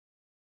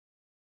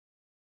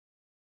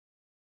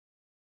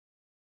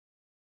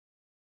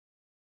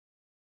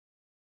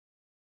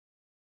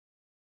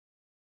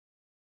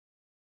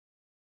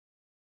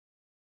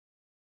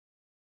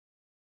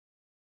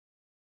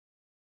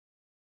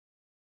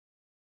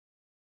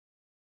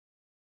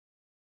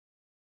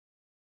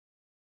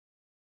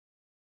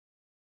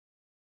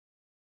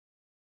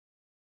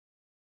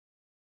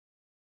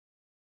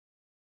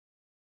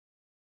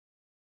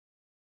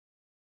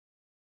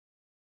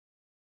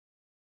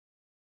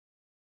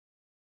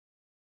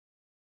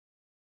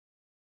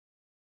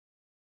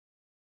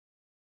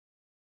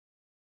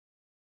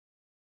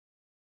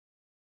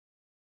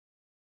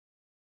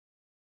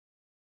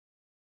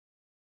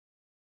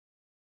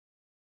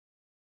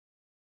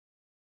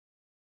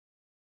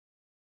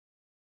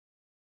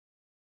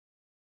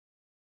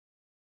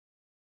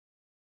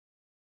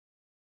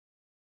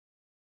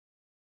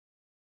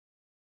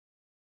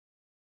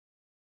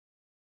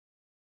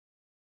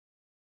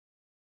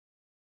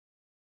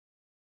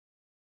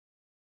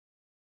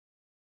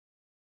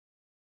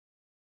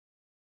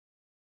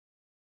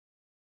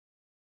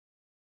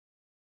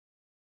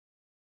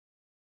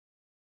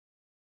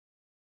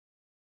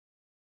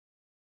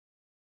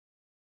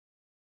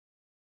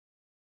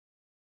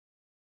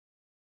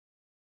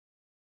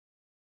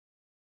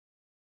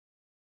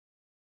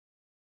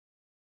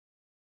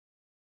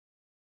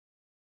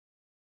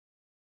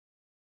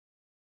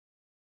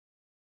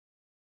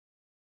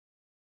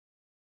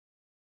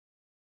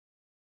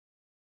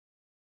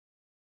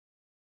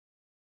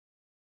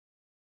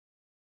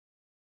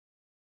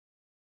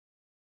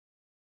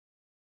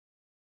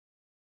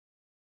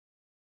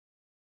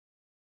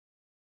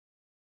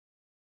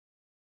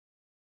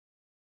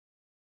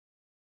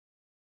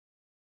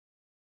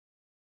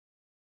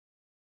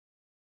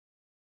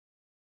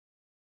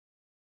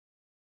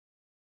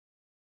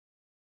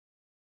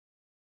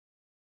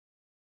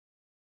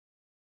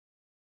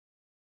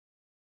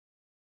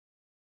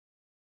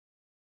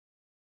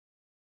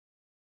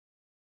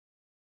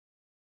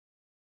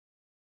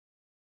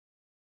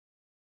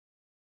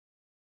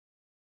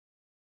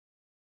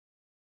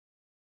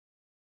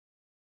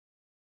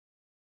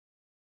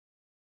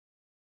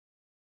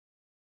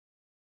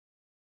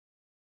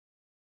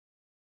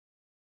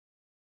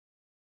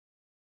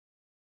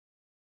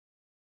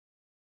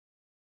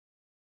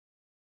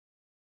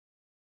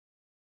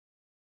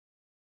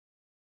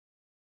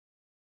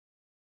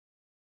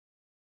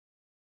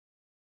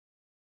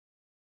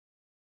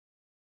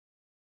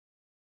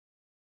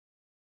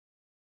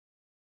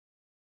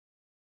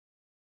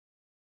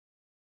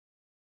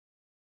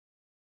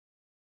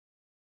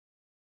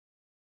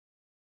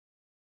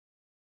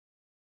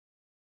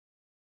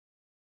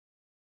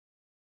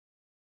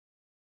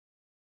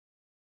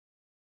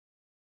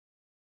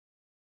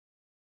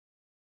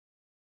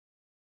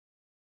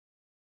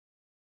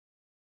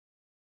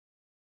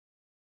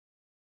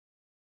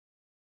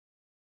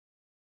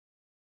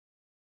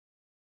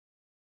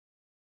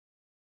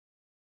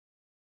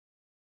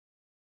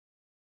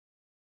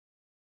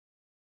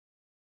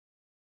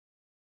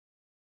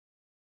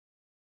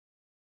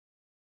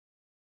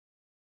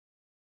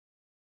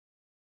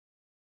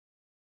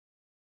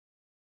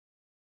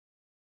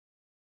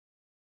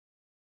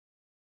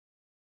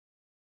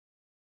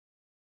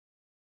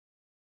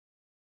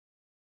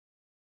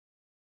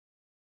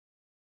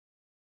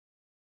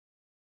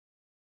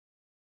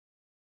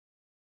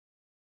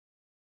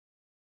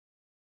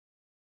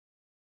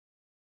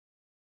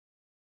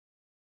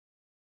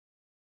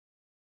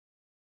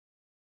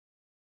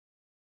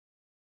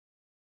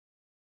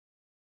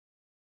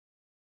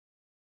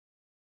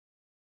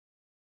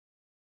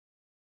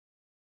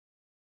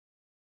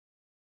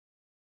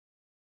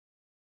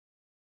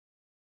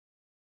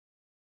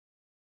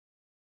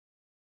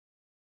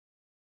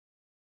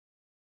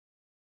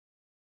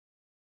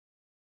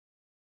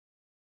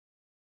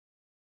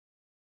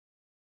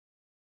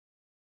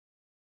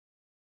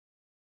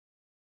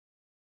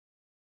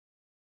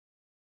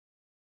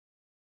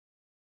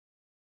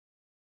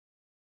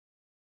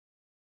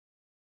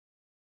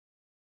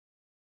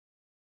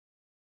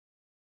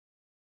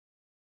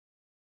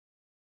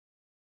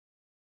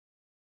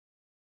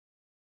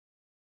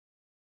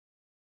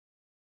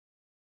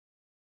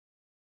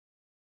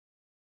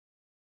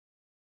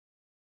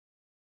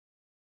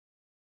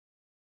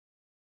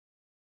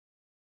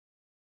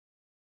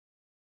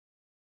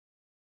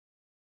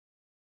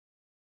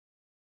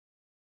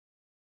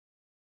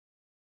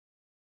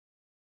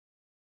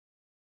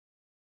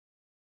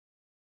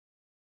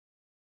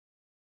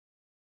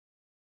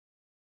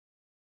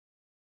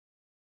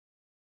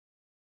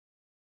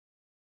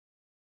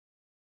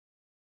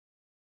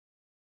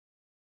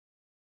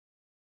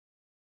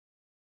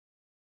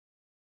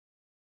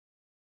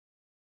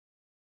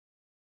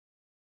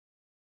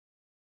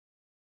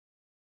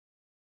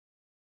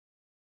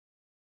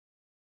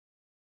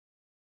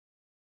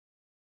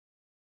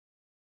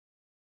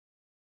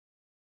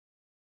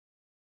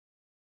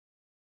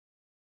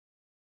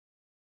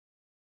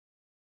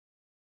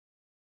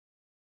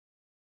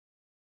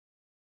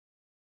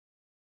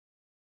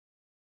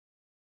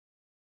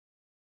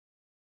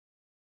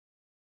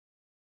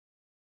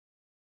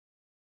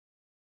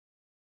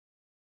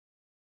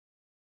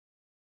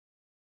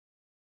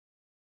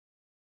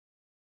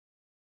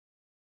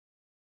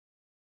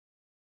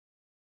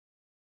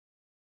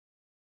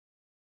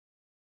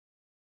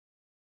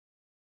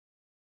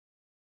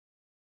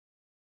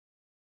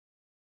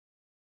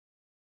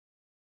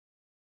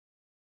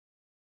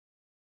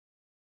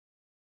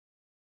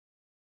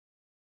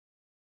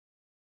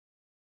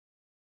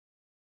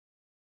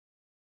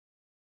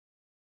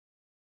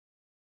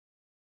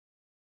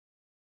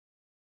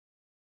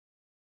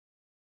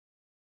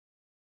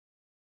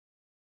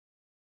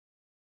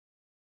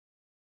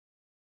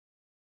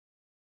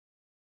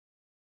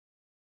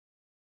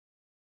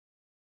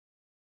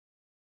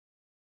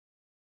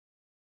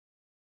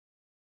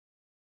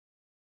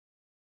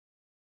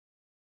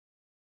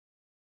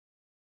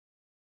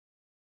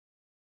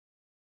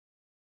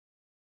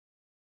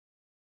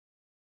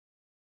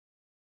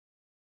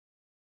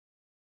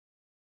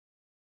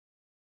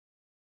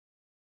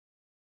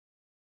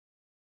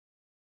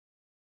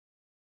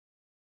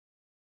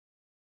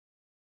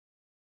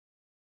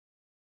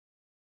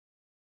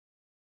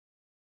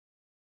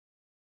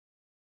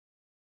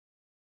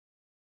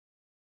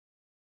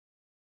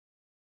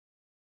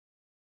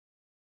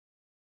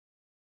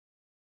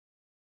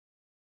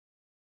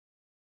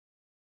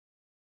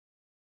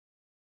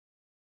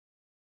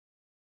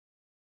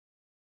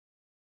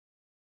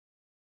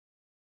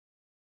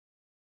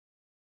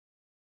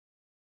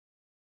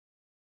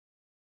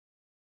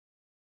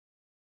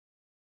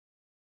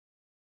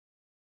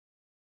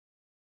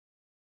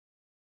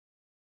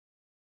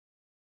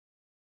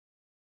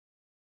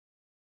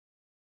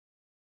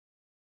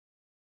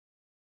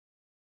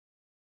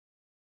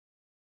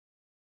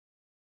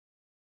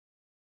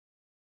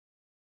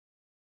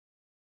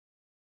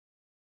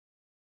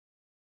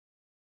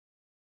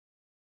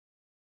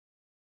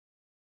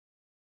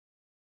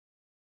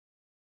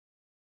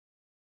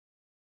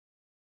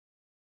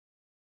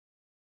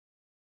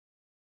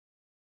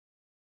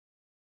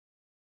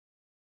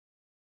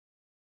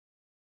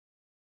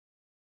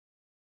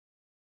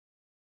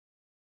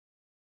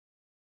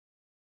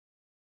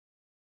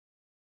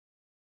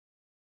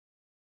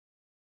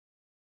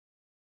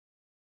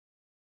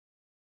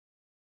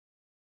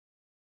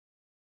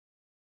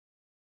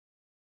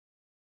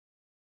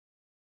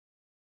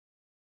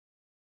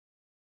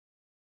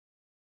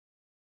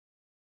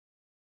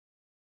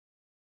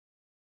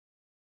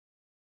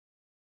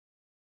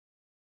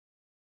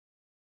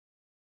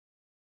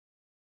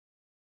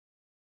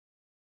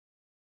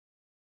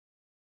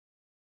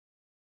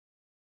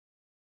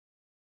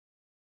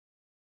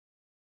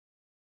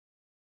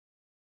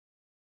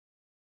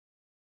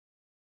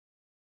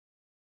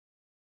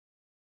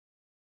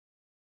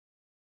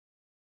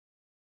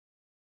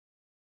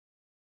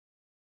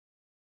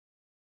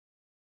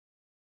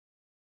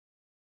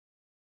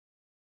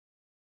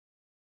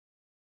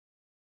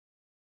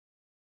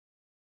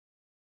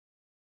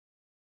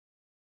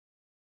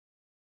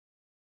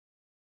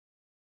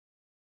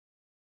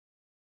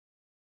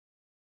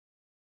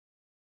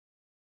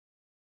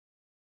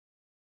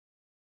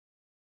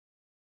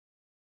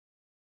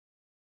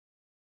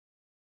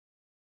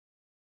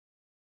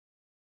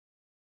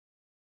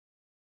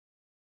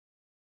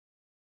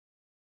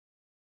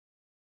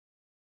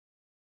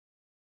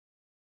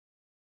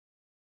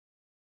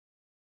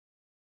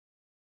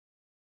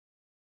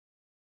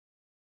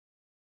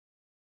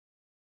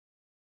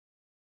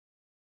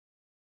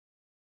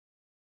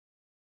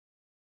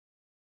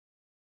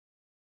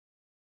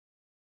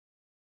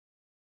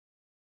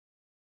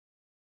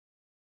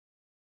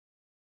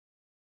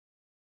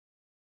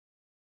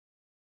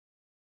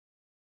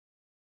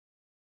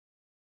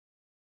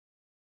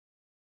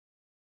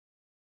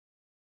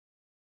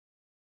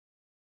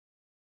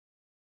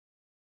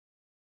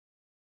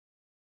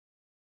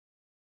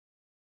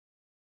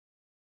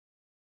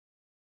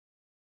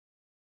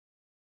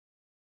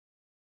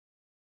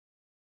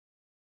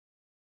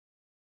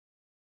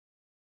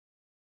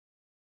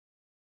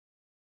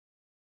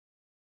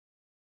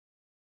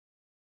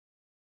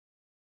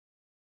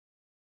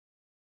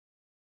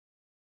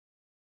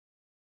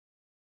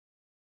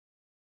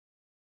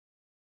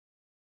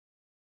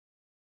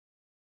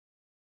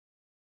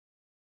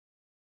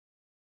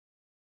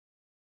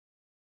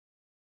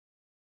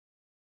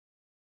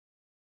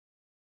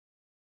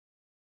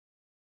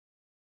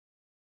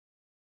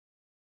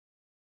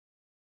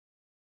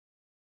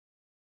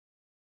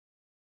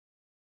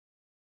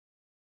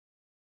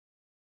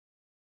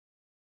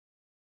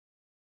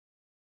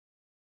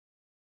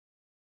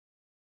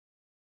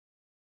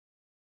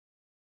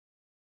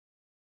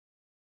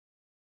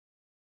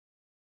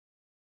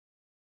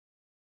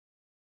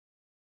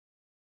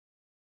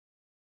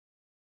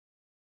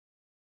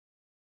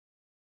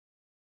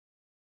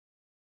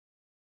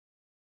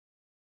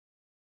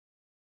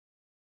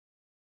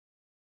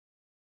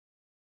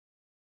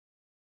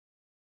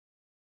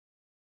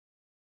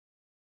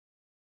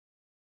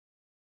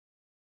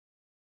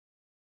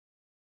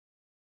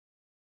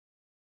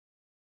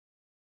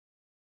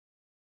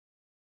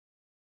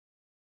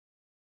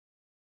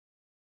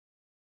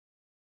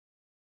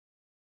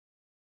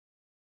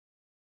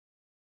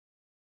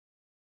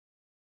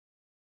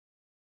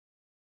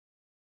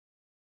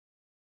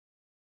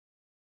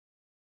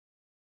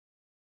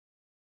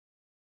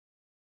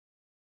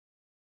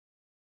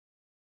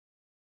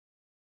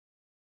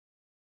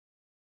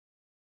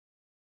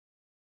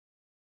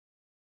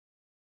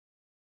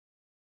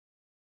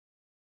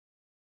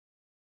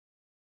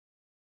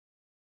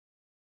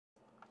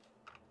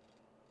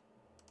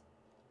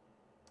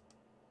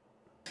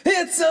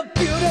It's a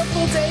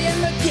beautiful day in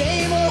the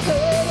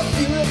neighborhood, a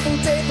beautiful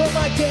day for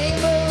my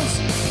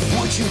gamers.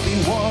 Would you be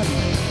one?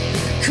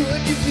 Could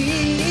you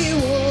be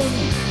one?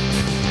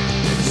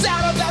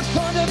 Shout about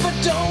thunder, but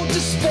don't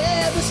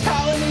despair. This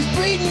colony's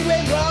breeding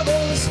great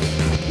robbers.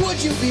 Would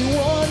you be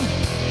one?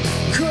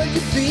 Could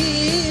you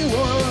be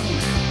one?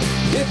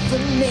 If the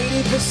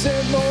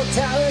 80%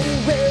 mortality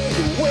rate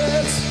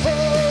works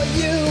for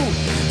you,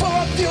 for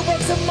a few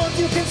bucks a month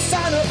you can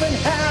sign up and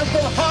have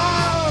the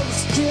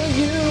hogs kill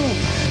you.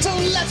 So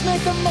let's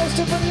make the most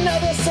of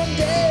another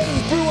Sunday.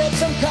 Brew up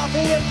some coffee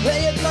and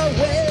play it my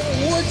way.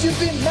 Would you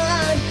be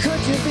mine? Could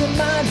you be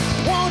mine?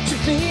 Won't you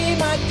be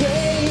my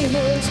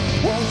gamers?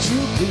 Won't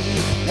you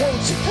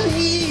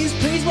please,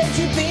 please won't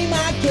you be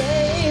my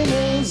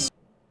gamers?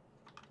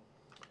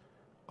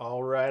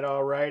 All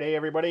right. Hey,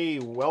 everybody.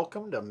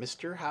 Welcome to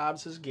Mr.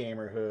 Hobbs'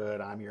 Gamerhood.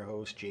 I'm your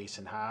host,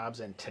 Jason Hobbs,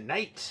 and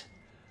tonight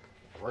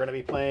we're going to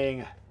be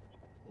playing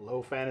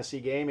low fantasy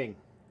gaming,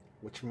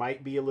 which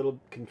might be a little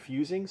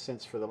confusing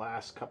since for the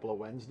last couple of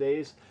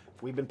Wednesdays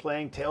we've been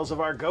playing Tales of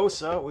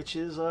Argosa, which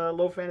is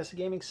low fantasy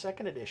gaming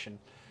 2nd edition.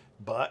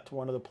 But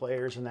one of the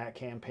players in that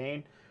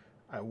campaign,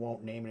 I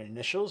won't name any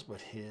initials,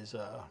 but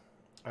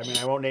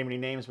I won't name any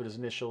names, but his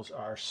initials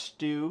are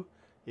Stu,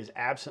 is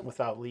absent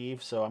without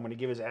leave, so I'm going to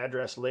give his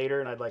address later,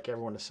 and I'd like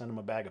everyone to send him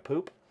a bag of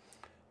poop.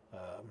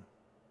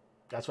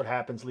 That's what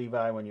happens,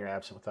 Levi, when you're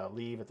absent without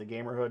leave at the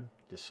Gamerhood,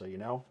 just so you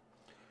know.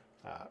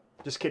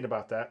 Just kidding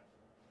about that,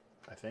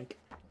 I think.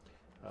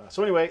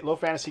 So anyway, low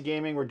fantasy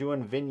gaming, we're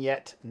doing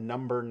vignette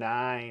number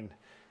 9.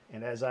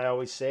 And as I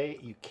always say,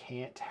 you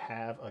can't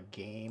have a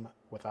game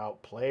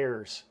without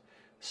players.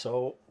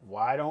 So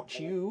why don't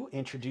you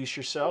introduce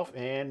yourself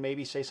and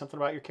maybe say something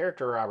about your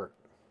character, Robert?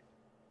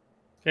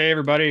 Hey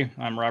everybody,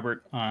 I'm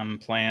Robert. I'm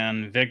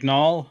playing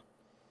Vignaal.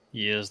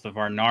 He is the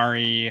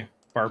Varnari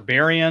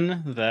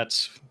barbarian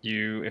that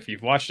if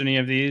you've watched any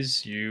of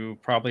these, you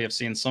probably have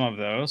seen some of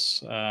those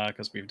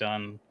because we've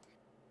done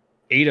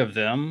 8 of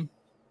them,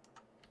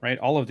 right?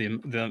 All of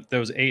them,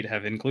 those 8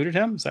 have included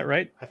him. Is that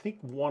right? I think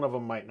one of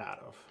them might not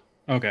have.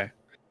 Okay.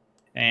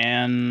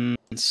 And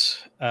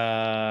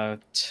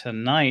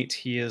tonight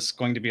he is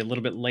going to be a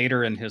little bit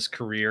later in his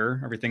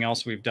career. Everything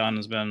else we've done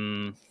has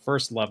been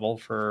first level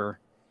for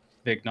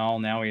Vignaal.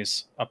 Now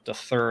he's up to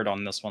 3rd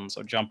on this one,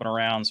 so jumping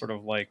around sort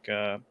of like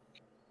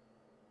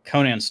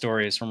Conan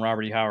stories from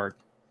Robert E. Howard.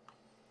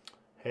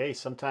 Hey,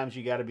 sometimes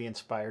you got to be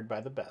inspired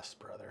by the best,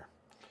 brother.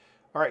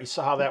 All right, you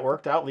saw how that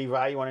worked out.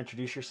 Levi, you want to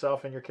introduce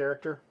yourself and your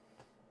character?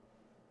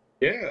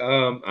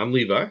 Yeah, I'm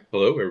Levi.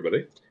 Hello,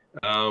 everybody.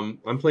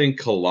 I'm playing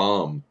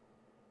Kalam,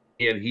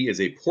 and he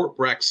is a Port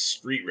Brax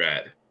street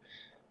rat.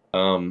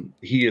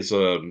 He is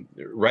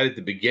right at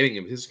the beginning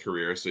of his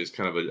career, so he's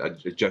kind of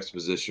a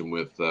juxtaposition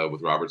with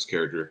Robert's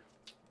character.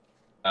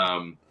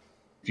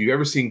 If you've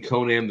ever seen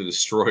Conan the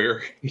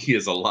Destroyer, he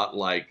is a lot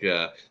like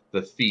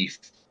the thief,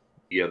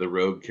 the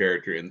rogue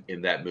character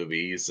in that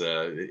movie.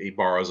 He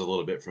borrows a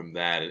little bit from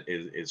that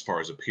as far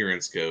as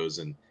appearance goes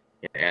and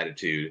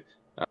attitude.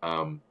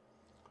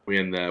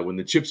 When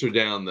the chips are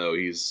down, though,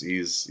 he's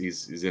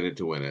in it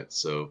to win it.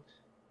 So.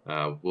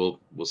 We'll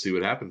see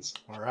what happens.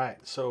 All right.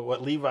 So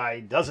what Levi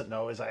doesn't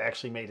know is I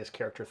actually made his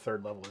character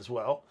 3rd level as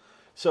well.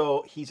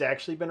 So he's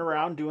actually been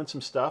around doing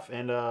some stuff,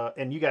 and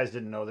you guys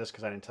didn't know this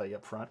because I didn't tell you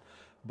up front,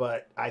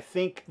 but I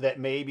think that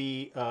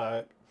maybe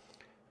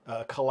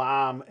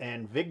Kalam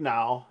and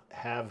Vignaal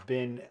have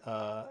been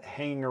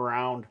hanging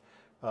around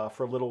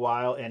for a little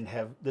while, and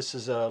this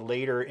is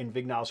later in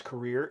Vignaal's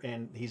career,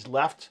 and he's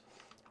left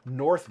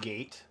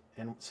Northgate,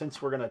 and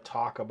since we're going to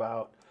talk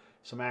about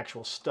some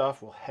actual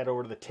stuff, we'll head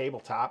over to the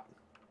tabletop.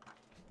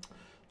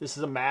 This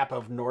is a map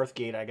of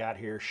Northgate I got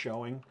here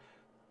showing.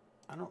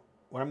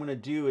 What I'm going to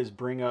do is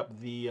bring up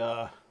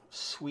the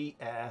sweet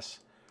ass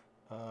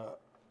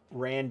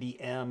Randy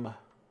M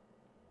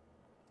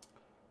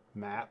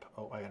map.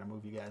 Oh, I got to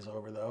move you guys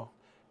over though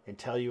and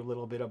tell you a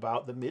little bit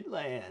about the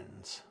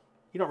Midlands.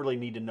 You don't really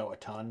need to know a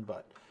ton,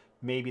 but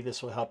maybe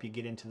this will help you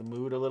get into the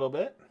mood a little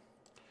bit.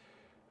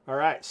 All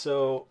right,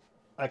 so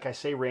like I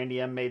say,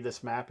 Randy M made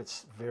this map.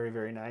 It's very,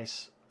 very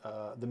nice.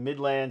 The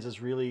Midlands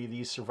is really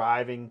these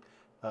surviving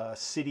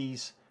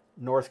cities: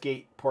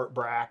 Northgate, Port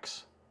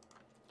Brax,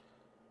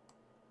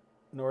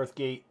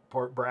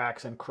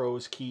 and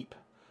Crow's Keep.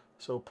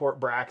 So Port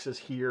Brax is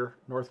here.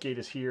 Northgate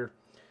is here.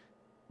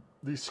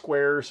 These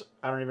squares,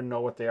 I don't even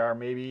know what they are.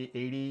 Maybe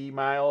 80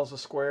 miles a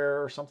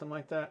square or something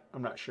like that.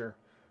 I'm not sure.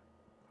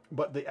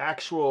 But the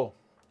actual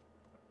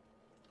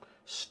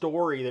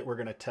story that we're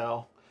going to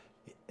tell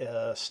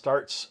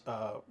starts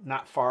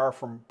not far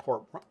from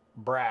Port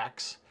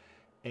Brax,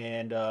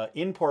 and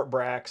in Port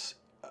Brax,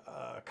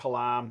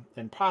 Kalam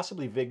and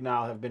possibly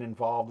Vignaal have been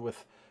involved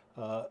with.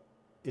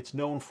 It's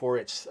known for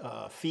its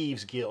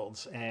thieves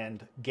guilds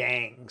and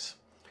gangs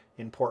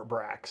in Port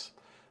Brax.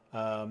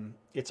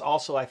 It's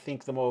also, I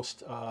think, the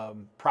most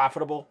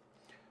profitable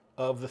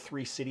of the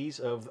 3 cities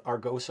of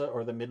Argosa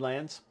or the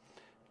Midlands,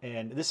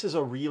 and this is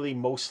a really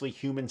mostly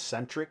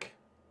human-centric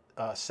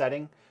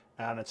setting.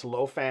 And it's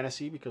low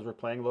fantasy because we're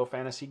playing low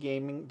fantasy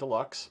gaming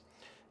deluxe.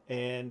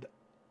 And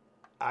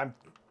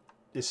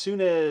as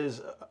soon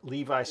as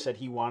Levi said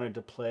he wanted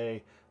to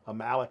play a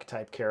Malik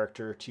type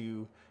character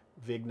to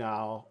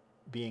Vignaal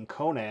being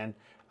Conan,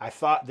 I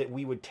thought that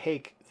we would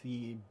take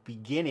the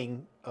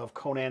beginning of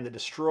Conan the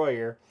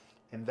Destroyer,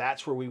 and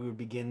that's where we would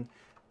begin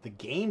the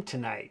game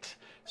tonight.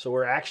 So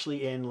we're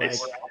actually in like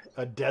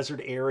a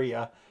desert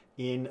area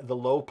in the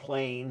low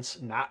plains,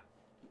 not,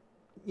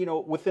 you know,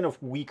 within a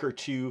week or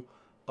two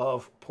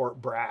of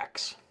Port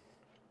Brax.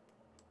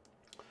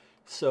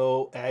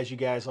 So as you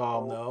guys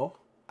all know,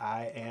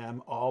 I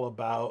am all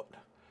about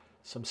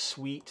some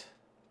sweet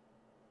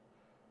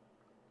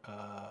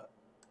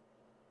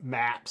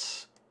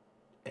maps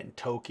and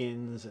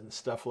tokens and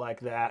stuff like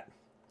that.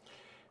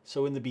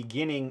 So in the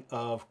beginning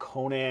of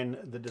Conan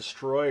the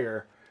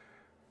Destroyer,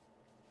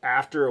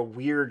 after a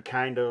weird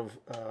kind of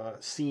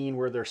scene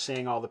where they're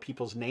saying all the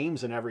people's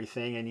names and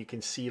everything, and you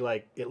can see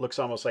like it looks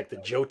almost like the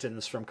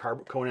Jotuns from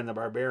Conan the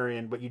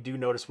Barbarian, but you do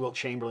notice Wilt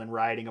Chamberlain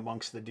riding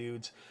amongst the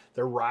dudes.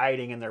 They're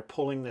riding and they're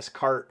pulling this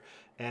cart,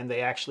 and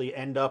they actually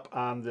end up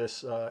on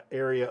this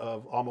area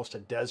of almost a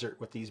desert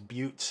with these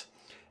buttes,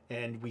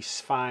 and we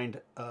find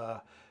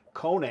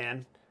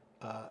Conan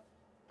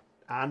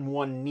on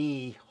one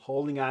knee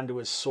holding onto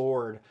his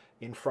sword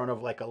in front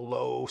of like a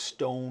low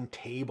stone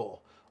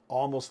table,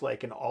 almost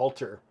like an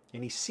altar,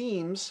 and he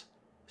seems,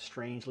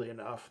 strangely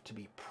enough, to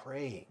be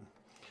praying.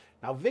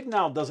 Now,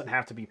 Vignaal doesn't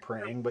have to be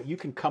praying, but you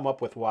can come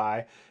up with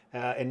why.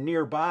 And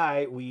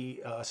nearby,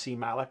 we see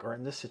Malik, or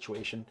in this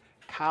situation,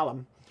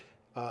 Kalam,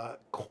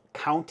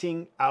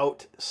 counting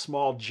out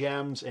small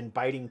gems and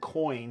biting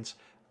coins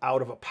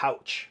out of a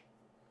pouch.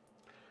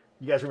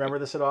 You guys remember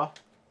this at all?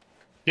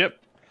 Yep.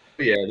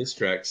 Yeah, this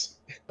tracks.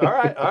 All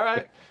right, all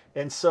right.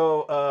 And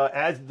so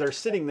as they're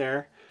sitting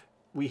there,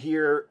 we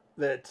hear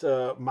that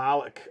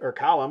Malik or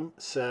Kalam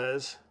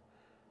says,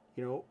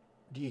 you know,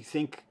 do you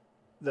think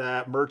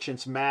the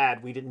merchant's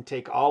mad we didn't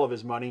take all of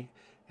his money?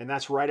 And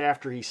that's right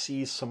after he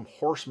sees some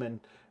horsemen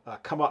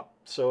come up.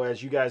 So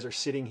as you guys are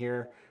sitting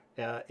here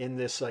in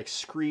this like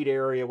screed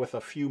area with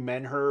a few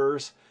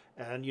menhirs,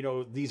 and you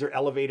know, these are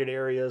elevated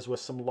areas with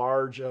some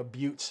large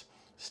buttes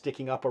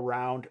sticking up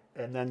around,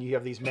 and then you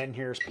have these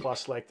menhirs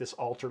plus like this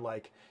altar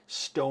like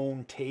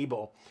stone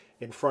table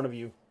in front of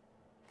you.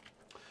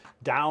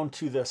 Down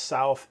to the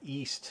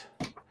southeast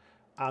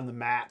on the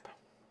map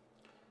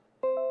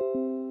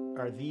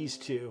are these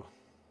two,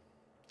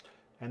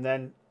 and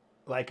then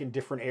like in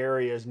different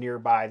areas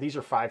nearby, these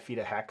are 5 feet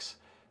of hex.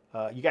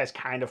 You guys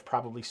kind of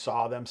probably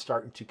saw them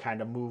starting to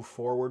kind of move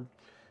forward.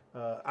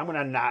 I'm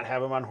gonna not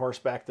have them on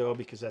horseback though,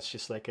 because that's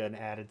just like an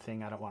added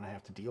thing I don't want to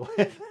have to deal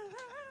with.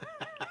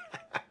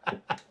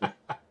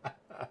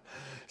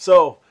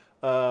 So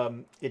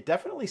it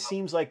definitely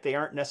seems like they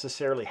aren't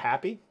necessarily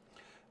happy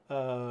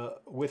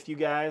with you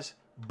guys,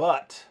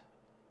 but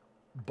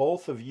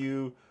both of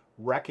you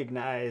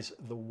recognize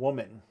the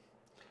woman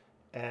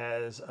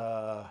as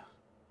oh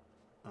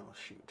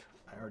shoot,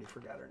 I already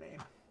forgot her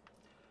name.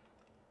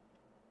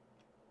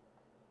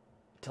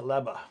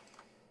 Taleba.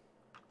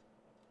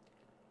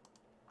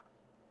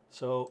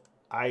 So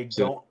I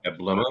don't.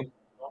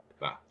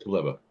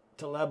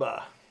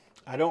 Taleba.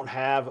 I don't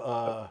have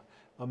a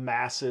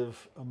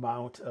massive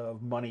amount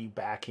of money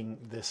backing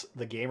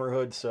the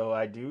Gamerhood, so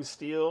I do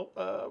steal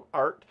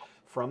art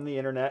from the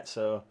internet.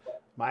 So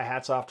my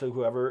hat's off to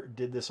whoever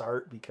did this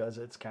art, because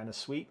it's kind of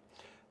sweet.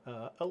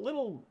 A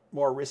little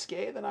more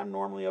risque than I'm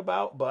normally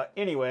about, but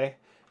anyway,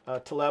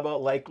 Taleba,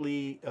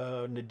 likely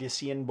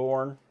Nadician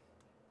born,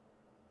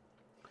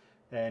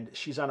 and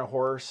she's on a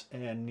horse,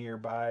 and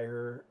nearby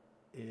her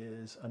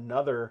is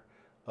another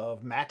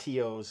of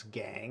Mattio's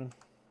gang,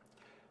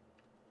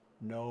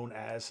 known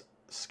as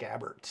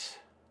Scabbards.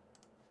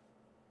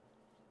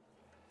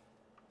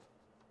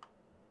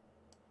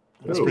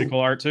 That's pretty cool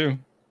art too.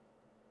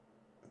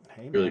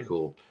 Hey, man, Really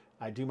cool.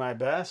 I do my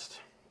best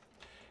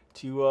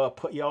to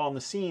put y'all on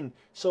the scene.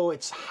 So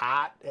it's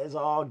hot as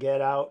all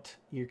get out.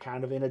 You're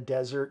kind of in a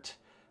desert.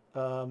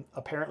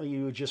 Apparently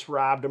you just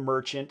robbed a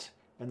merchant,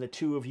 and the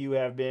two of you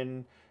have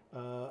been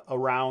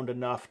around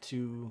enough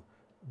to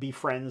be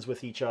friends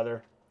with each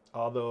other.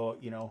 Although,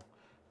 you know,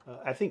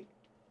 I think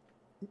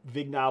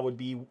Vignaal would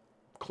be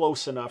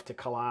close enough to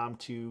Kalam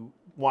to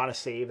want to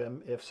save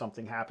him if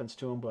something happens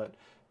to him. But,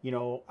 you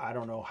know, I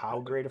don't know how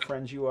great of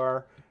friends you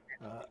are.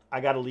 I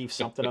got to leave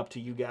something up to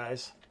you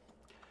guys.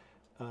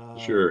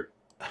 Sure.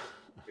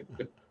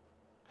 All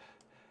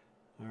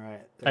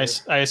right.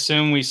 I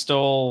assume we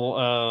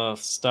stole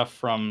stuff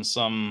from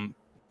some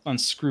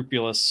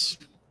unscrupulous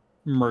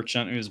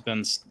merchant who's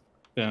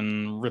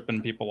been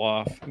ripping people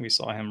off. We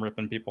saw him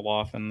ripping people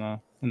off in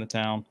the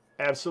town.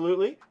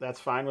 Absolutely. That's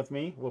fine with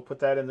me. We'll put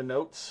that in the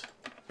notes.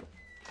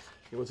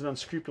 It was an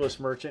unscrupulous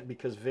merchant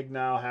because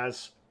Vignaal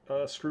has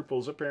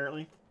scruples,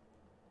 apparently.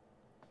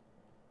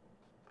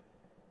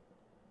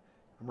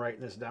 I'm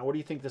writing this down. What do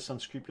you think this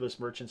unscrupulous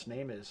merchant's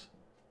name is?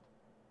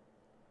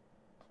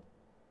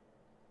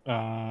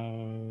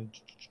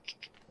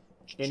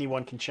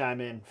 Anyone can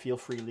chime in. Feel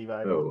free,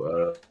 Levi.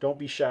 Don't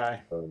be shy.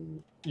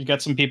 You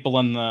got some people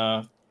in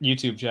the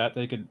YouTube chat.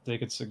 They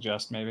could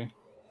suggest maybe.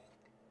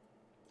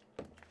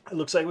 It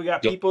looks like we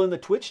got people in the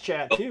Twitch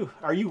chat too.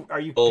 Are you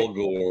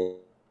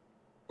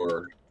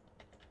Or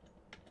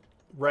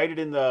write it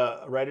in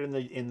the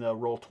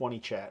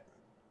Roll20 chat.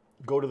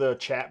 Go to the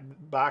chat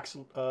box,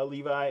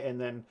 Levi, and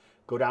then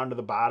go down to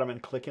the bottom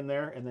and click in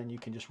there, and then you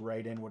can just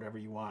write in whatever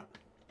you want.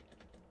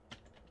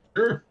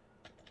 Sure.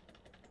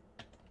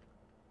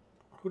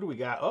 Who do we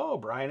got? Oh,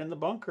 Brian in the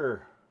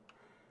bunker.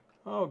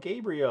 Oh,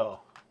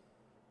 Gabriel.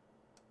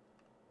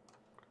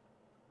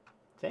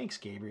 Thanks,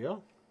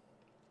 Gabriel.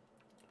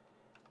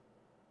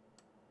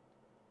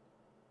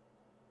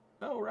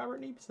 Oh,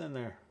 Robert Neep's in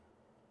there.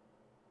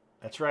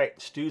 That's right.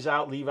 Stu's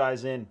out,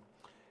 Levi's in.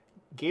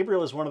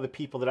 Gabriel is one of the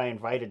people that I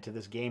invited to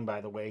this game,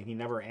 by the way. He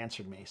never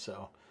answered me,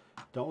 so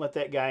don't let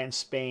that guy in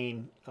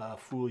Spain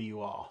fool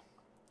you all.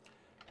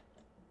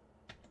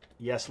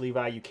 Yes,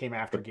 Levi, you came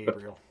after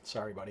Gabriel.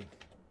 Sorry, buddy.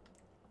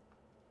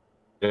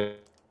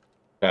 It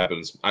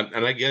happens.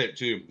 And I get it,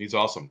 too. He's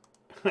awesome.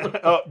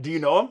 Oh, do you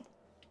know him?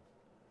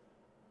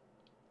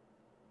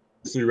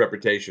 It's your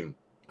reputation.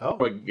 Oh.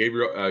 Like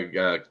Gabriel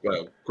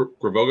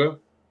Kravoga?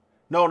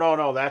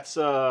 No. That's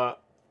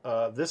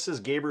this is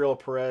Gabriel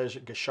Perez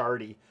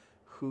Gashardi,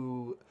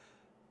 who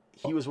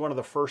he was one of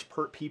the first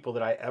people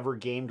that I ever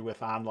gamed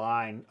with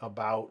online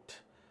about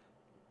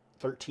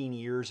 13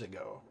 years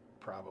ago,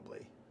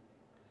 probably.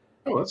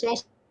 Oh, that's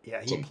awesome.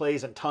 Yeah, he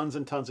plays in tons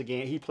and tons of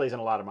games. He plays in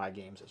a lot of my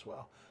games as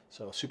well.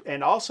 So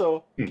and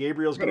also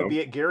Gabriel's going to be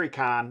at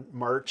GaryCon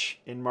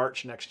in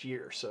March next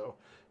year. So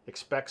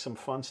expect some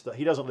fun stuff.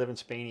 He doesn't live in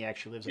Spain. He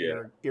actually lives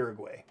in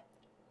Uruguay.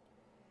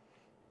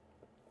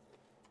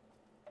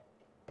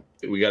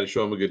 We got to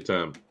show him a good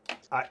time.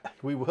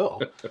 We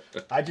will.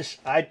 I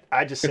just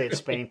say it's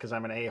Spain because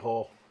I'm an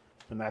a-hole,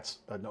 and that's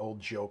an old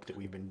joke that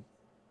we've been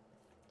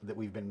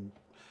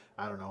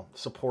I don't know,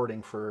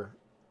 supporting for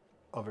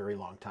a very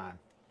long time.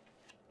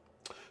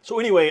 So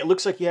anyway, it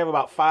looks like you have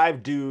about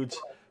 5 dudes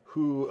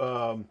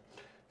who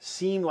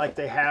seem like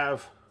they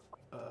have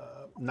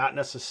not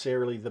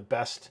necessarily the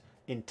best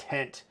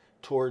intent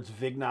towards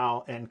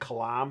Vignaal and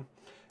Kalam,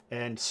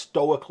 and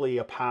stoically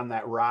upon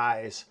that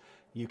rise,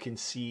 you can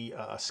see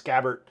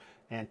Scabbert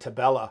and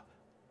Tabella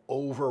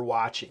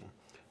overwatching.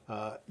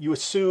 You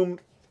assume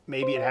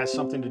maybe it has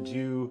something to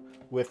do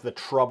with the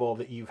trouble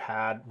that you've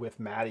had with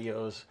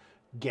Mattio's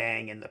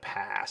gang in the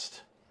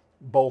past.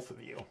 Both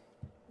of you.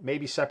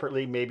 Maybe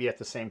separately, maybe at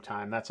the same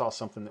time. That's all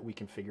something that we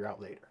can figure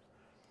out later.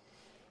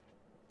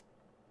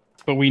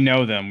 But we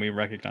know them. We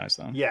recognize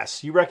them.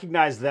 Yes, you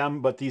recognize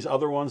them, but these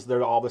other ones,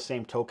 they're all the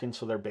same token,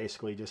 so they're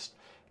basically just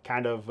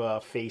kind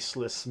of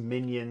faceless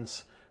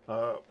minions,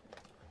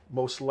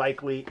 most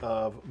likely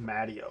of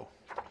Mattio.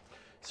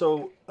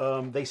 So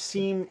they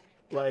seem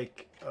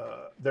like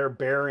they're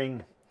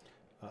bearing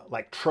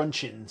like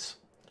truncheons.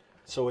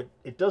 So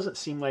it doesn't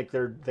seem like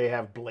they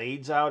have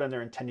blades out and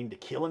they're intending to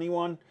kill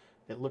anyone.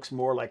 It looks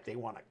more like they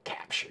want to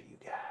capture you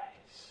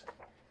guys.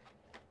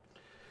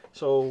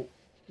 So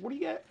what do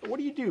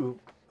you do?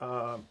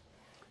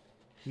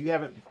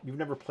 You've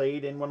never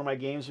played in one of my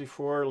games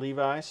before,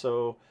 Levi.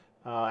 So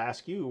I'll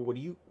ask you,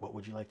 what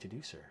would you like to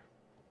do, sir?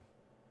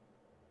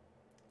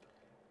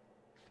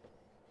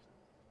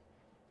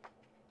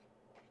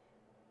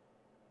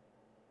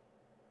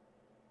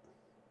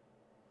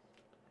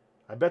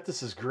 I bet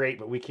this is great,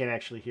 but we can't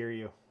actually hear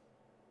you.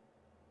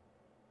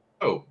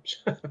 Oh.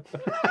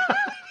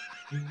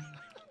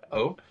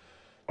 Oh.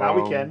 Now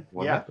we can.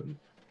 What yeah. happened?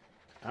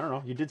 I don't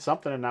know. You did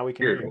something, and now we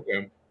can hear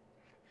you.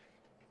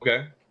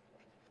 Okay.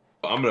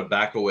 I'm gonna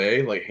back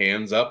away, like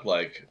hands up,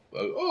 like,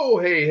 oh,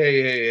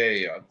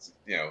 hey.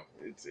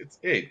 It's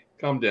hey,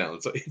 calm down.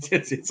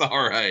 It's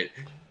all right.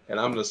 And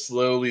I'm gonna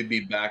slowly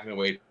be backing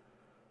away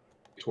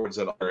towards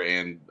that other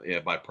and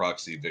by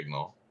proxy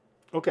Vignaal.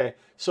 Okay,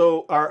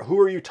 so who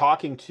are you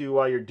talking to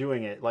while you're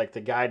doing it? Like the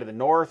guy to the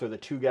north, or the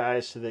 2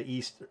 guys to the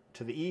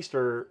east,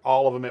 or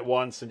all of them at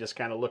once and just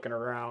kind of looking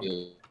around?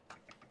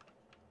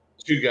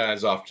 2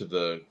 guys off to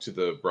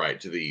the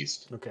right, to the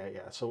east. Okay,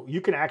 yeah. So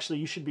you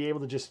should be able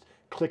to just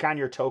click on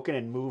your token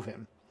and move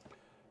him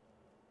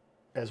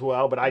as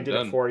well. But I did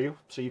it for you,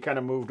 so you kind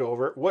of moved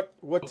over.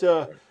 What's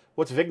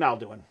Vignaal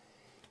doing?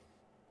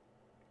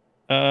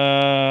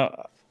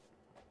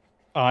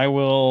 I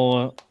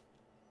will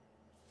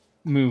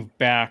move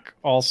back,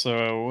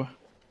 also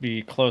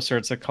be closer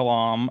to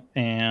Kalam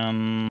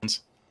and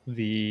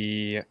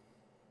the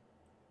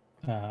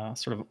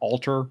sort of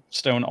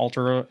stone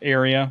altar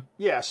area.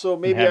 Yeah, so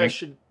maybe I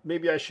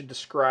should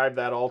describe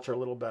that altar a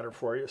little better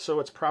for you. So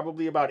it's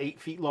probably about 8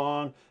 feet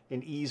long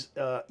and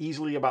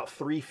easily about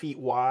 3 feet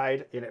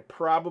wide, and it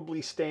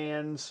probably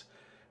stands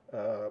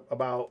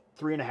about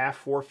 3.5,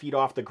 4 feet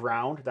off the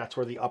ground. That's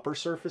where the upper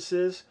surface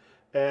is,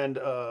 and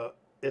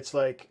it's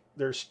like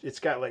it's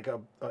got like a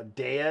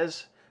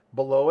dais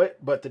below it,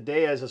 but the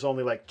dais is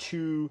only like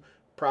 2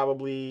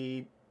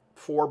 probably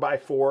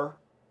 4x4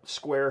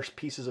 square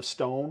pieces of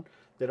stone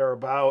that are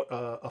about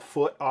a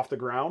foot off the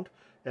ground.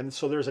 And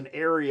so there's an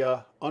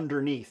area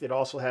underneath. It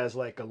also has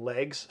like a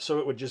legs, so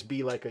it would just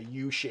be like a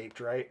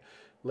U-shaped, right?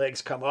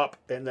 legs come up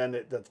and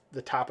then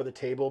the top of the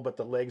table, but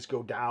the legs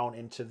go down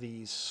into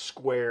these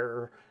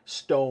square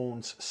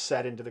stones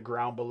set into the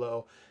ground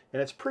below.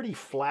 And it's pretty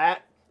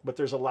flat, but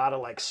there's a lot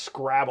of like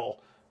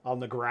Scrabble on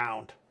the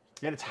ground.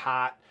 And it's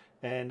hot,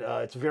 and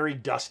it's very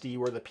dusty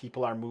where the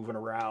people are moving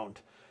around.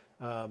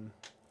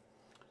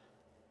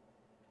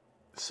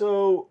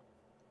 So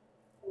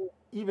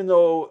even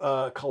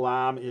though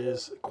Kalam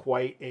is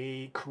quite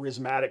a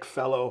charismatic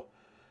fellow,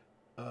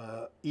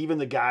 even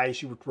the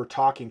guys you were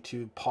talking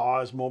to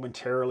pause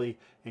momentarily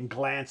and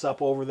glance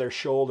up over their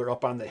shoulder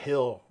up on the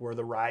hill where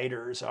the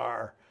riders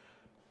are.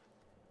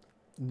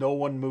 No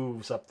one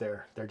moves up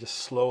there. They're just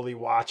slowly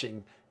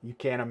watching. You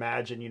can't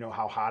imagine,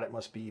 how hot it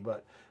must be,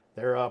 but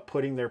they're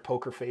putting their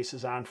poker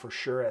faces on for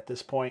sure at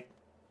this point.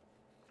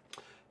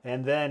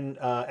 And then,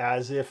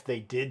 as if they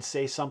did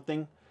say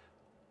something,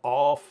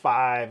 all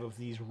 5 of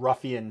these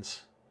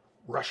ruffians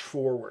rush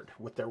forward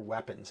with their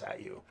weapons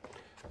at you.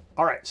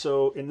 All right,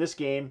 so in this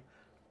game,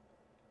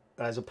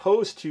 as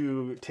opposed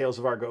to Tales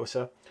of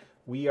Argosa,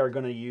 we are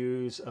going to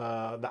use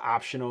the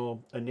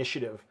optional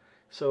initiative.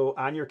 So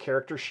on your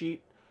character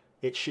sheet,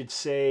 it should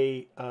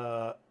say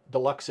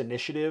Deluxe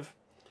Initiative.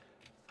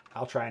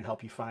 I'll try and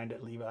help you find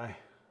it, Levi.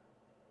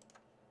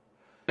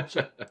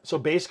 So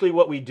basically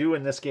what we do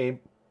in this game,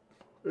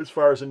 as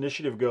far as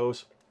initiative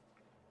goes,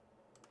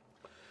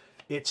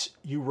 it's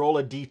you roll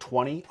a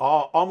d20.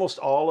 Almost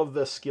all of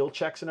the skill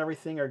checks and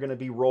everything are going to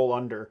be roll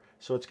under.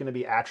 So it's going to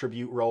be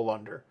attribute roll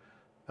under.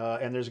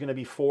 And there's going to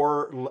be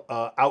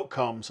 4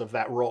 outcomes of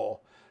that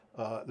roll.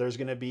 There's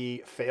going to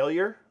be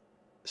failure,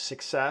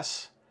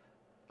 success,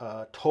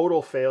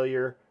 total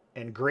failure,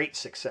 and great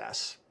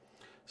success.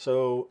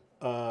 So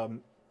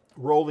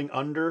rolling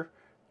under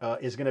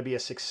is going to be a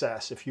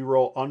success. If you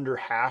roll under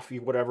half,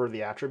 whatever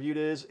the attribute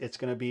is, it's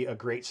going to be a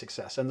great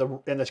success. And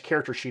this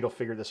character sheet will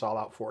figure this all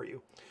out for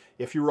you.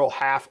 If you roll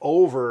half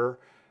over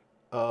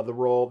the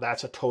roll,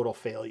 that's a total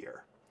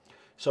failure.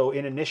 So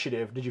in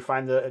initiative, did you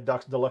find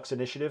the Deluxe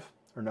Initiative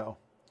or no?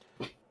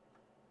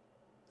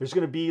 There's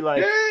going to be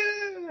like...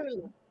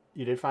 Yeah!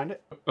 You did find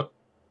it?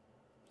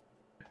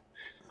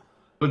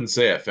 Wouldn't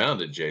say I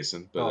found it,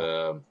 Jason,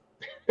 but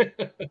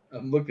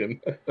I'm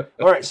looking.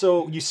 All right,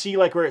 so you see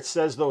like where it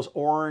says those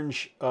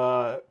orange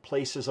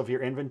places of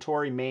your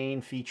inventory: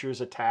 main,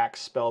 features,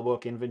 attacks,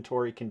 spellbook,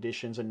 inventory,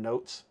 conditions, and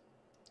notes.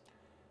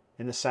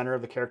 In the center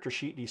of the character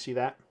sheet, do you see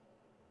that?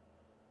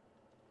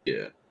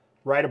 Yeah.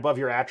 Right above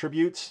your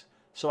attributes.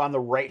 So on the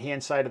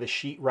right-hand side of the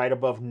sheet, right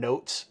above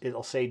notes,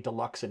 it'll say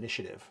Deluxe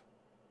Initiative.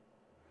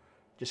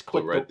 Just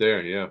click right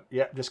there, yeah.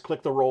 Yeah, just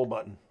click the roll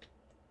button.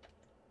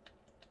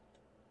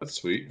 That's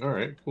sweet. All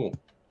right, cool.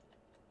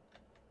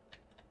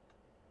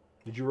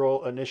 Did you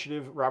roll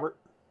initiative, Robert?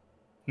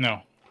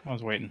 No, I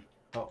was waiting.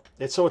 Oh,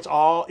 so it's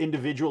all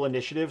individual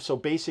initiative. So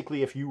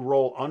basically, if you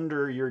roll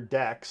under your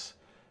dex,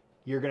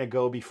 you're going to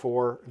go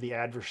before the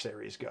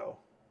adversaries go.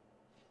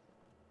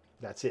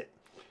 That's it.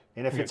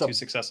 And if it's 2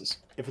 successes,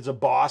 if it's a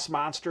boss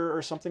monster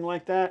or something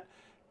like that,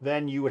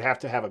 then you would have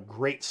to have a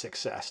great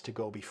success to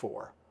go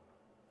before.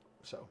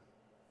 So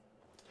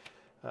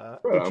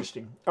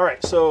interesting. All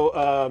right,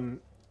 so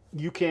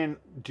you can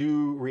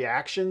do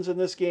reactions in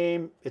this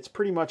game. It's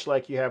pretty much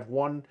like you have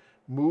one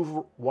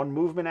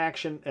movement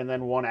action and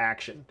then one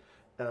action.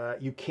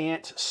 You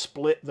can't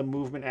split the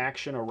movement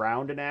action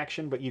around an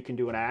action, but you can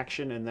do an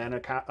action and then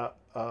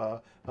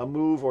a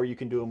move, or you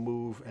can do a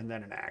move and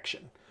then an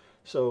action.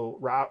 So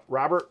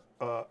Robert,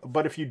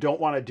 but if you don't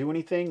want to do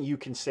anything, you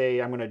can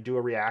say, I'm going to do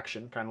a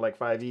reaction, kind of like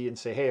 5e, and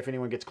say, hey, if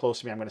anyone gets close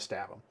to me, I'm going to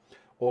stab them.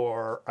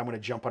 Or I'm going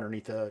to jump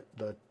underneath the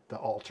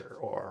altar,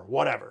 or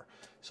whatever.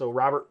 So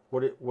Robert,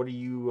 what are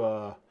you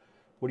going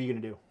to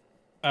do?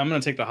 I'm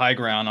going to take the high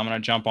ground. I'm going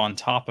to jump on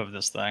top of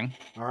this thing.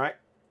 All right.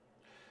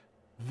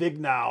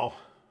 Vignaal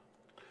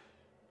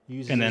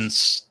uses... And then...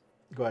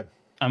 Go ahead.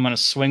 I'm going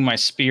to swing my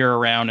spear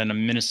around in a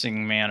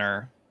menacing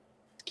manner.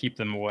 Keep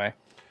them away.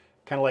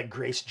 Kind of like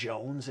Grace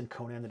Jones and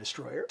Conan the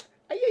Destroyer.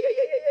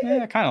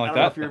 Yeah, kind of like I don't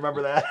that. know if you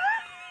remember that.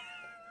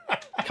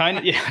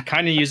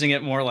 kind of using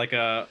it more like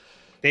a...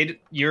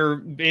 You're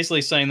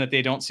basically saying that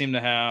they don't seem to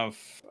have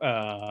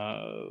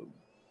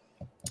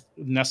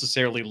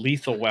necessarily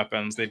lethal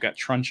weapons. They've got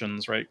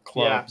truncheons, right?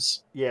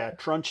 Clubs. Yeah,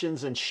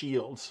 truncheons and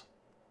shields.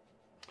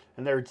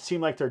 And they seem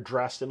like they're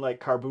dressed in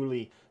like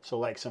Karbuli, so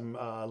like some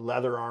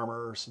leather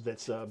armor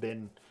that's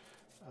been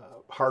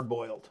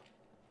hard-boiled.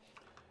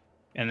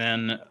 And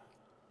then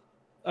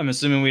I'm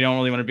assuming we don't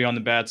really want to be on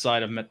the bad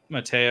side of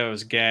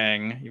Mateo's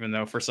gang, even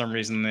though for some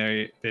reason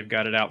they've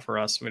got it out for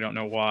us. We don't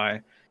know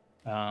why.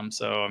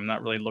 So I'm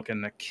not really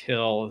looking to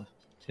kill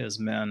his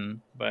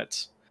men,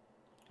 but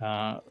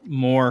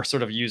more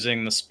sort of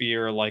using the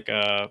spear like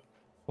a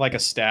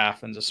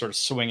staff and just sort of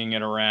swinging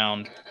it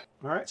around.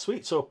 All right,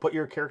 sweet. So put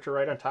your character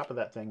right on top of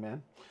that thing,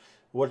 man.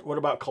 What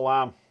about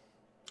Kalam,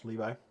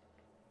 Levi?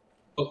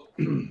 Oh,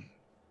 if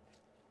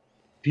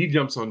he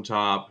jumps on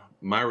top,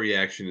 my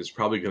reaction is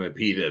probably going to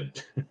be to.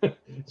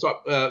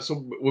 So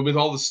with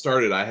all this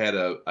started, I had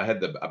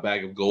a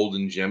bag of gold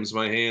and gems in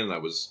my hand. And I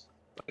was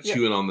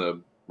chewing on the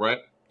right.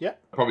 Yeah.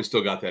 I probably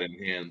still got that in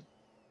hand.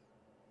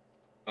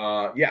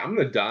 Yeah, I'm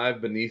gonna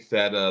dive beneath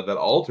that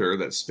altar,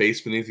 that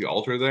space beneath the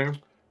altar there.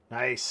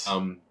 Nice.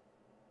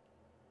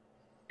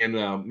 And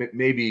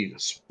maybe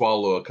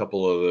swallow a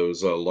couple of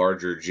those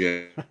larger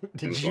gems.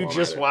 Did you while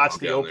just watch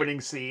the down there. opening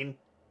scene?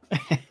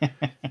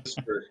 Just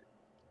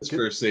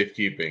for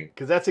safekeeping.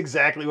 Because that's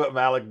exactly what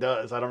Malik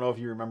does. I don't know if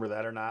you remember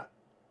that or not.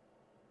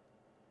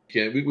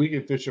 Yeah, we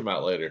can fish them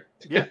out later.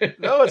 Yeah,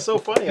 no, it's so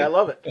funny. I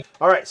love it.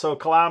 All right, so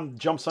Kalam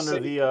jumps under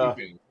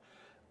Safekeeping.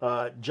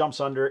 jumps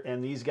under,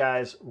 and these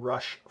guys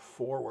rush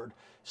forward.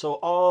 So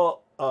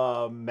all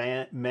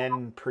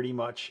men pretty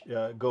much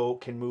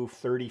can move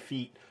 30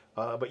 feet,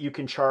 but you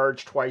can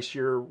charge twice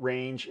your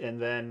range,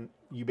 and then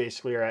you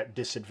basically are at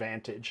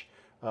disadvantage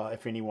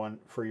if anyone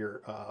for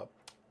your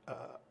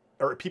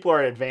or people are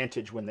at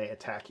advantage when they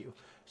attack you.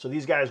 So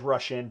these guys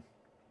rush in.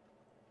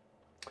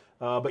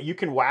 But you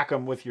can whack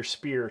them with your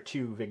spear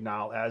too,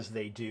 Vignaal, as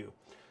they do.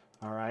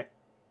 All right.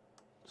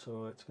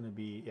 So it's going to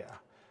be, yeah.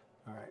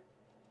 All right.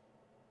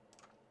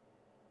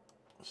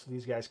 So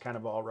these guys kind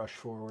of all rush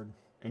forward.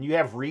 And you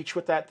have reach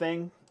with that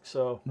thing.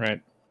 So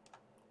Right.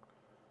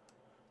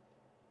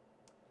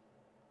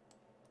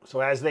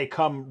 So as they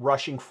come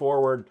rushing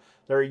forward,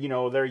 they're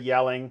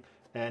yelling,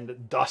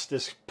 and dust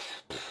is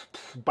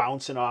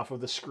bouncing off of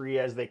the scree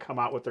as they come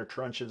out with their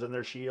truncheons and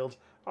their shields.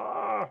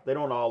 They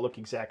don't all look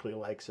exactly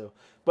alike,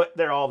 but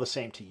they're all the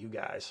same to you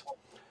guys.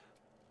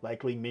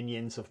 Likely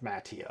minions of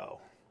Matteo.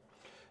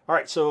 All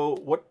right, so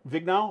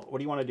Vignaal, what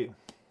do you want to do?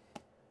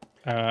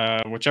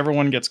 Whichever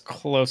one gets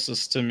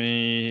closest to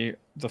me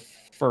the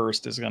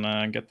first is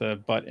gonna get the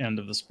butt end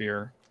of the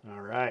spear.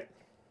 All right.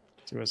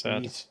 To his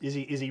head. Is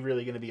he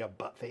really going to be a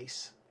butt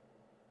face?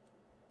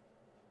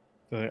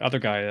 The other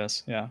guy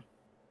is, yeah.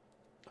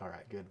 All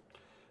right, good.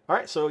 All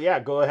right, so yeah,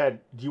 go ahead.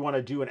 Do you want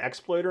to do an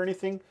exploit or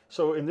anything?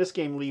 So in this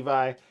game,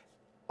 Levi,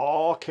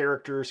 all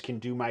characters can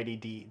do mighty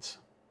deeds.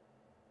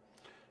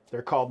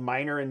 They're called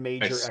minor and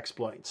major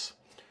exploits.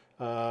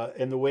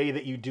 And the way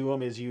that you do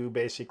them is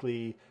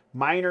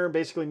minor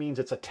basically means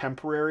it's a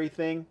temporary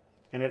thing,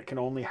 and it can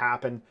only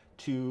happen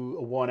to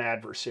one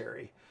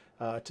adversary.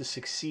 To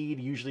succeed,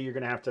 usually you're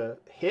going to have to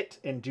hit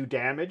and do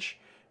damage,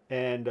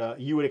 and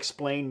you would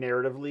explain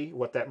narratively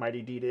what that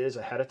mighty deed is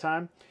ahead of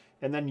time.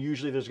 And then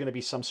usually there's going to be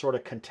some sort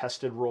of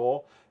contested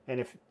roll.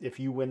 And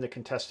if you win the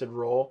contested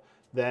roll,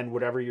 then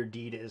whatever your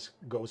deed is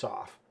goes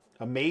off.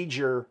 A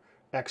major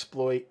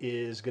exploit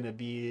is going to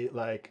be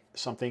like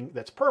something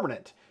that's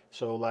permanent.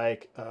 So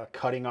like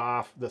cutting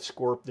off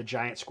the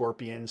giant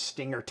scorpion's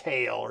stinger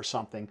tail or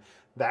something.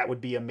 That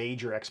would be a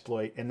major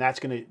exploit. And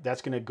that's going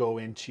to go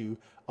into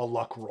a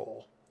luck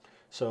roll.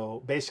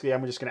 So basically,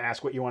 I'm just going to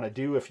ask what you want to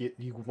do. If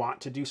you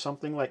want to do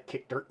something like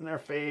kick dirt in their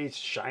face,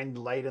 shine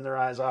light in their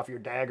eyes off your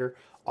dagger,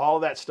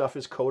 all that stuff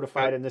is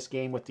codified in this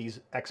game with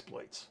these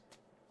exploits.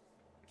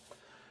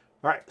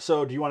 All right,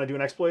 so do you want to do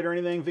an exploit or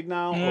anything,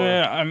 Vignaal?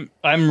 Yeah,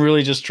 I'm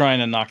really just trying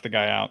to knock the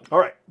guy out. All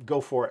right,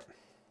 go for it.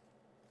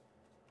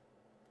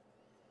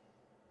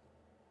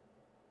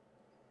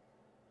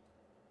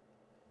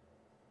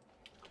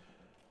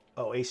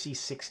 Oh, AC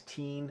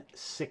 16,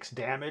 6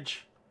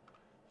 damage.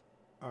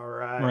 All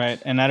right.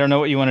 Right, and I don't know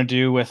what you want to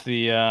do with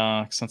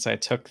the, since I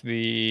took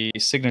the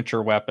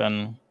signature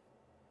weapon.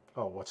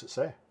 Oh, what's it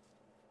say?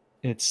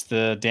 It's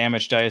the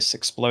damage dice,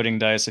 exploding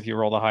dice, if you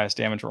roll the highest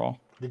damage roll.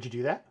 Did you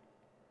do that?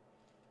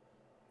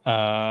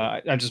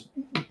 I just,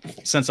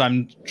 since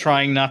I'm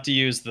trying not to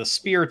use the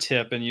spear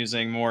tip and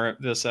using more of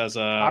this as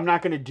a... I'm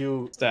not going to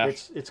do...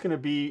 staff. It's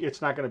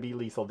not going to be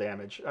lethal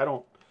damage. I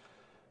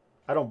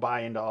don't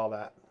buy into all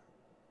that.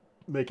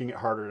 Making it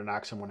harder to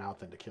knock someone out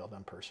than to kill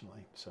them personally,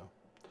 so...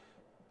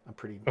 I'm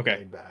pretty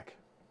laid back.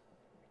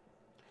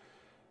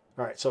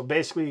 All right, so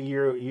basically,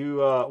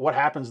 what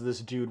happens to this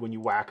dude when you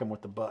whack him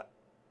with the butt?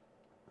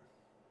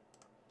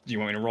 Do you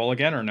want me to roll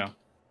again or no?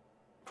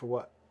 For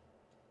what?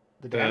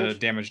 The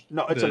damage?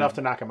 No, it's enough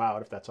to knock him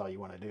out if that's all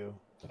you want to do.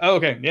 Oh,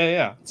 okay.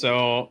 Yeah.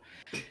 So,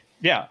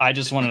 yeah, I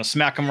just wanted to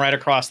smack him right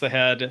across the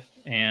head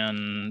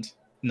and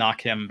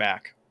knock him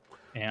back.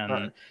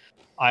 And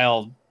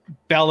I'll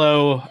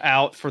bellow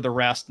out for the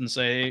rest and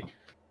say...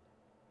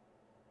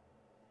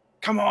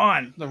 Come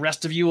on, the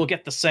rest of you will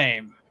get the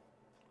same.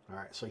 All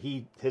right, so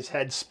his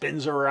head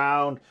spins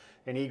around,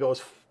 and he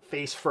goes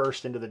face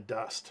first into the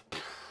dust.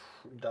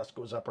 Dust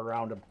goes up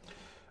around him.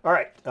 All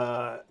right,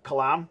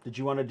 Kalam, did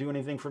you want to do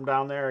anything from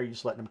down there, or are you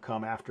just letting him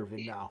come after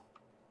Vignaal?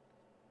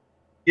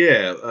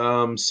 Yeah,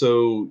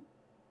 so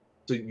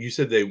you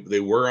said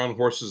they were on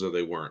horses or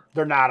they weren't?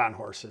 They're not on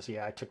horses.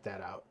 Yeah, I took that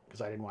out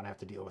because I didn't want to have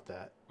to deal with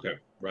that. Okay,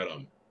 right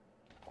on.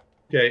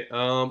 Okay,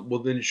 well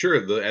then sure,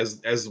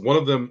 as one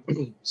of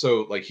them,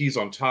 so like he's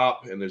on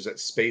top and there's that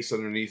space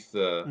underneath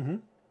the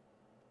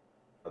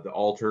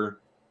altar.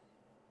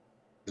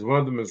 As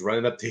one of them is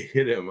running up to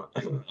hit him,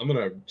 I'm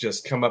gonna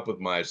just come up with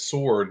my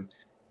sword,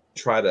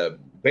 try to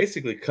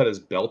basically cut his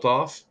belt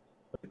off,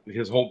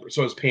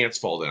 so his pants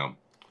fall down.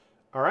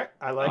 All right,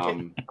 I like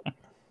it.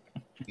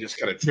 Just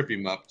kind of trip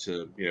him up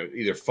to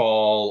either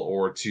fall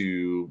or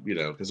to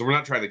because we're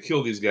not trying to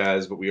kill these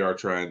guys, but we are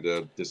trying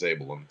to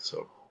disable them.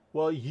 So.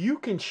 Well, you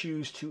can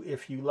choose to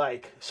if you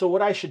like. So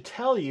what I should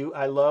tell you,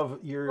 I love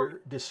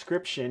your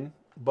description,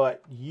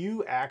 but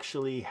you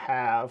actually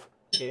have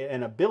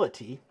an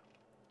ability.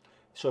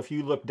 So if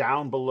you look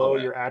down below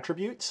Okay. your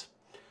attributes,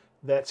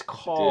 that's I did.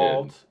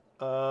 called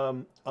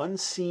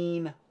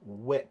Unseen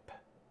Whip.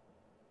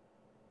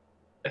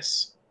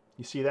 Yes.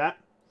 You see that?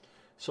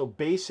 So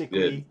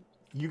basically, Did.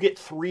 you get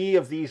 3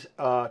 of these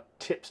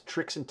tips,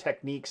 tricks, and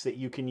techniques that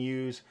you can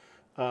use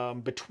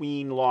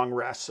between long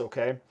rests,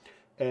 okay?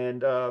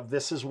 And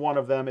this is one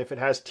of them. If it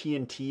has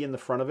TNT in the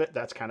front of it,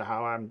 that's kind of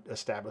how I'm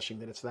establishing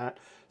that it's that.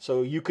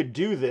 So you could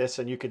do this,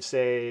 and you could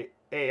say,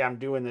 hey, I'm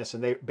doing this,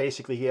 and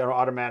he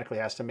automatically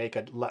has to make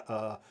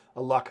a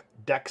luck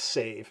dex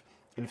save.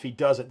 And if he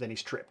doesn't, then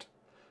he's tripped.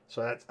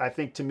 So that's, I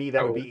think to me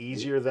that would be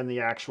easier than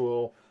the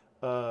actual...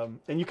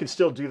 and you can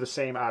still do the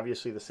same,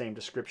 obviously, the same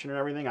description and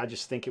everything. I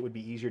just think it would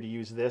be easier to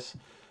use this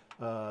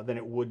than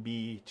it would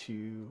be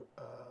to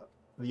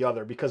the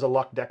other, because a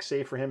luck dex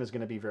save for him is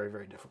going to be very,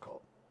 very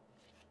difficult.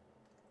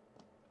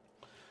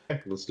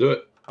 Okay, let's do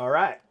it. All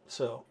right,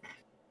 so...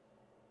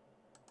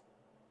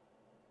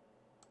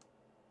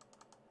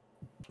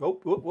 Whoa,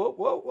 whoa, whoa,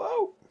 whoa,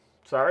 whoa.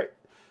 Sorry.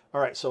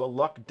 All right, so a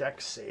luck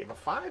dex save. A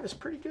 5 is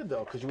pretty good,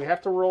 though, because we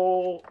have to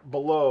roll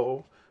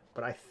below,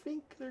 but I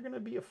think they're going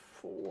to be a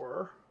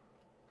 4.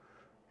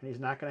 And he's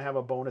not going to have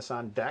a bonus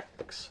on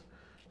dex.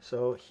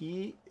 So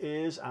he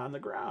is on the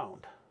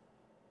ground.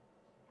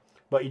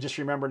 But you just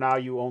remember now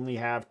you only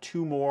have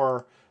 2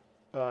 more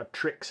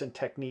tricks and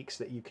techniques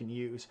that you can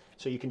use.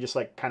 So you can just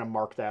like kind of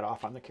mark that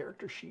off on the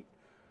character sheet.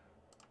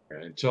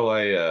 Until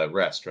I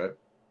rest, right?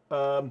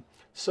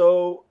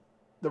 So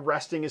the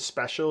resting is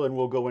special, and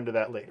we'll go into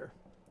that later.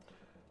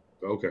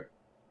 Okay.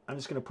 I'm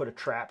just going to put a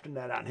trapped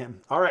net on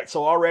him. All right,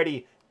 so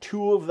already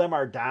 2 of them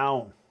are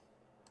down.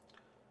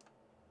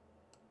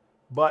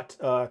 But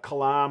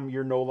Kalam,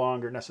 you're no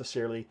longer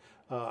necessarily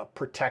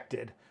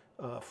protected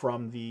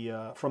from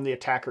the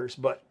attackers,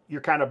 but you're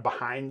kind of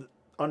behind,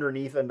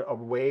 underneath, and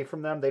away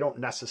from them. They don't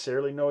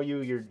necessarily know you.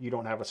 You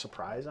don't have a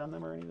surprise on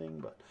them or anything,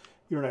 but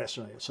you don't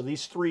necessarily. So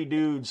these 3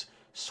 dudes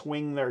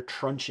swing their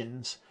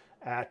truncheons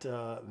at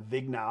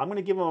Vignaal. I'm going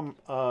to give them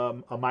a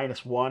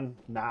 -1,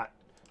 not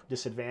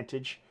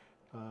disadvantage.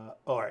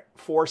 All right,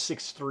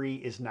 463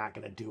 is not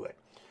going to do it.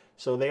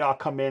 So they all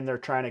come in. They're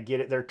trying to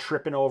get it. They're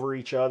tripping over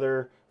each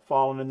other,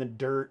 falling in the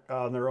dirt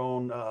on their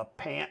own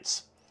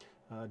pants.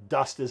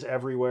 Dust is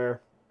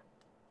everywhere.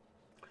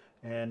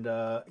 And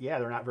yeah,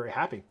 they're not very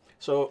happy.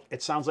 So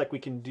it sounds like we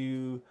can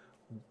do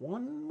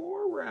 1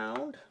 more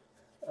round.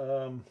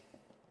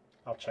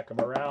 I'll check a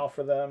morale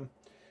for them.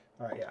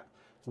 All right, yeah.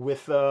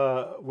 With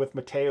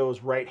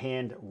Mateo's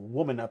right-hand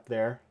woman up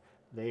there,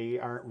 they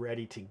aren't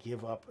ready to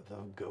give up the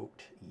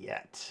goat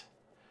yet.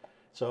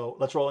 So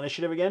let's roll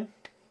initiative again.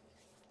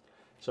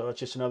 So it's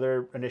just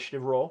another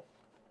initiative roll.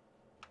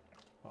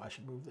 Oh, I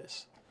should move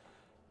this.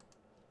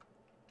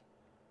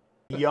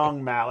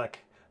 Young Malik,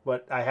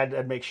 but I had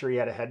to make sure he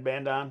had a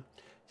headband on.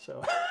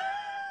 So,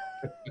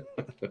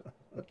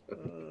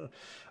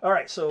 all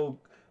right. So,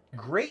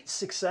 great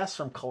success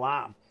from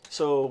Kalam.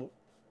 So,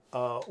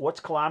 what's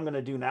Kalam going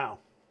to do now?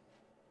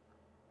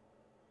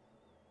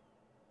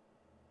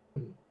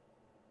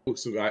 Oh,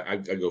 so I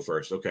go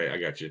first. Okay, I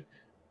got you.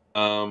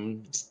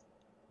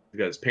 He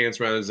got his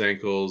pants around his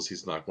ankles.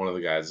 He's knocked one of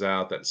the guys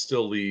out. That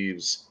still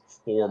leaves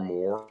 4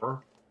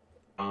 more.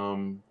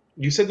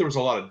 You said there was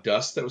a lot of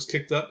dust that was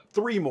kicked up?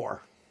 3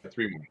 more.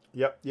 3 more.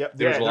 Yep.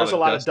 There's a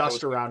lot of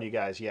dust around you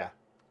guys. Yeah.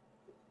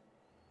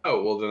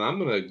 Oh, well, then I'm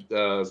gonna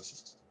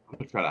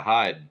try to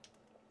hide.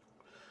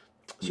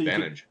 So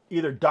Advantage. you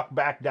can either duck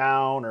back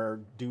down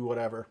or do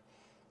whatever.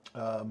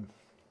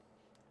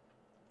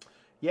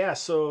 Yeah,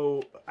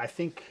 so I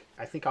think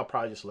I'll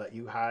probably just let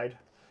you hide,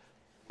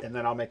 and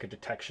then I'll make a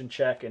detection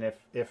check, and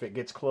if it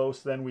gets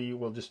close, then we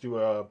will just do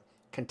a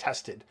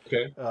contested.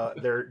 Okay.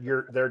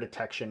 Their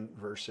detection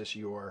versus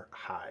your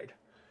hide.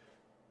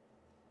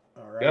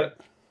 All right. Got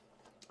it.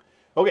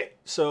 Okay,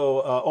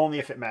 so only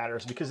if it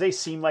matters, because they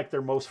seem like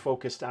they're most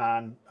focused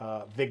on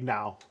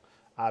Vignaal,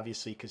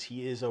 obviously, because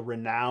he is a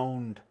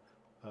renowned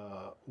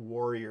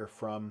warrior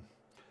from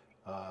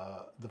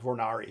the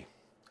Vornari,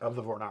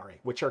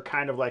 which are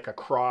kind of like a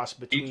cross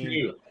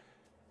between...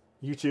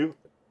 You too?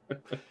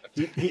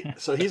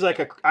 So he's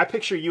like I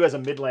picture you as a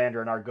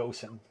Midlander in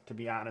Argosan, to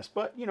be honest.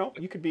 But you know,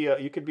 you could be a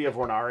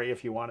Vornari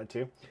if you wanted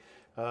to.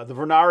 The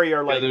Vornari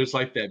are like... Yeah, there's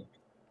like that...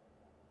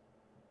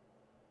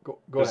 Go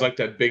there's ahead. like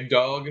that big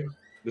dog.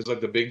 There's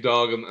like the big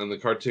dog on the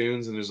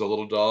cartoons, and there's a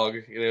little dog,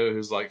 you know,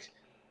 who's like,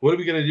 "What are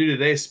we gonna do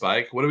today,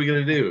 Spike? What are we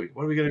gonna do?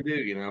 What are we gonna do?"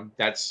 You know,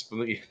 that's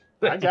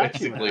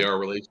basically our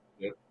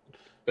relationship.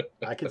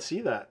 I can see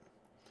that.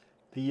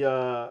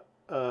 I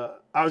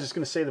was just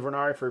gonna say the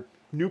Vornari, for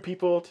new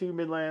people to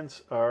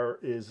Midlands,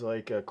 is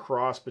like a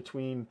cross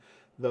between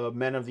the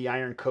Men of the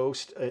Iron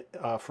Coast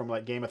from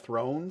like Game of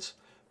Thrones,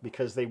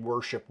 because they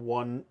worship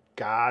one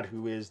god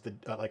who is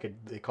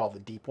they call the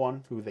Deep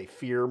One, who they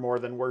fear more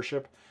than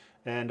worship,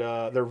 and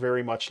they're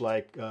very much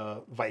like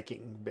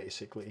Viking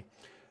basically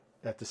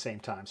at the same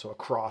time. So a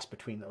cross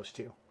between those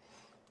two.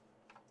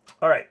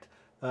 All right.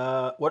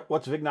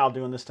 What's Vignaal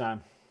doing this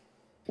time?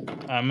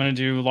 I'm going to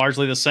do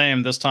largely the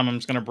same. This time I'm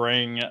just going to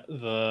bring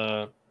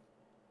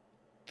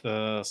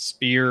the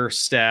spear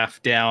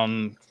staff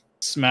down,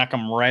 smack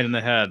him right in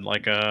the head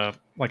like a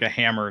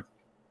hammer.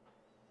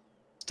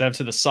 Instead of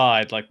to the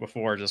side like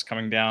before, just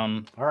coming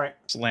down. All right.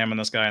 Slamming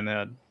this guy in the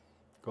head.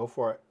 Go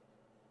for it.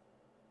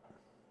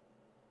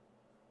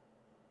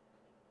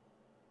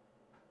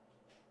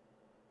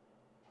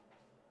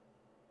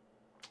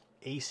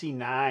 AC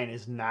 9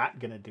 is not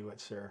going to do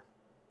it, sir.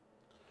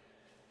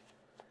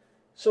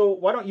 So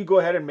why don't you go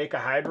ahead and make a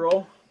hide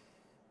roll?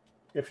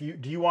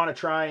 Do you want to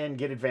try and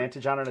get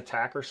advantage on an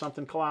attack or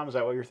something, Kalam? Is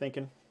that what you're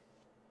thinking?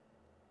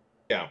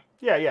 Yeah.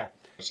 Yeah.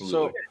 Absolutely.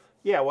 So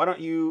yeah, why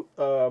don't you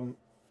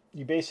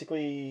you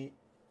basically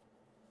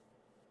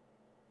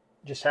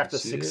just have to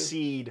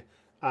succeed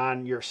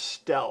on your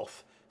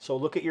stealth. So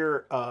look at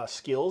your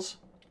skills.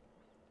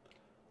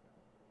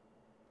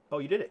 Oh,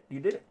 you did it. You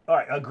did it. All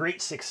right, a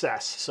great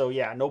success. So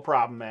yeah, no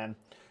problem, man.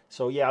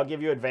 So yeah, I'll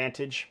give you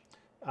advantage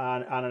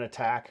on an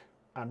attack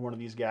on one of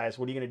these guys.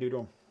 What are you going to do to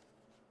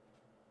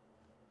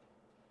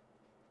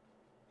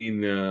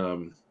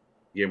him?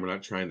 Yeah, we're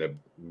not trying to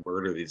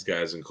murder these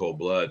guys in cold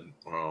blood.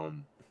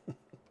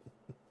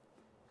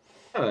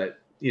 But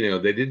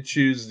they did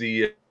choose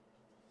the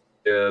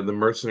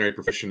mercenary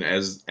profession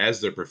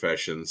as their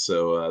profession,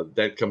 so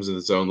that comes in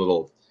its own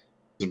little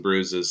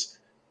bruises.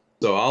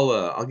 So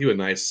I'll give a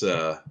nice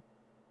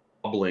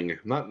wobbling,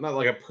 not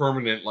like a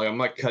permanent, like I'm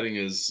not cutting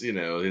his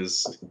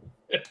his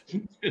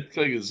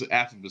cutting his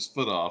half of his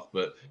foot off,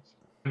 but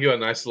I'll give a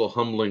nice little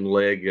humbling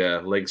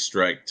leg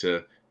strike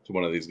to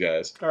one of these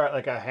guys. All right,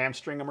 like a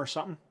hamstring him or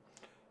something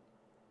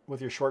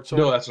with your short sword.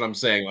 No, that's what I'm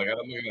saying. Like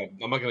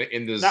I'm not gonna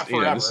end this. Not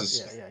forever. This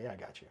is yeah. I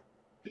got you.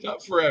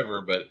 Not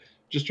forever, but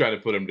just try to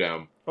put him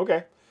down.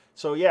 Okay.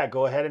 So yeah,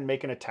 go ahead and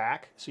make an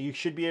attack. So you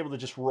should be able to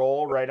just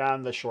roll right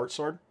on the short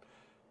sword.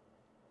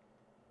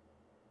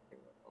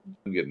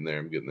 I'm getting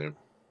there.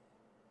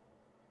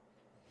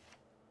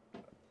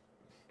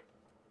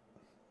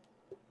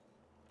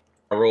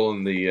 I roll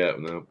in the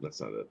no, that's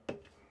not it.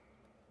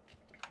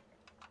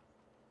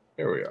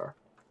 There we are.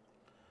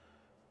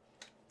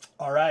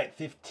 All right,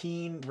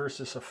 15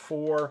 versus a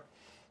 4.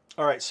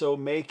 All right, so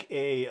make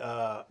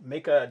a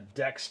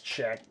dex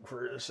check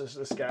versus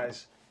this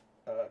guy's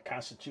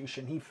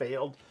constitution. He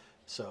failed,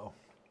 so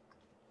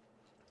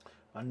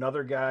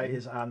another guy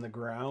is on the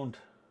ground.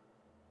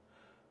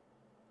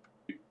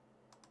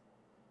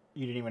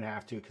 You didn't even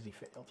have to because he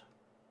failed.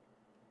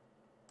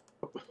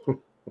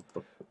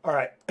 All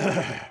right.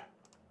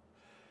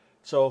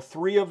 So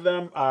 3 of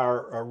them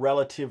are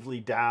relatively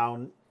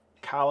down.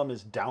 Kalam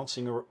is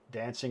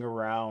dancing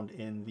around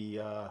in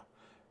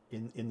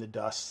the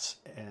dusts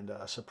and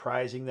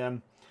surprising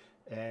them,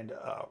 and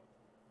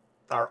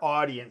our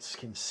audience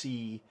can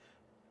see.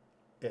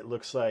 It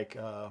looks like.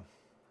 Let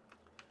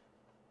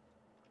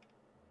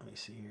me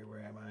see here. Where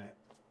am I?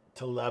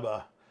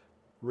 Taleba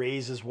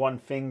raises one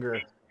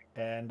finger,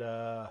 and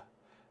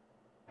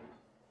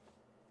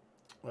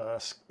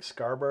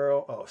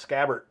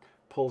Scabbert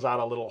pulls out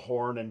a little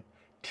horn and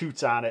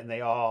toots on it, and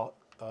they all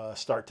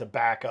start to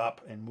back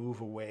up and move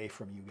away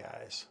from you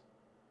guys.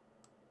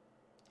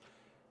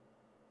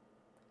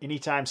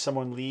 Anytime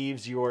someone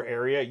leaves your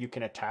area, you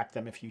can attack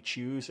them if you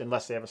choose,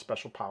 unless they have a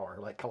special power.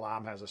 Like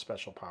Kalam has a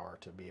special power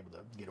to be able to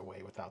get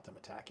away without them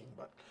attacking.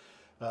 But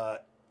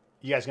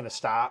you guys going to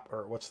stop,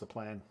 or what's the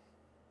plan?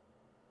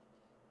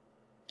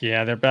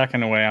 Yeah, they're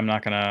backing away. I'm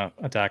not going to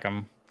attack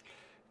them.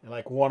 And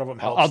like one of them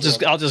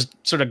helps. I'll just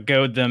sort of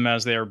goad them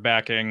as they're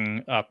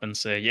backing up and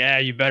say, "Yeah,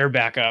 you better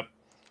back up."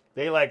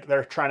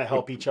 They're trying to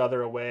help each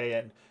other away,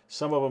 and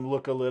some of them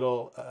look a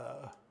little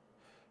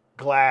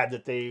glad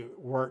that they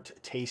weren't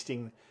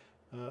tasting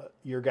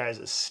your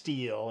guys'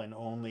 steel and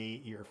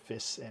only your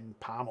fists and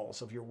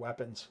pommels of your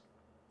weapons.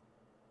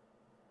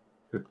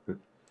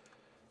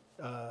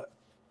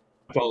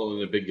 Following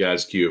the big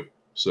guy's cue.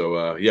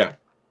 So yeah.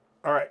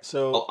 All right,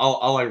 so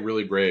I'll like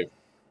really brave.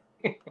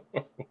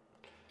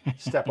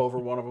 Step over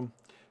one of them.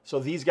 So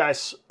these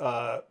guys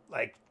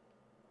like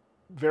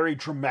very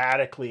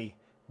dramatically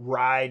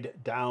ride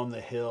down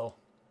the hill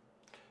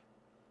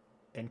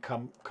and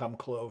come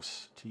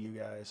close to you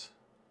guys.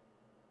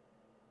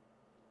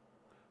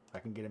 I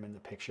can get him in the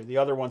picture. The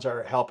other ones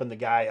are helping the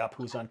guy up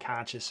who's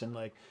unconscious and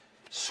like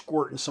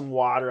squirting some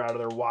water out of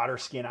their water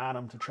skin on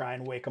him to try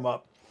and wake him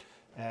up.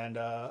 And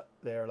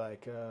they're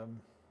like,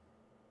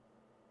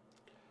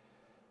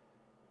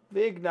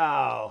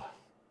 Vignaal.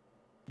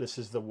 This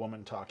is the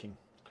woman talking.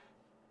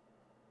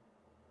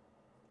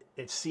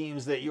 It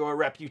seems that your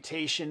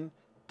reputation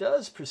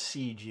does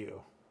precede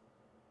you.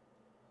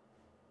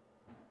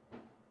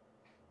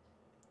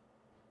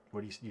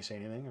 What do you say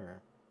anything,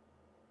 or?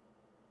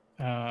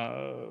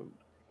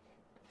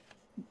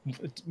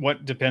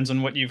 What depends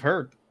on what you've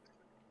heard.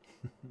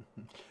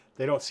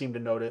 They don't seem to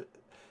note it.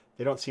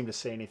 They don't seem to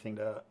say anything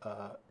to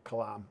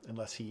Kalam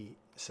unless he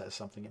says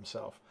something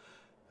himself.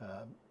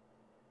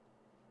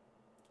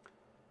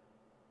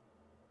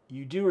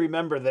 You do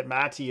remember that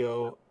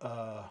Matteo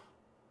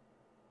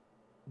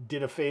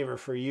did a favor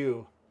for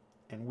you,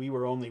 and we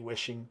were only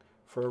wishing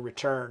for a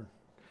return.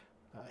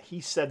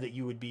 He said that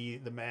you would be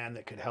the man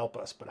that could help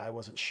us, but I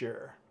wasn't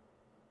sure.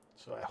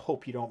 So I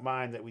hope you don't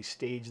mind that we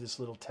stage this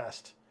little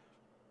test.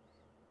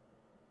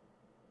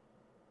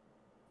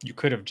 You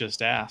could have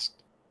just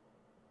asked.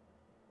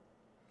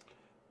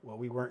 Well,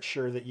 we weren't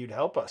sure that you'd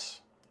help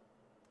us.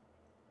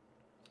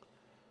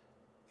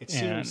 It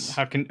And seems...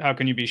 how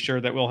can you be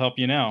sure that we'll help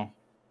you now?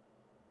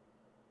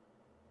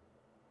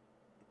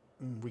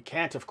 We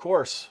can't, of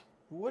course.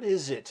 What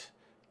is it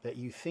that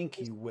you think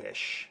you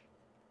wish?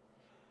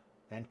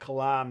 And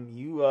Kalam,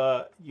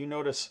 you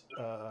notice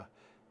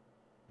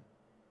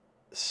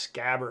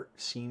Scabbert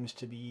seems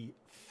to be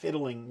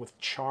fiddling with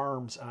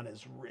charms on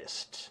his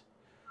wrist.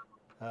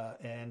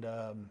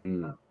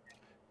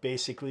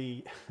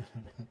 Basically,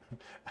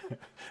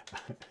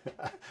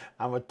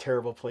 I'm a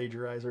terrible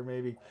plagiarizer,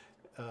 maybe.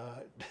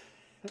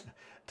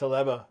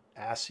 Taleba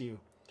asks you,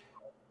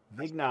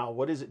 Vignaal,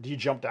 what is it? Do you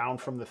jump down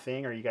from the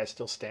thing? Or are you guys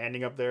still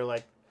standing up there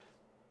like...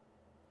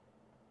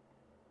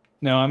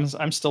 No,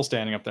 I'm still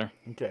standing up there.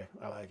 Okay,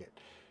 I like it.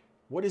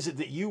 What is it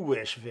that you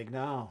wish,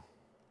 Vignaal?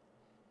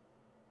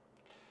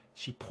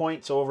 She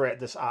points over at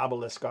this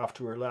obelisk off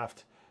to her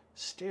left.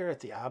 Stare at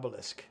the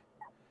obelisk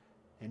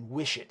and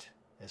wish it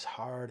as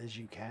hard as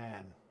you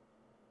can.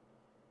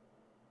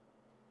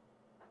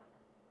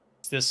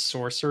 Is this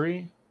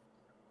sorcery?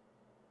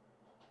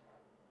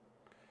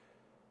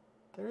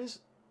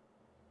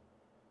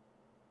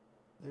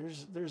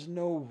 There's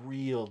no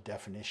real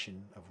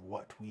definition of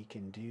what we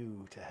can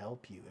do to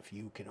help you if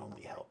you can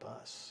only help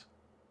us.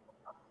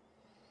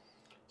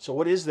 So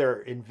what is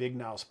there in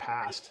Vignaal's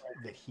past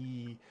that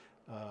he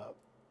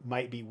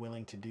might be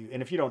willing to do?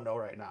 And if you don't know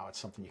right now, it's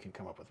something you can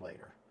come up with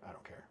later. I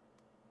don't care.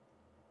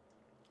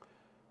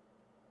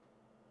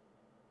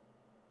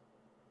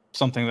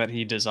 Something that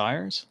he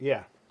desires?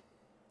 Yeah.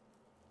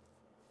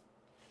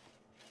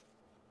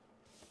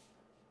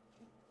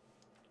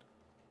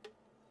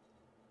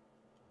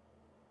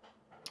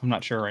 I'm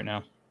not sure right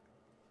now.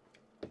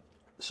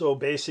 So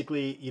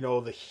basically, you know,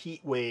 the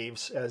heat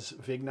waves as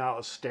Vignaal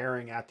is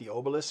staring at the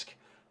obelisk,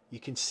 you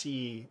can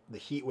see the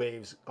heat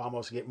waves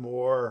almost get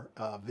more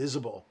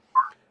visible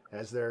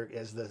as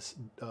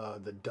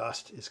the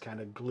dust is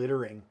kind of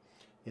glittering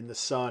in the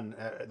sun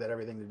that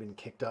everything had been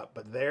kicked up.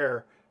 But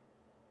there,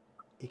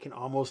 he can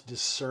almost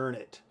discern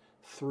it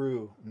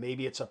through.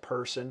 Maybe it's a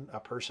person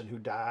who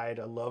died,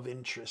 a love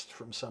interest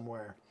from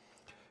somewhere,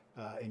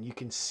 and you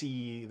can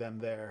see them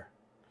there.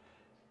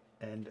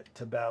 And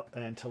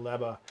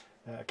Taleba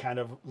kind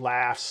of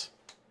laughs.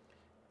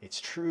 It's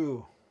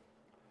true.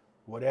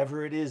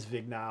 Whatever it is,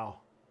 Vignaal,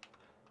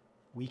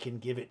 we can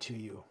give it to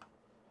you.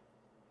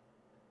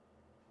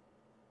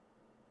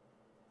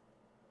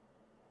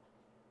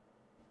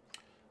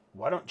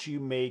 Why don't you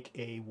make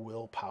a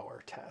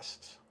willpower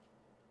test?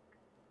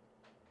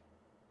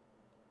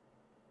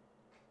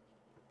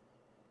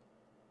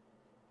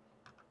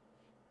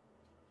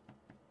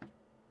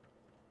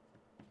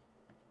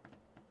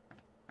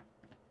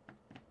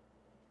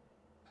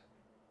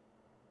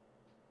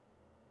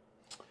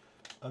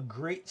 A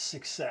great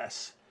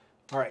success.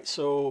 All right,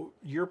 so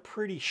you're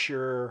pretty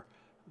sure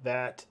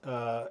that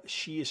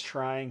she is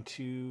trying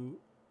to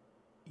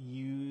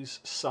use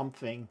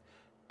something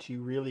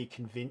to really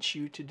convince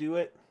you to do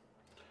it.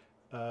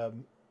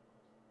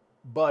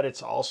 But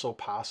it's also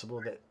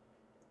possible that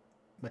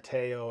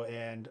Mateo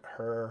and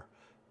her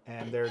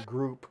and their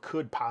group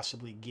could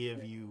possibly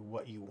give you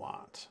what you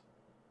want.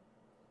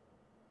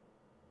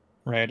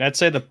 Right. I'd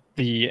say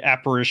the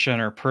apparition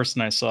or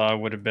person I saw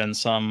would have been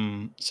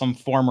some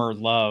former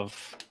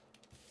love.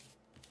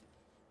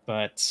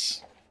 But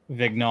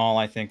Vignaal,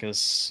 I think,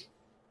 is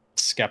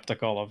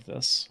skeptical of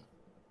this.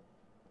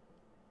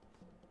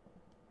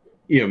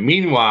 Yeah,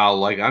 meanwhile,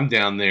 like, I'm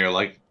down there,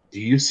 like, do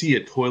you see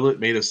a toilet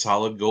made of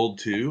solid gold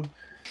too?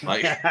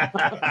 Like,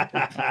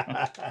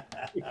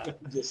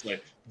 just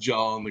like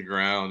jaw on the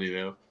ground, you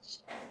know.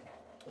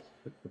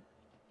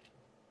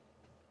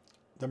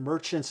 The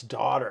merchant's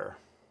daughter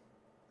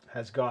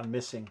has gone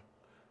missing.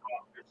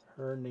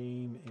 Her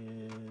name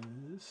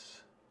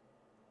is...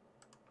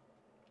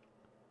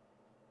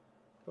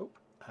 Oh,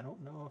 I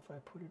don't know if I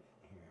put it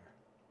in here.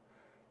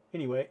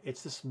 Anyway,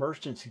 it's this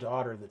merchant's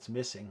daughter that's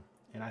missing,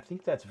 and I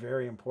think that's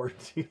very important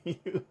to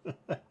you.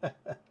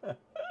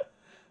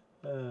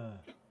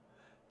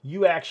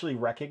 You actually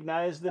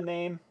recognize the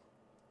name,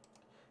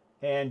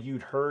 and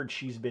you'd heard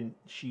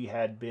she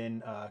had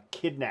been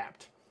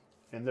kidnapped,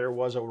 and there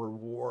was a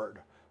reward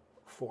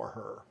for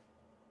her.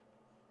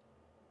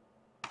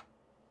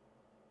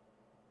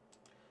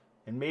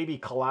 And maybe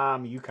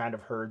Kalam, you kind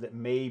of heard that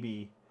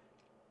maybe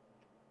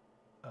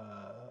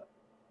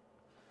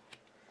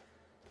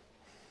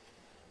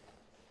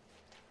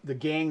the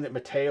gang that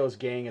Mateo's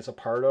gang is a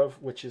part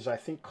of, which is I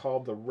think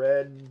called the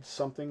Red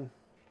something.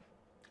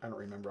 I don't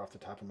remember off the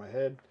top of my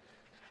head.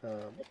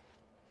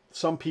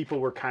 Some people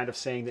were kind of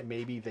saying that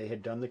maybe they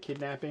had done the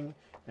kidnapping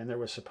and there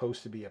was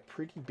supposed to be a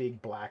pretty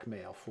big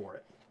blackmail for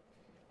it.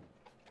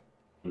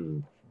 Hmm.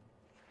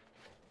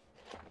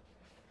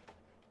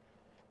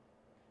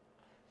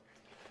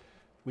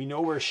 We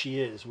know where she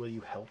is. Will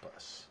you help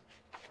us?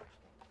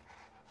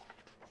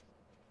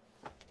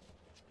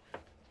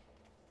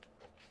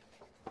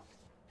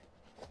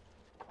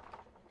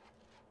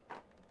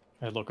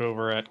 I look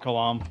over at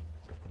Kalam.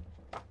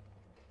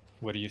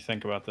 What do you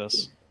think about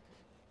this?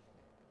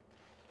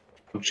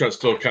 I'm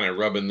still kind of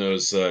rubbing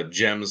those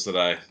gems that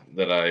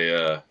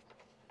I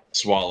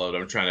swallowed.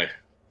 I'm trying to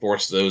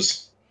force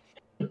those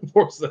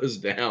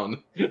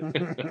down.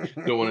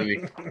 Don't want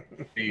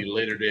any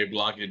later day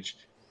blockage.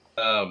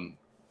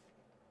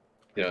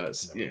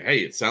 Hey,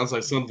 it sounds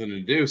like something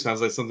to do.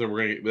 Sounds like something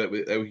that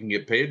we can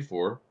get paid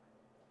for.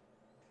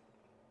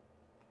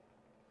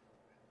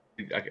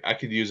 I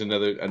could use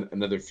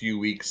another few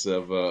weeks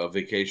of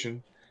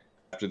vacation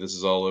after this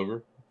is all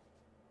over.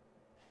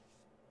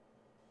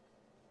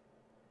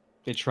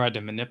 They tried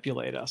to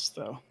manipulate us,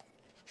 though.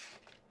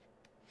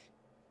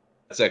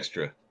 That's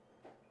extra.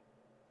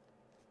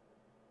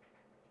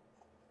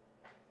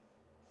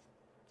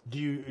 Do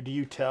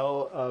you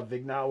tell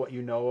Vignaal what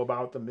you know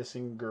about the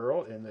missing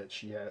girl and that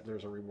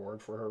there's a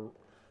reward for her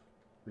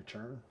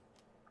return?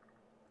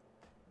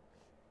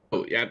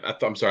 Oh yeah,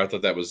 I'm sorry. I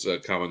thought that was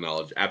common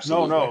knowledge.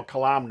 Absolutely. No,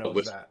 Kalam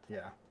knows that.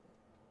 Yeah.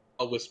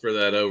 I'll whisper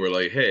that over,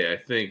 like, hey, I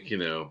think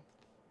they're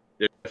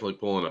definitely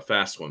pulling a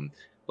fast one.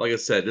 Like I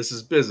said, this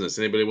is business.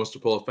 Anybody wants to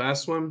pull a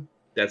fast one,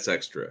 that's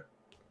extra.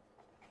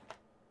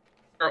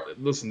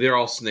 Listen, they're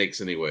all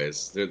snakes,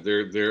 anyways.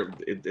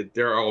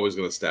 They're always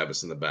going to stab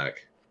us in the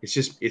back.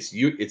 It's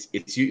you. It's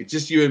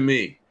just you and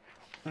me.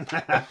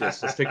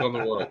 Let's take on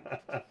the world.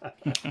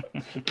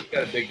 You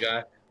got a big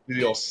guy. Do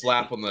the old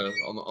slap on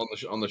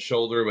the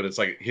shoulder, but it's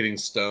like hitting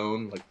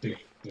stone, like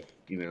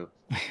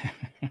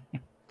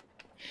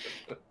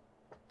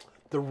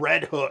The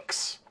Red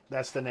Hooks.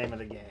 That's the name of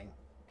the gang.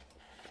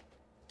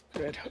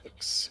 Red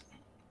Hooks.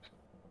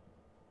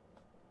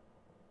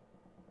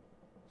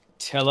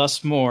 Tell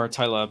us more,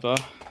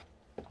 Tyleba.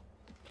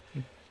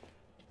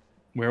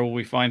 Where will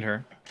we find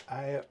her?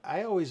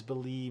 I always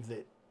believe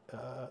that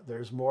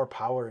there's more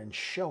power in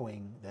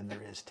showing than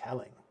there is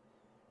telling.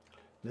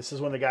 This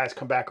is when the guys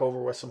come back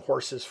over with some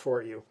horses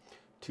for you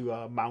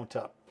to mount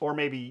up. Or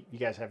maybe you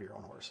guys have your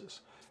own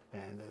horses.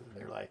 And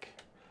they're like,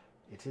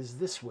 it is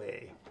this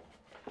way.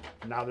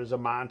 Now there's a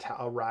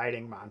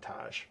riding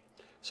montage.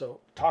 So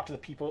talk to the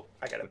people.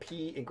 I got to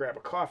pee and grab a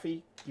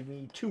coffee. Give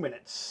me 2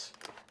 minutes.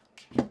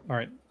 All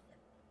right.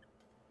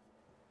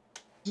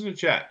 Who's in the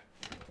chat?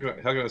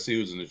 How can I see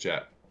who's in the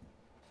chat?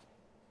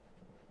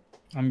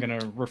 I'm going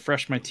to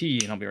refresh my tea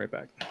and I'll be right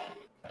back.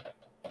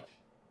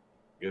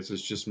 Guess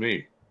it's just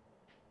me.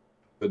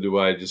 So do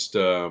I just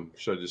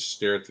should I just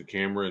stare at the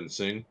camera and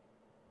sing?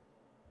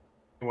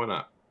 Why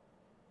not?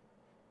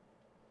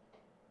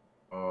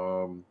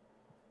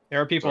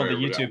 There are people in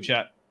the YouTube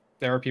chat.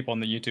 There are people in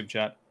the YouTube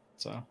chat.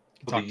 So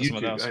you can talk to some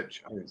of those. I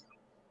didn't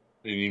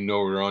even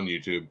know we were on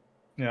YouTube.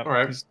 Yeah. All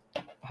right.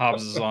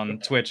 Hobbs is on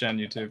Twitch and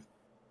YouTube.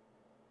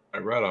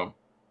 All right, right on.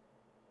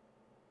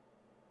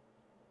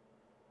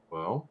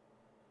 Well,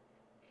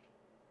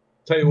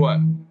 tell you what.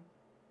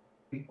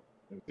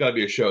 It's got to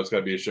be a show. It's got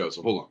to be a show.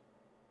 So hold on.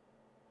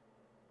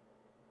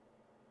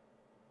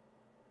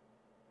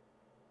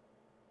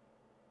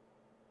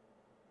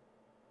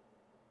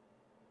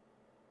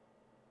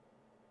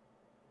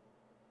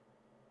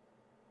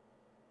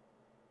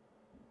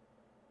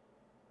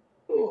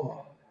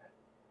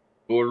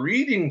 Our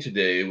reading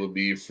today will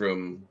be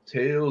from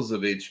Tales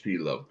of H.P.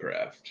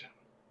 Lovecraft.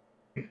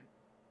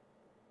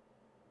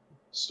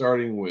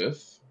 Starting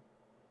with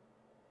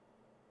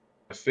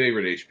my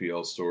favorite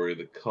HPL story,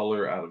 The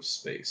Color Out of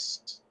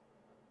Space.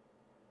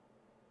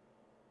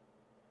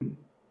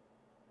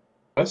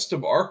 West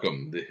of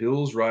Arkham, the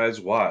hills rise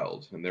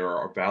wild, and there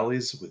are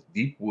valleys with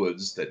deep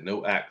woods that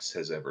no axe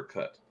has ever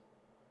cut.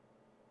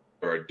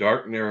 There are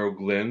dark, narrow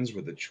glens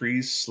where the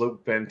trees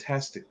slope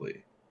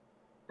fantastically,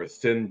 where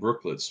thin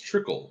brooklets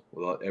trickle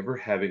without ever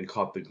having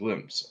caught the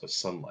glimpse of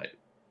sunlight.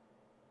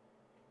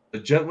 The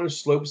gentler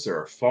slopes there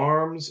are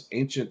farms,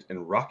 ancient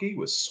and rocky,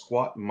 with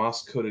squat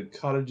moss-coated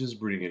cottages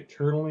brooding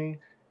eternally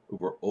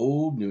over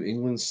old New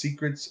England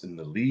secrets in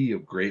the lee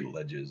of great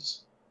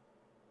ledges.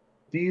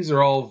 These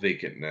are all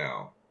vacant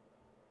now,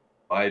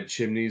 wide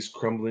chimneys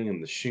crumbling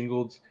and the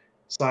shingled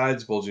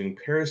sides bulging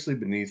perilously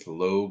beneath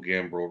low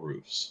gambrel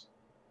roofs.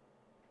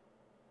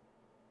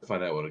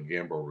 Find out what a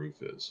gambrel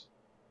roof is.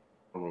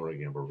 I don't know what a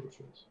gambrel roof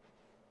is.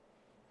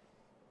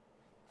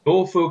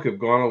 Old folk have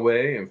gone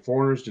away, and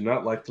foreigners do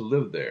not like to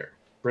live there.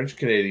 French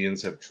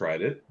Canadians have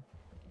tried it,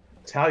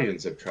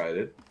 Italians have tried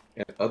it,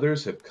 and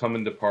others have come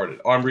and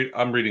departed. Oh,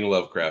 I'm reading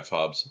Lovecraft,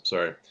 Hobbs.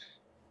 Sorry.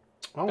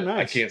 Oh, nice.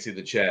 I can't see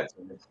the chat,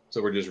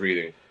 so we're just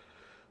reading.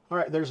 All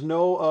right. There's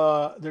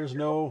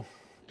no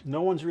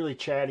one's really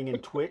chatting in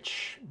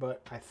Twitch,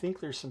 but I think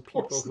there's some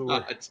people who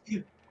are.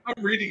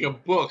 I'm reading a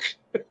book.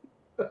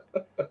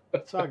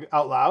 It's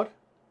out loud.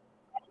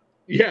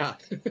 Yeah.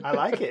 I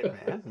like it,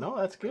 man. No,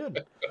 that's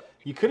good.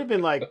 You could have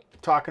been like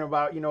talking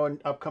about,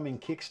 an upcoming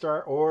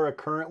Kickstart or a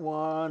current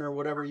one or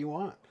whatever you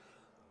want.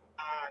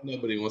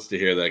 Nobody wants to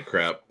hear that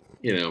crap.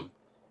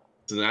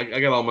 And I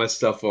got all my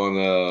stuff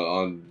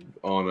on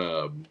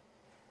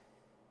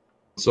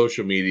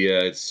social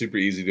media. It's super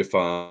easy to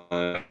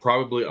find.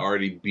 Probably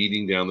already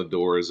beating down the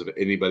doors of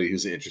anybody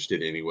who's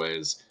interested,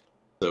 anyways.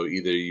 So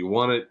either you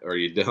want it or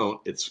you don't.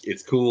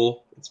 It's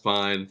cool. It's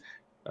fine,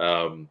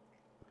 but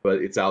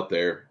it's out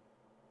there.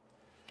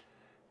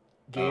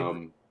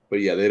 But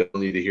yeah, they don't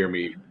need to hear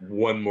me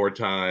one more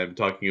time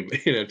talking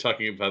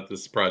about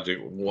this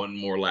project one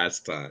more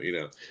last time.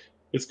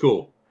 It's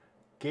cool.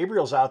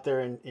 Gabriel's out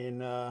there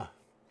in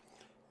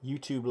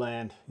YouTube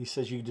land. He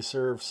says you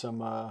deserve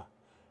some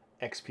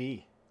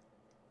XP.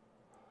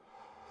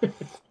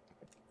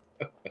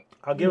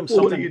 I'll give him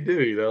something. What do you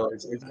do?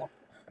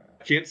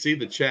 I can't see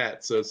the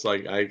chat, so it's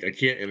like I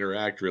can't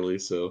interact really.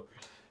 So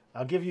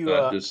I'll give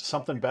you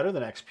something better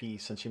than XP,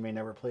 since you may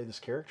never play this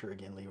character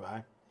again, Levi.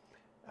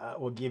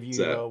 We'll give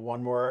you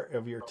one more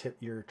of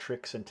your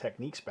tricks and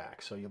techniques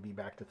back, so you'll be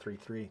back to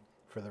 3-3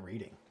 for the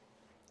reading.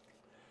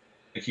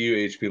 Thank you,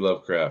 HP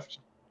Lovecraft.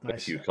 Nice.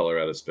 Thank you, Color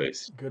Out of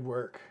Space. Good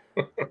work.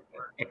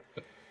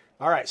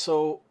 All right,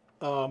 so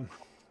I'm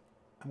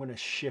going to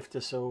shift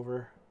this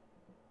over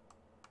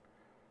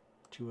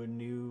to a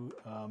new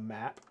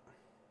map.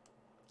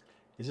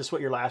 Is this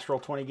what your last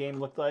Roll20 game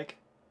looked like?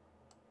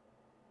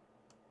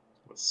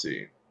 Let's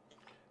see.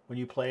 When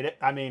you played it?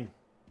 I mean,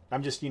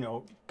 I'm just,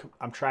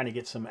 I'm trying to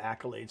get some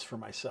accolades for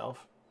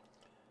myself.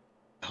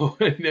 Oh,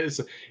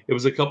 it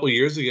was a couple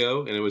years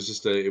ago, and it was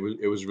just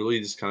it was really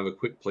just kind of a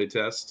quick play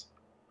test.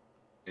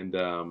 And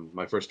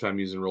my first time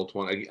using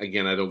Roll20.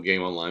 Again, I don't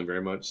game online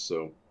very much,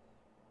 so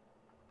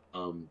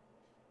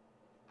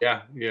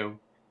yeah, kind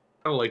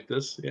of like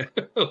this, yeah,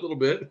 a little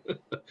bit.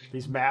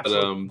 These maps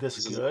look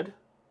this good?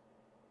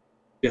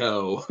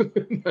 No,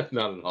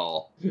 not at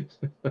all.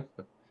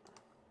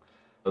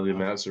 The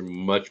maps are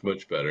much,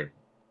 much better.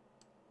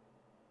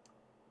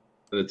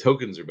 And the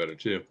tokens are better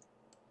too.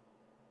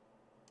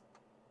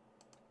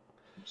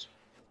 Oops.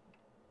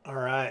 All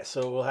right,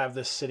 so we'll have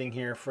this sitting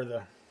here for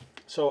the.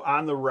 So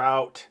on the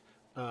route,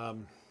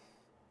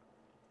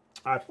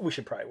 we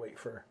should probably wait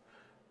for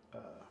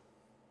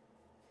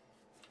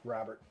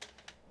Robert.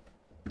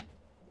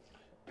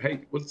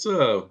 Hey, what's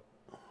the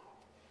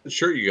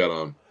shirt you got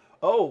on?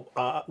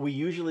 Oh, we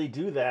usually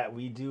do that.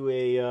 We do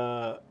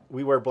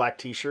we wear black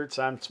T-shirts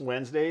on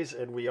Wednesdays,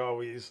 and we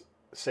always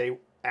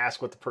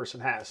ask what the person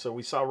has. So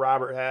we saw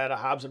Robert had a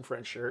Hobbs and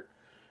Friends shirt.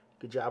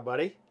 Good job,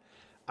 buddy.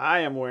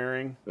 I am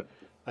wearing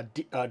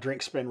a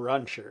Drink, Spin,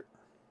 Run shirt.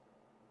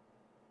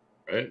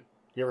 Right.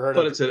 You ever heard? I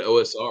thought it said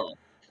OSR.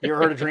 You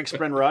ever heard of Drink,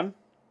 Spin, Run?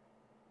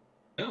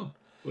 No.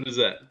 What is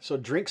that? So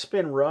Drink,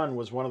 Spin, Run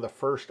was one of the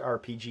first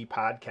RPG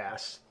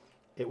podcasts.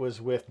 It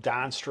was with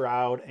Don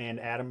Stroud and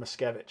Adam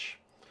Miscavige.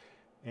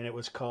 And it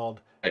was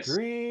called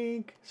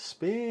Drink,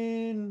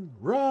 Spin,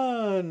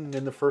 Run.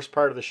 And the first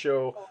part of the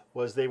show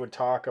was they would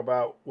talk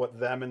about what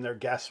them and their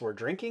guests were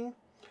drinking,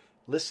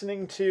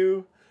 listening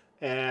to,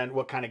 and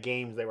what kind of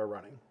games they were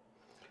running.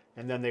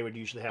 And then they would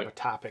usually have a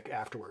topic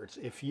afterwards.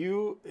 If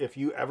you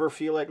ever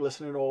feel like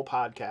listening to old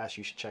podcasts,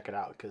 you should check it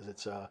out, because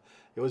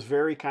it was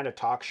very kind of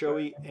talk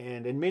showy,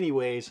 and in many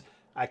ways,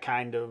 it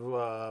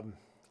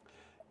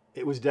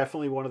was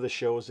definitely one of the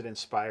shows that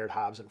inspired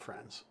Hobbs and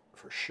Friends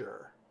for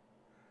sure.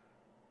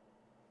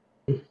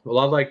 Well,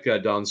 I like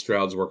Don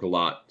Stroud's work a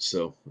lot.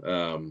 So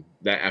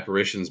that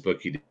Apparitions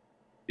book he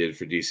did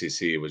for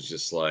DCC was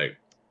just like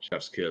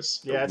chef's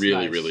kiss. Yeah, I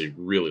really, nice. really,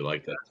 really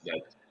like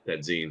that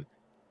zine.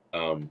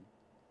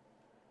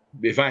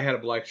 If I had a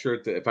black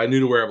shirt, if I knew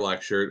to wear a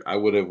black shirt, I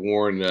would have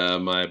worn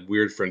my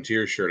Weird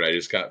Frontier shirt I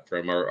just got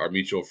from our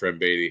mutual friend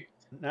Beatty.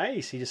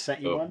 Nice. He just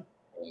sent you one?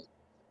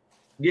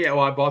 Yeah,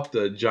 well, I bought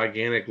the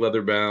gigantic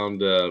leather-bound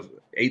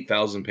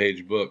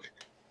 8,000-page book.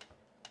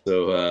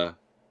 So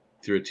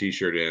threw a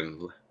T-shirt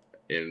in,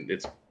 and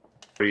it's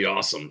pretty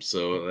awesome.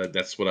 So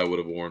that's what I would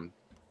have worn.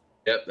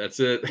 Yep, that's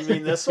it. You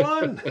mean this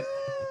one?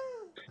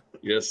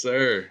 Yes,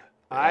 sir.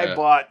 I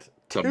bought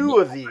two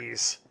of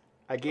these.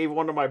 I gave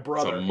one to my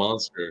brother. It's a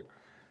monster.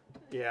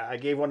 Yeah, I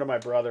gave one to my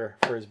brother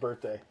for his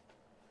birthday.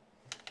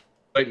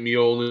 Like me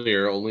only,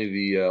 or only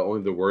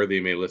the worthy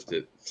may lift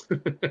it.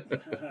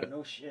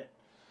 No shit.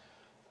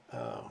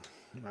 Oh,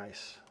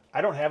 nice.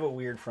 I don't have a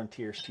Weird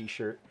Frontiers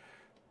T-shirt,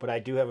 but I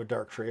do have a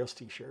Dark Trails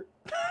T-shirt.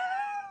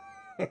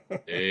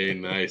 Hey,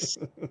 nice,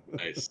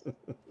 nice.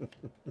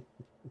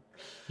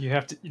 You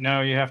have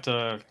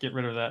to get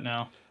rid of that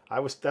now.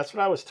 That's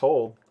what I was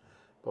told.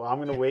 Well, I'm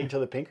gonna wait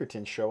until the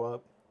Pinkertons show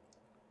up.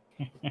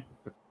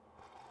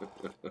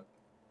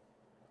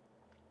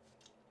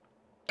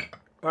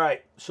 All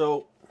right,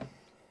 so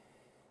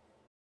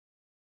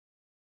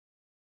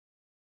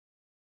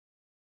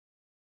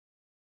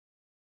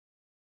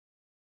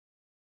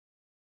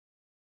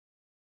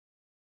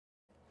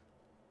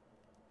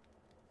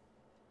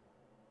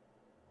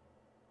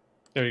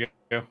There you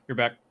go. You're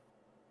back.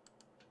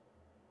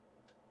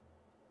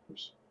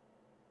 Oops.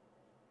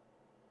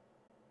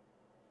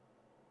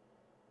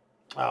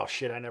 Oh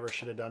shit, I never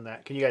should have done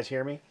that. Can you guys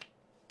hear me?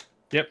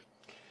 Yep.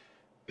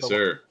 Yes,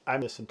 sir. I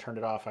missed and turned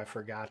it off. I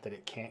forgot that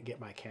it can't get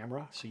my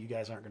camera, so you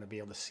guys aren't going to be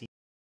able to see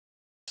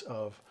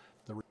of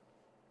the.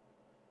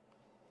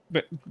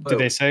 But did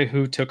they say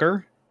who took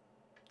her?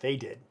 They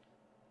did.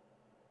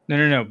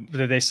 No.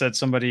 They said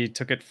somebody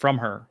took it from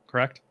her,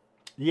 correct?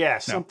 Yeah,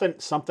 No.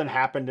 something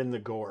happened in the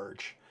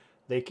gorge.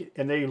 They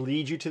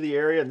lead you to the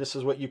area, and this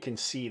is what you can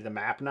see the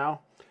map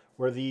now,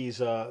 where these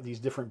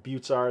different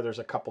buttes are. There's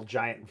a couple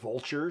giant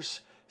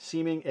vultures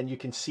seeming, and you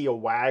can see a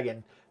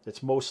wagon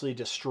that's mostly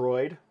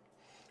destroyed,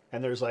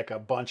 and there's like a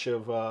bunch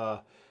of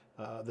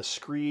the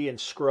scree and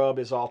scrub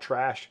is all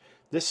trashed.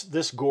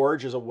 This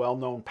gorge is a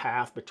well-known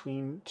path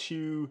between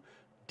two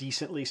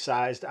decently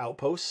sized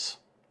outposts,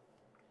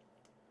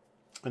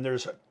 and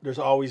there's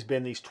always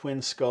been these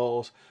twin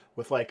skulls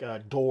with like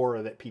a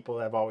door that people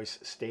have always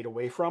stayed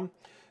away from,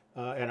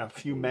 and a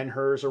few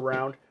menhirs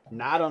around,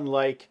 not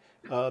unlike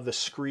the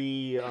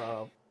scree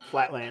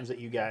flatlands that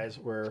you guys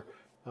were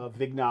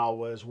Vignaal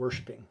was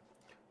worshiping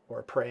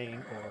or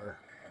praying or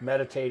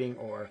meditating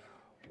or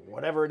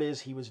whatever it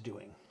is he was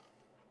doing.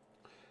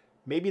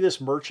 Maybe this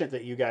merchant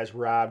that you guys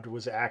robbed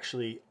was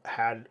actually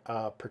had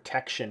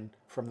protection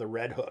from the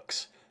red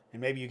hooks,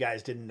 and maybe you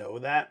guys didn't know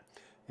that.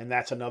 And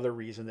that's another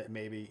reason that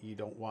maybe you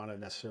don't want to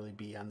necessarily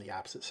be on the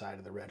opposite side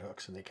of the red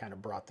hooks. And they kind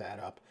of brought that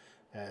up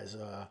as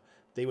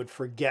they would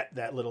forget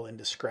that little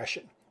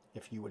indiscretion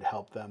if you would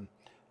help them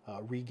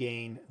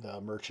regain the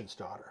merchant's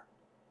daughter.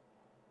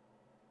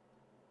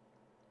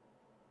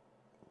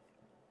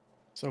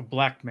 So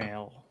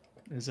blackmail,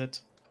 is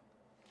it?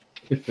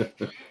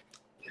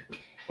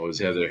 Always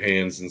have their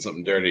hands in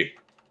something dirty.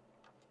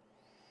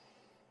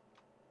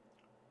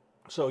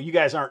 So you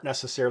guys aren't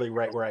necessarily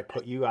right where I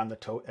put you on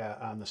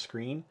the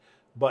screen,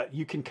 but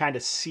you can kind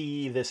of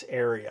see this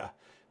area.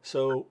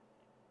 So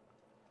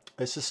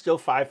this is still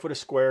 5 foot a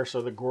square,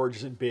 so the gorge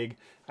isn't big.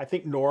 I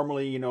think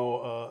normally, you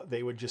know,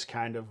 they would just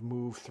kind of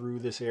move through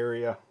this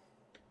area.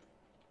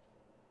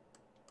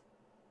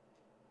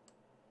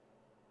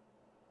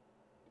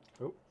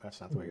 Oh, that's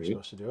not the way you're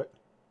supposed to do it.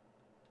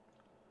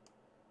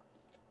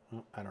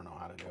 Oh, I don't know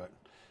how to do it.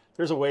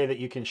 There's a way that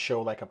you can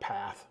show like a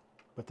path,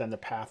 but then the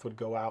path would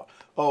go out.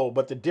 Oh,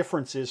 but the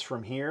difference is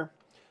from here,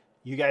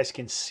 you guys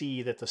can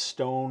see that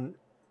the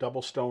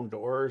double stone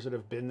doors that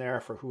have been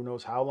there for who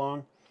knows how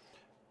long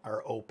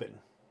are open.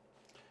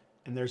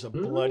 And there's a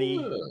bloody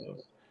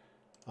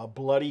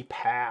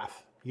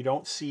path. You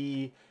don't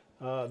see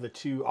the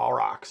two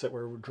aurochs that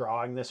were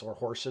drawing this, or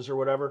horses or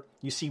whatever.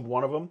 You see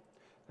one of them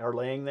are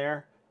laying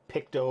there,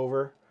 picked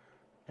over,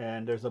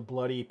 and there's a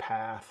bloody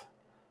path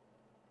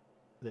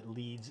that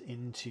leads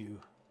into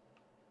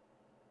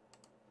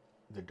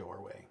the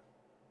doorway.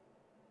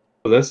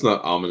 Well, that's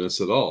not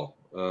ominous at all.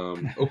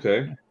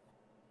 Okay.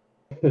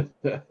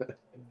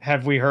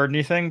 Have we heard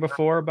anything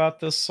before about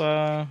this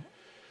two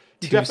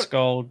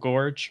skull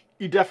gorge?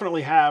 You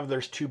definitely have.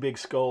 There's two big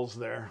skulls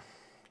there,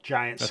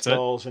 giant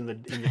skulls in the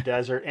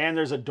desert, and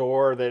there's a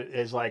door that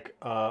is like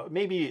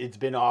maybe it's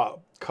been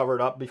covered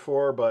up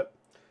before, but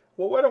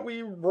well, why don't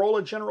we roll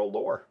a general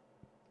lore?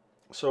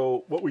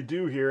 So what we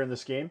do here in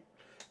this game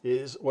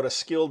is what a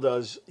skill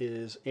does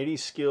is any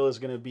skill is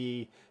going to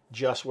be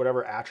just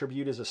whatever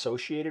attribute is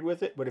associated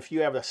with it. But if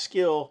you have a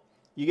skill,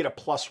 you get a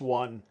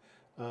 +1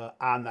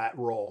 on that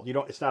roll. You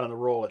don't. It's not on the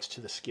roll. It's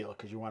to the skill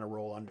because you want to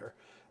roll under.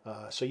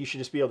 So you should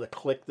just be able to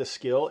click the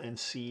skill and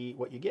see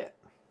what you get.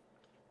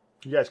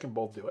 You guys can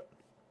both do it.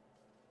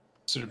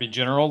 So it'd be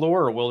general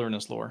lore or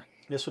wilderness lore?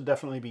 This would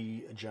definitely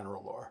be a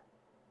general lore.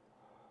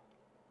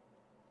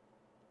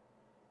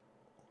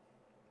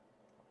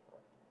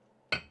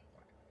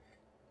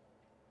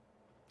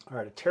 All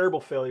right, a terrible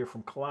failure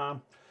from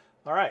Kalam.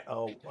 All right,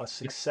 a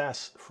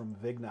success from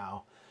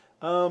Vignaal.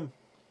 I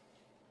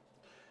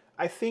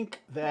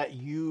think that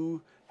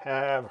you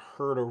have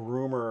heard a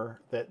rumor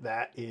that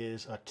that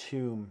is a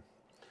tomb,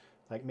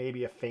 like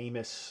maybe a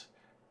famous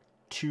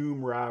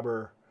tomb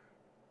robber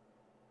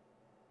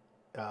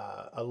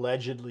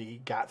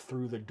allegedly got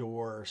through the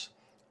doors,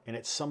 and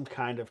it's some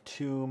kind of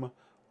tomb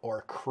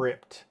or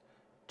crypt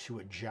to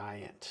a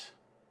giant.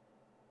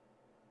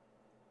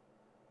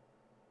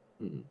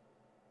 Hmm.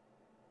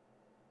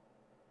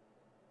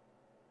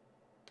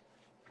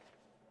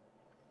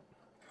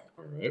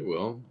 All right.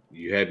 Well,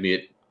 you had me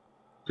at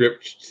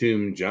crypt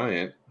tomb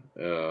giant.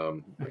 All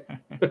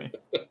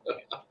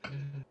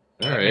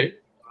right.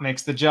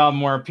 Makes the job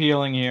more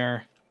appealing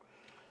here.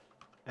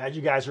 As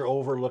you guys are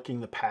overlooking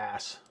the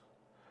pass,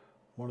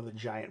 one of the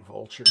giant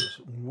vultures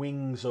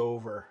wings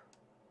over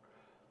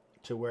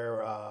to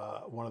where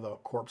one of the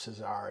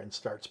corpses are and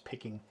starts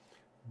picking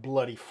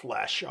bloody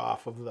flesh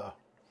off of the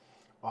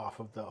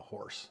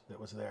horse that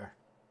was there.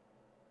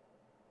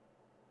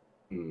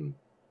 Hmm.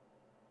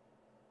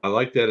 I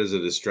like that as a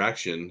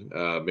distraction,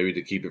 maybe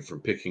to keep it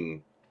from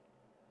picking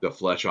the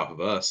flesh off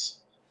of us.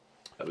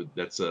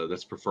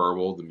 That's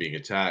preferable than being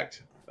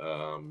attacked.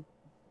 What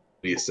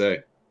do you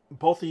say?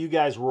 Both of you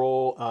guys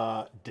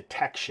roll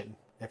detection.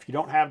 If you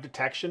don't have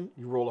detection,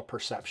 you roll a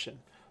perception.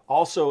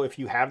 Also, if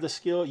you have the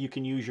skill, you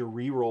can use your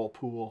reroll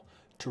pool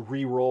to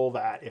re-roll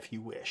that if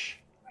you wish.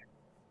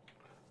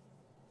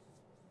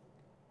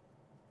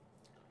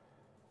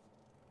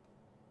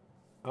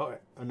 Oh,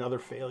 another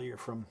failure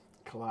from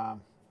Kalam.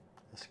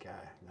 This guy.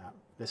 No,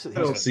 this is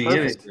I don't he's see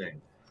perfect.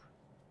 anything.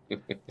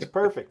 It's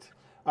perfect.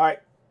 All right.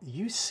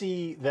 You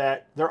see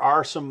that there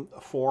are some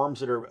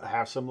forms that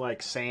have some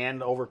like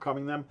sand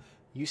overcoming them.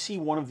 You see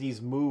one of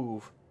these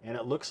move, and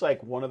it looks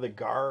like one of the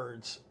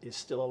guards is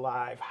still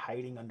alive,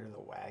 hiding under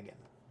the wagon.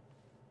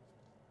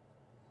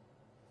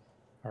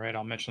 All right,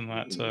 I'll mention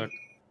that to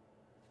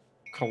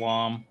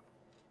Kalam.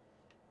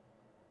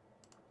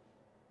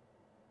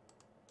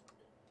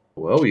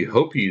 Well, we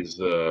hope he's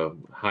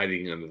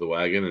hiding under the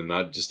wagon and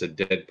not just a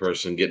dead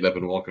person getting up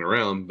and walking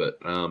around. But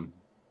I'm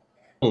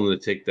willing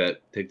to take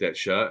that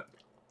shot.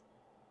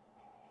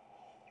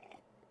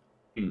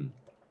 And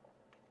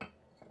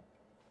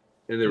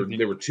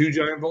there were two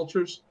giant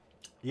vultures.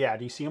 Yeah.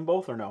 Do you see them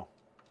both or no?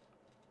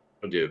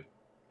 I do.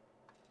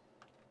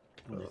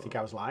 Do you think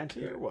I was lying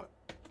to you or what?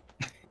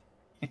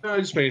 No,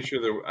 just making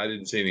sure I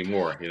didn't see any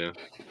more.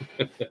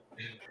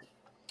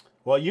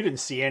 Well, you didn't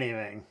see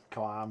anything,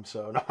 Kalam,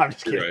 so no, I'm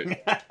just kidding.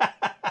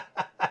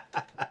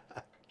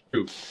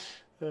 True.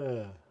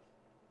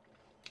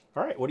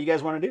 All right, what do you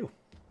guys want to do? What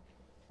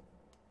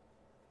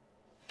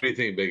do you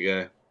think, big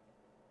guy?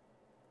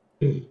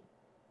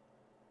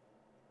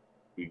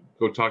 We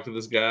go talk to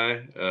this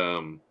guy,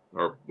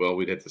 or well,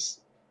 we'd have to.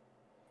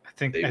 I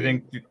think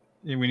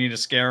we need to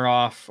scare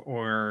off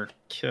or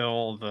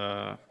kill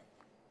the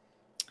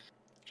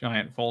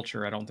giant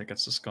vulture. I don't think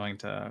it's just going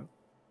to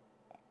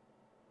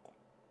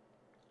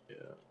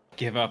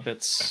give up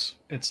its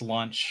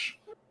lunch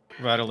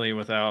readily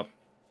without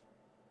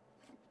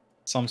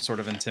some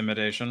sort of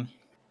intimidation.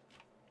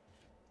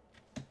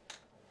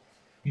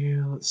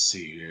 Yeah, let's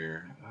see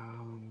here.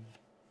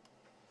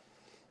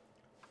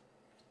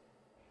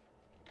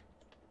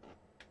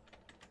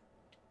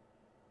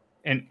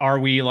 And are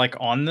we like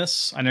on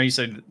this? I know you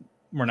said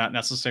we're not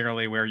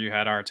necessarily where you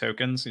had our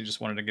tokens. You just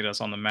wanted to get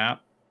us on the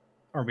map.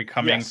 Are we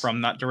coming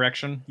from that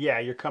direction? Yeah,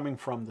 you're coming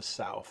from the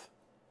south.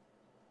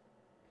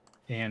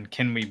 And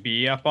can we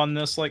be up on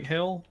this like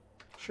hill?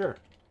 Sure.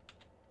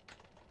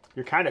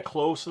 You're kind of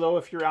close though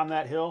if you're on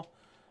that hill.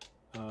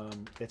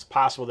 It's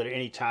possible that at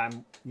any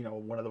time,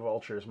 one of the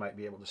vultures might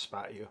be able to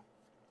spot you.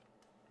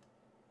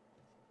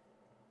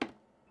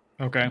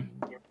 Okay.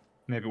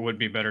 Maybe it would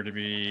be better to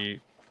be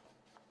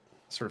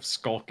sort of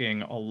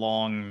skulking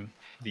along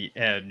the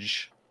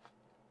edge.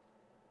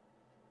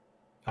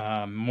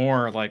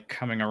 More like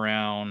coming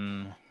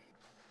around.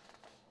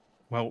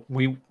 Well,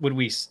 we would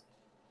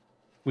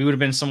have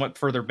been somewhat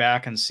further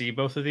back and see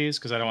both of these,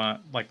 because I don't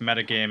want to like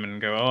metagame and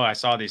go, oh, I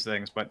saw these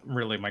things, but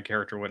really my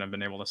character wouldn't have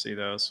been able to see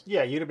those.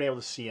 Yeah, you'd have been able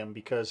to see them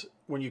because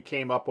when you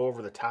came up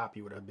over the top,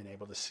 you would have been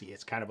able to see.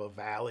 It's kind of a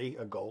valley,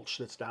 a gulch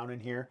that's down in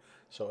here.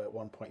 So at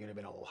one point you'd have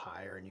been a little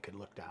higher and you could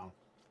look down.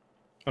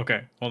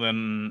 Okay, well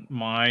then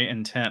my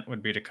intent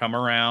would be to come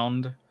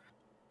around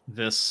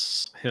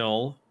this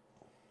hill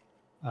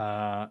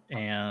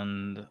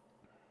and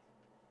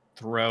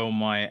throw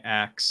my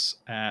axe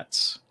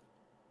at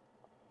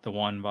the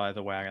one by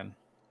the wagon.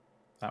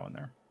 That one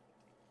there.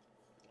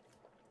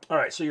 All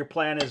right, so your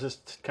plan is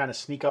just to kind of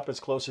sneak up as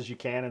close as you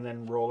can and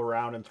then roll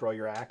around and throw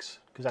your axe?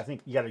 Because I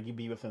think you got to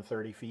be within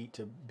 30 feet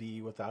to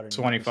be without any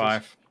 25.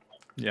 weaknesses.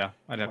 Yeah,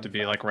 I'd have 25. to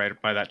be like right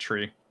by that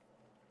tree.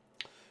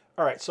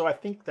 All right, so I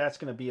think that's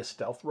going to be a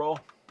stealth roll.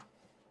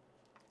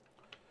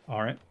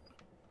 All right.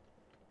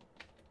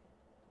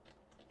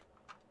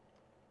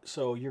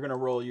 So you're going to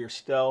roll your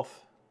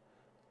stealth,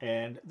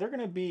 and they're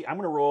going to be, I'm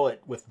going to roll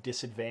it with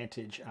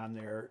disadvantage on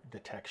their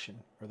detection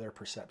or their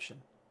perception.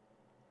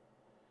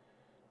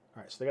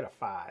 All right, so they got a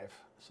 5,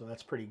 so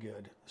that's pretty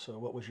good. So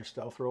what was your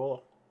stealth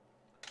roll?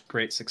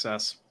 Great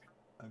success.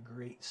 A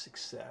great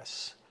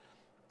success.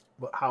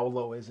 But how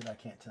low is it? I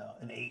can't tell.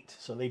 An 8,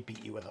 so they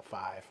beat you with a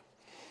 5.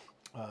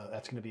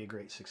 That's going to be a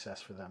great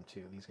success for them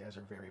too. These guys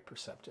are very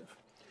perceptive.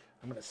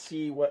 I'm going to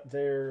see what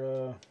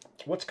their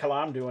what's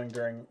Kalam doing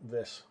during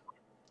this.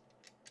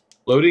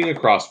 Loading a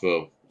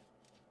crossbow.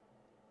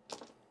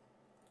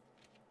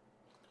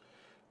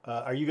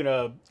 Are you going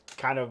to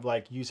kind of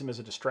like use him as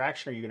a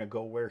distraction? Are you going to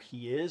go where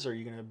he is? Or are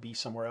you going to be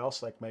somewhere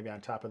else, like maybe on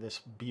top of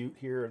this butte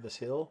here or this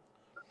hill?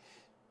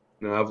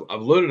 No,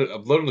 I've loaded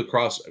a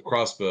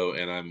crossbow,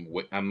 and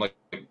I'm like,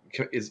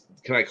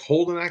 can I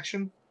hold an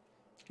action?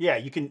 Yeah,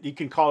 you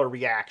can call a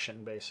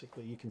reaction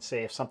basically. You can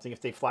say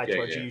if they fly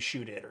towards you, you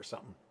shoot it or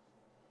something.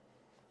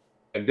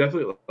 I'm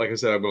definitely, like I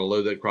said, I'm going to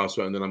load that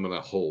crossbow and then I'm going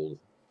to hold.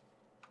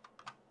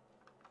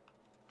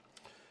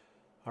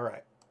 All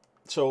right.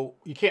 So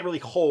you can't really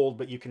hold,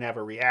 but you can have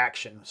a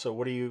reaction. So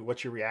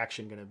what's your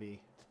reaction going to be?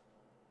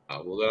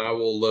 Well, then I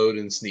will load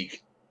and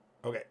sneak.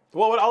 Okay.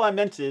 Well, what all I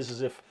meant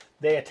is if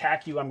they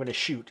attack you, I'm going to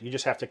shoot. You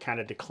just have to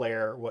kind of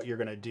declare what you're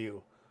going to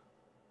do.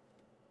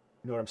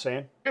 You know what I'm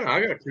saying? Yeah, I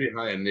got a pretty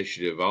high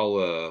initiative.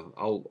 I'll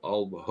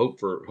hope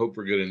for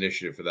good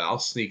initiative for that. I'll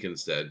sneak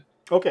instead.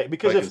 Okay,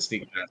 because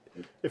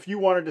if you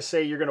wanted to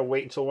say you're going to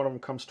wait until one of them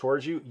comes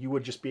towards you, you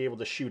would just be able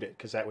to shoot it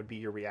because that would be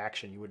your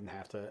reaction. You wouldn't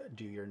have to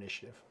do your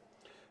initiative.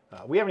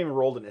 We haven't even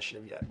rolled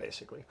initiative yet,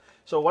 basically.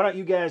 So why don't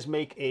you guys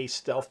make a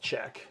stealth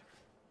check?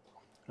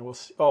 And we'll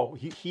see. Oh,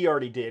 he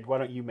already did. Why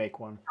don't you make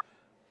one?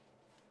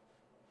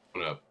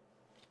 No.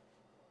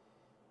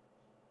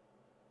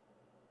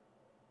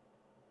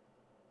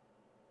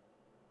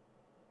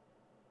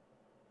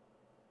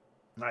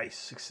 Nice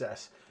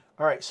success.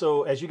 All right,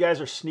 so as you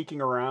guys are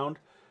sneaking around,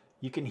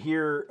 you can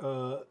hear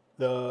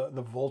the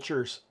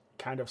vultures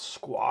kind of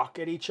squawk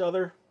at each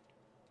other,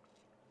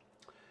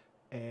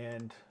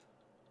 and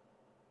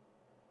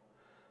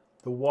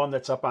the one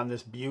that's up on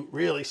this butte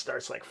really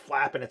starts like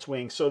flapping its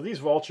wings. So these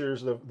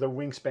vultures, the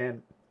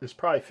wingspan is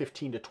probably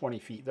 15 to 20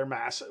 feet. They're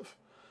massive.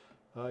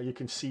 You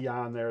can see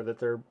on there that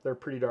they're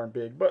pretty darn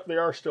big, but they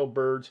are still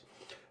birds.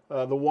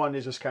 The one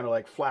is just kind of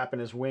like flapping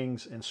his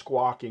wings and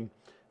squawking.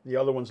 The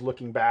other one's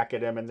looking back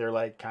at him, and they're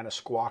like kind of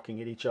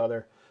squawking at each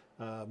other.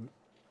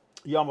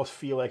 You almost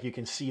feel like you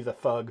can see the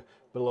thug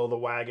below the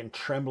wagon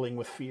trembling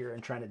with fear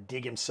and trying to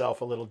dig himself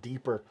a little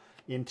deeper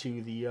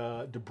into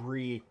the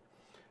debris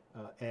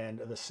and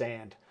the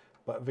sand.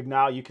 But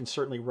Vignaal, you can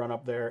certainly run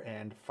up there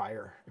and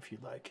fire if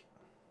you'd like.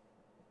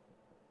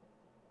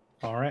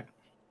 All right.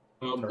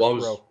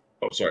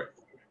 Oh, sorry.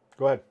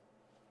 Go ahead.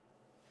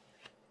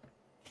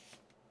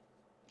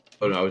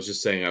 Oh no, I was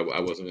just saying I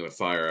wasn't going to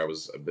fire.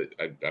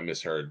 I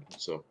misheard.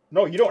 So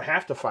no, you don't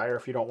have to fire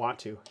if you don't want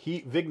to.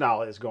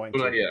 Vignaal is going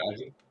to. Yeah,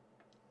 I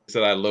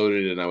said I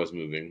loaded and I was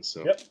moving.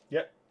 So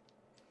yep,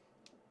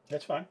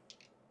 that's fine.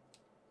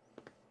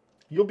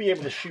 You'll be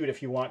able to shoot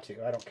if you want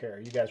to. I don't care.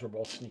 You guys were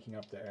both sneaking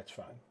up there. That's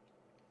fine.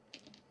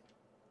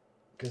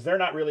 Because they're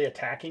not really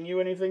attacking you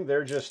or anything.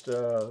 They're just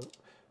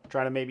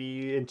trying to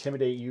maybe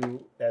intimidate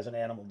you as an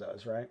animal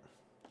does, right?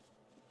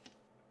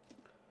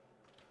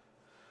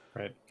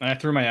 Right. And I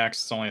threw my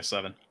axe. It's only a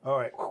 7. All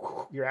right.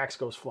 Your axe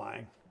goes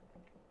flying.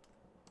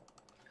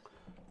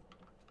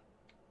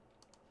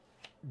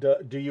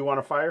 Do you want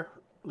to fire,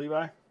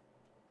 Levi?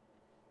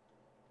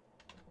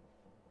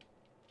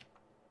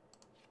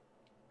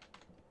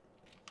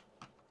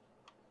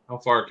 how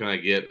far can I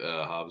get,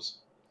 Hobbs?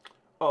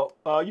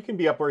 Oh, you can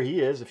be up where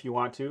he is if you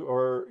want to,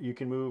 or you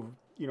can move,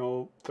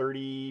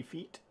 30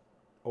 feet,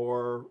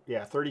 or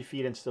 30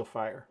 feet and still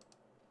fire.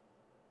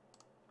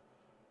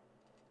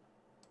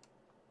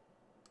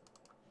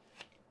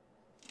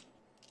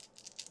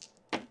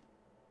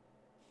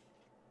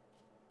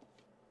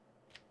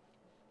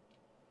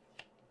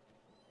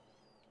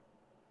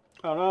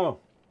 Oh no.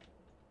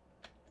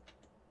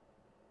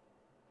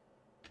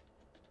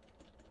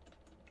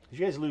 Did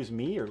you guys lose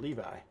me or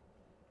Levi?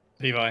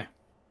 Levi.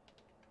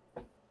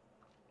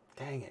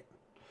 Dang it.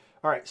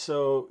 All right,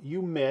 so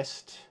you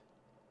missed.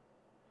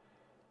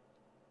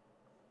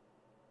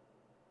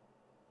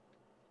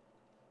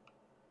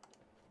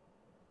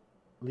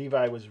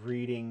 Levi was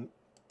reading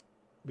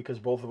because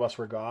both of us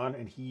were gone,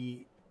 and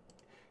he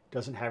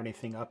doesn't have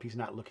anything up. He's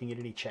not looking at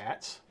any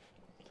chats.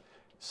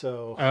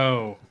 So.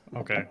 Oh,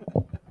 okay.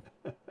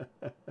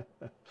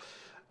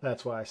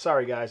 That's why.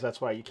 Sorry, guys.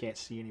 That's why you can't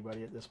see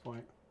anybody at this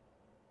point.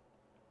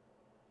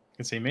 You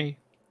can see me.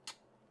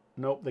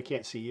 Nope, they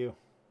can't see you.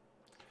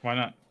 Why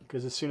not?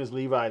 Because as soon as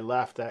Levi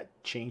left, that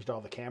changed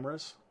all the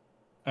cameras.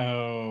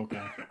 Oh,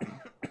 okay.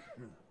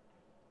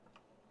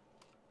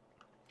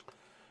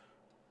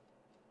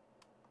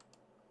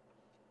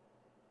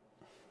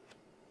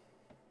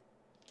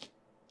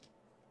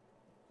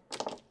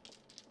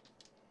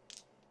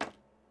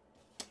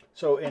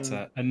 So it's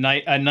a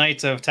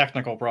night of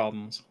technical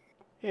problems.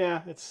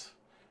 Yeah, it's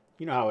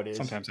how it is.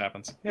 Sometimes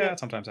happens. Yeah, it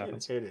sometimes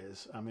happens. It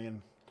is. I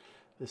mean,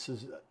 this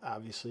is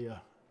obviously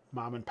a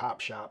mom and pop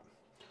shop.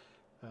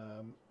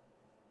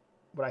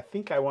 What I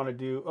think I want to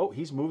do... Oh,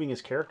 he's moving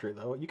his character,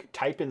 though. You could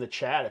type in the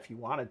chat if you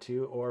wanted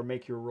to, or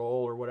make your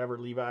roll or whatever,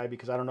 Levi,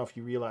 because I don't know if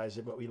you realize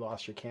it, but we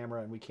lost your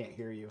camera and we can't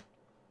hear you.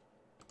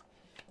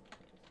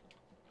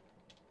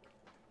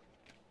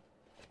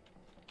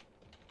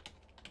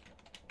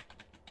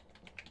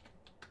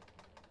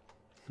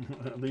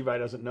 Levi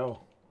doesn't know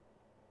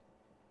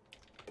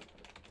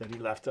that he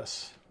left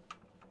us.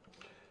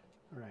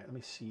 All right, let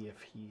me see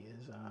if he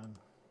is on...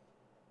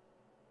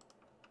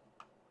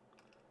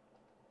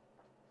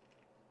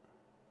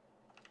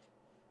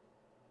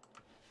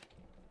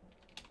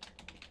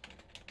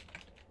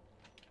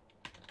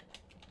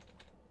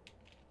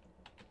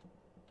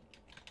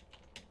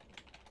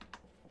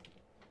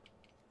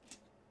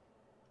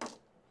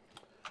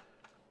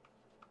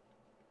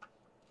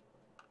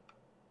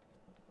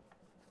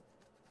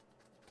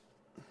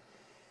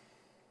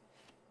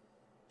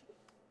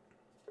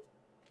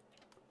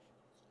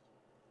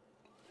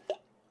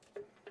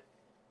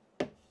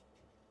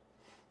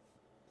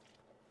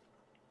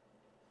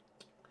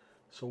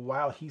 So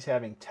while he's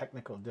having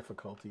technical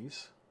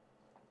difficulties,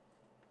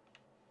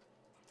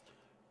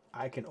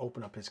 I can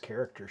open up his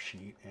character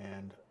sheet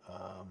and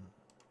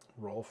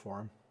roll for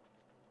him.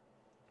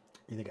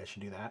 You think I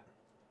should do that?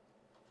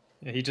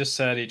 Yeah, he just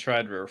said he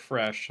tried to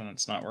refresh and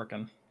it's not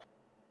working.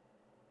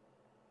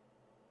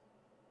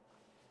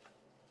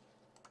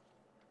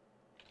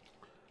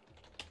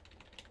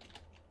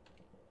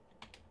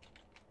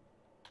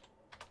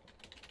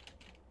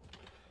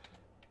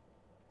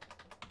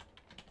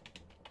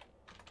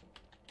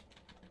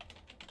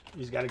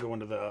 He's got to go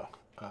into the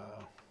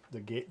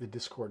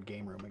Discord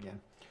game room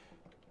again.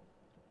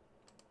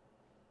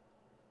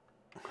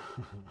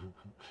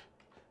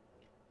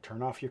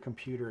 Turn off your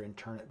computer and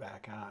turn it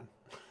back on.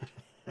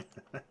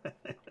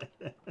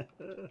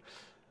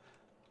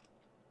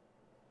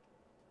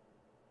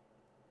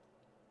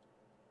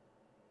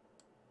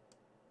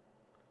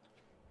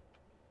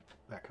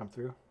 That come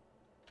through?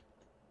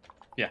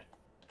 Yeah.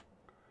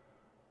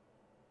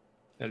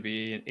 That'd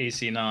be an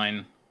AC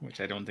 9,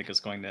 which I don't think is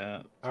going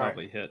to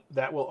probably hit.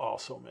 That will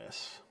also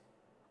miss.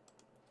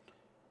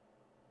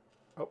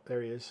 Oh,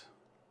 there he is.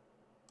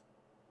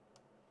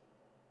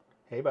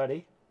 Hey,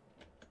 buddy.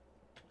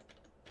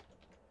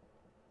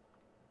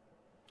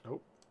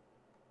 Oh.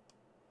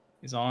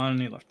 He's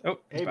on, he left. Oh,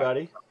 hey,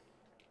 buddy.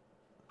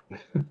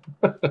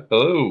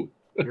 Hello.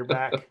 You're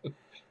back.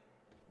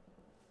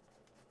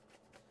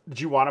 Did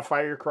you want to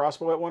fire your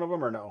crossbow at one of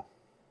them or no?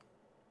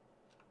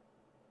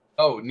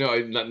 Oh no,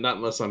 not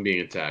unless I'm being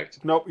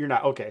attacked. Nope, you're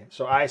not. Okay,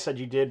 so I said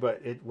you did,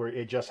 but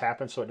it just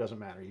happened, so it doesn't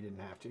matter. You didn't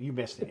have to. You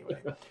missed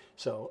anyway.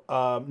 So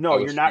no,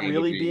 you're not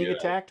really being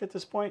attacked at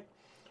this point.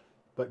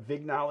 But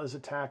Vignaal is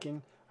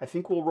attacking. I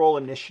think we'll roll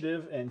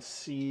initiative and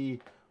see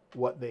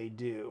what they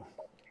do.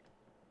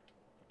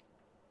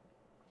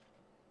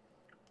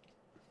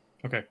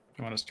 Okay,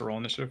 you want us to roll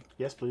initiative?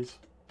 Yes, please.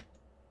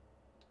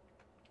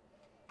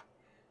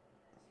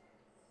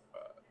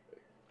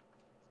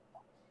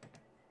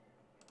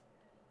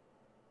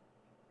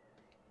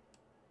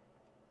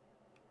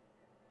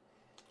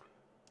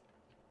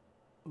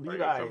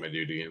 Levi. I my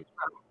dude again.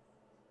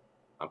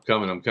 I'm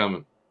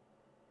coming.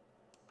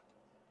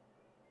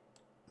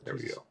 There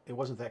we go. It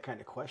wasn't that kind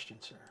of question,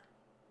 sir.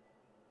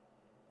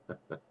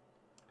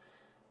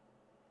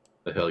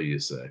 The hell you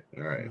say?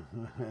 All right.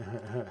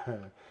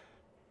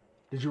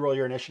 Did you roll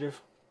your initiative?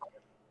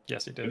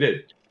 Yes, he did. I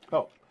did.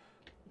 Oh,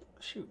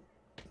 shoot.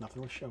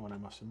 Nothing was showing. I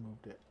must have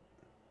moved it.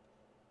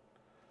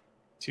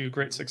 2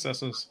 great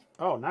successes.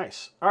 Oh,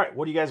 nice. All right,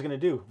 what are you guys going to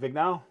do?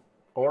 Vignaal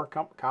or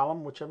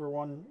Kalam, whichever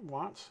one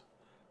wants?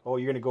 Oh,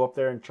 you're going to go up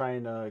there and try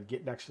and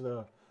get next to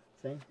the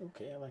thing?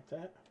 Okay, I like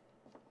that.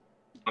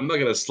 I'm not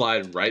going to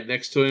slide right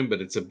next to him,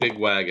 but it's a big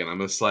wagon. I'm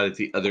going to slide at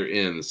the other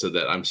end so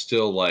that I'm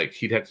still like,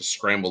 he'd have to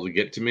scramble to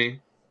get to me.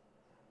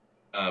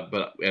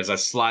 But as I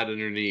slide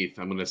underneath,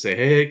 I'm going to say,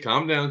 hey,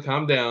 calm down.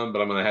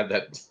 But I'm going to have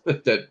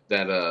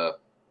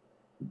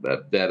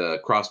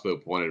that crossbow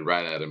pointed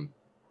right at him.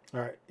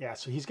 All right, yeah,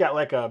 so he's got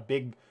like a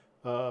big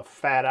black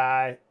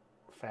eye,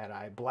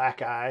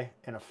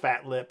 and a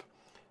fat lip,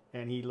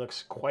 and he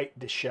looks quite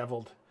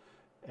disheveled.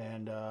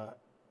 And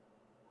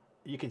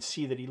you can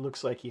see that he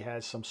looks like he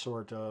has some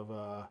sort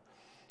of,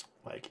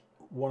 like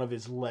one of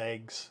his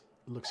legs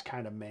looks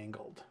kind of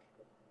mangled.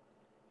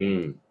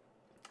 Mm.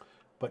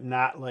 But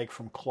not like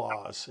from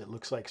claws. It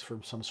looks like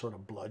from some sort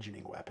of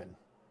bludgeoning weapon.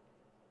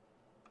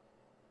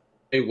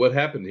 Hey, what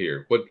happened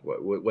here?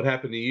 What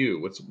happened to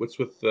you? What's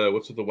with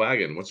the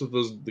wagon? What's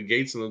with the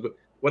gates and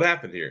what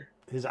happened here?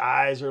 His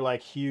eyes are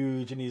like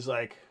huge, and he's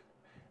like,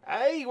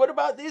 "Hey, what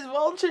about these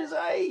vultures?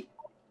 Hey,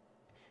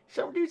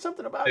 do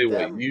something about them."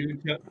 Wait, you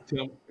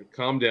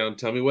calm down.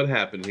 Tell me what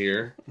happened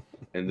here,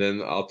 and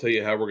then I'll tell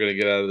you how we're gonna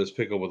get out of this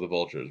pickle with the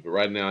vultures. But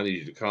right now, I need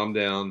you to calm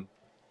down.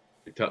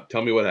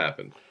 Tell me what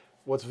happened.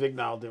 What's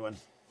Vignaal doing?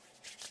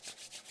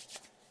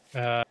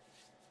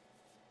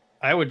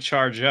 I would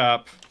charge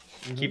up,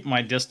 keep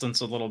my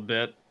distance a little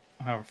bit,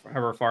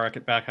 however far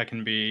back I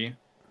can be,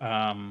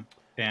 and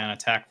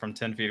attack from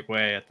 10 feet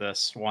away at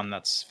this one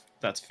that's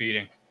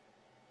feeding.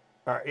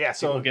 All right, yeah.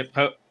 So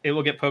it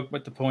will get poked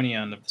with the pointy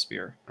end of the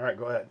spear. All right,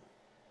 go ahead.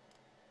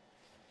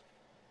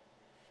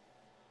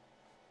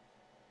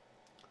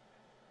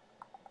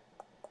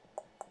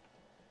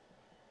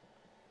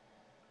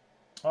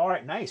 All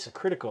right, nice, a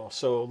critical.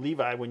 So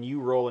Levi, when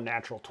you roll a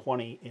natural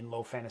 20 in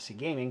low fantasy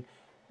gaming,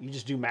 you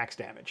just do max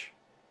damage.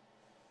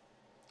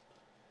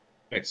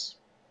 Nice.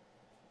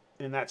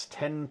 And that's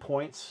 10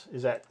 points.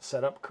 Is that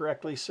set up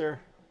correctly, sir?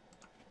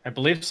 I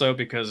believe so,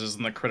 because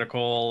in the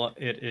critical,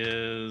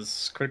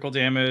 critical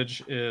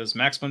damage is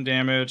maximum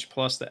damage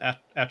plus the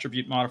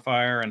attribute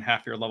modifier and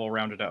half your level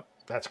rounded up.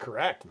 That's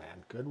correct,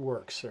 man. Good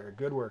work, sir.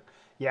 Good work.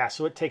 Yeah,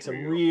 so it takes a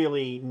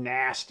really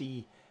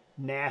nasty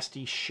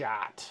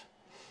shot.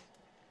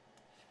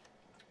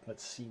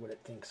 Let's see what it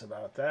thinks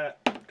about that,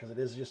 because it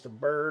is just a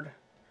bird.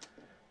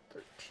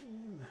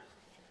 13.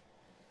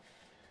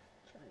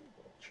 Giant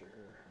vulture.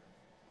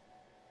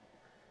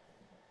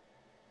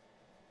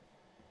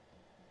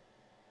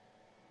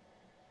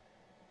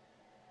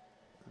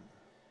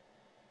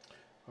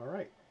 All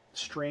right.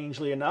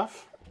 Strangely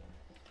enough,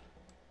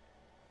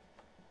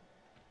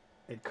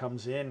 it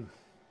comes in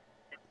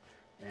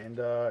and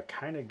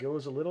kind of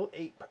goes a little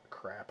ape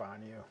crap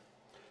on you.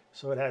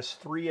 So it has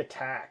 3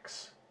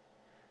 attacks,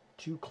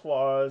 2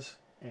 claws,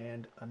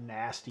 and a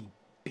nasty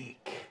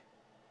beak.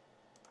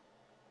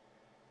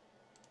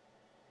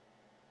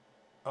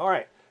 All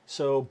right,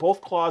 so both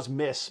claws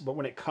miss, but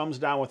when it comes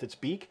down with its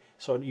beak,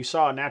 so you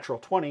saw a natural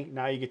 20,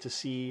 now you get to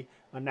see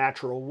a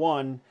natural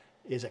 1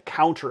 is a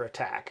counter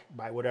attack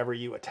by whatever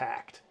you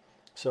attacked.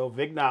 So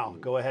Vignaal,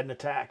 go ahead and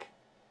attack.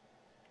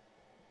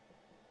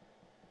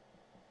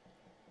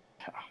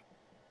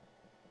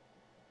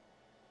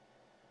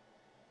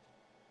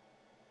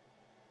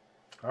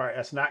 All right,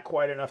 that's not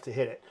quite enough to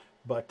hit it.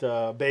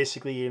 But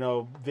basically, you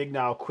know,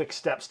 Vignaal quick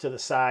steps to the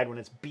side when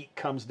its beak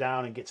comes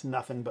down and gets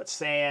nothing but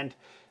sand,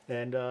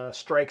 and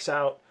strikes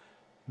out,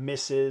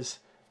 misses.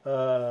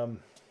 I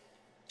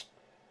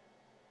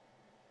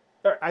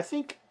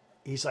think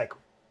he's like,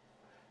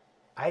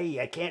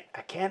 I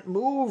can't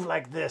move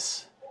like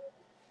this,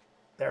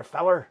 there,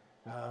 feller.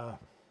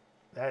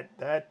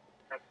 That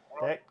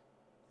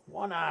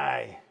one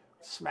eye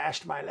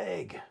smashed my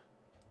leg.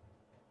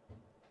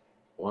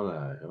 One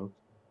eye, huh?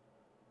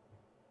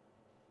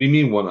 What do you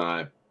mean one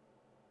eye?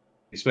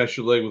 He smashed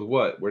your leg with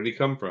what? Where did he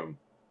come from?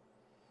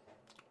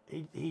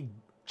 He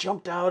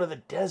jumped out of the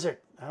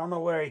desert. I don't know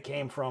where he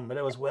came from, but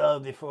it was well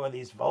before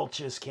these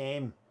vultures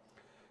came.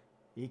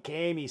 He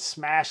came, he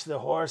smashed the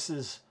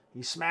horses,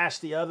 he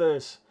smashed the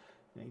others,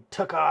 and he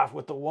took off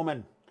with the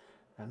woman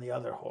and the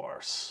other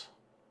horse.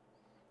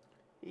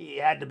 He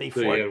had to be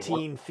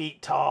 14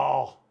 feet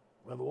tall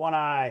with one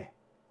eye.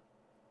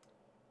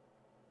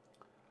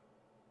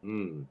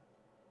 Hmm.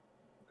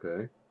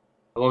 Okay.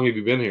 How long have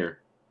you been here?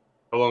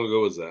 How long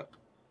ago was that?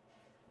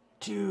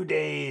 2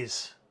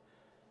 days.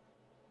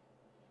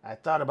 I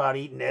thought about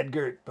eating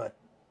Edgert, but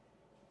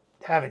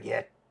haven't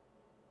yet.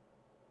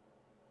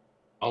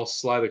 I'll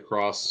slide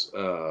across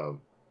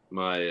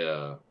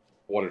my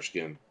water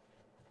skin.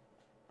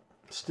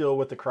 Still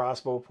with the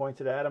crossbow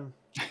pointed at him.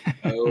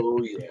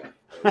 Oh yeah.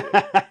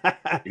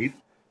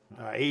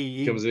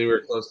 He comes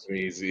anywhere close to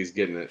me, he's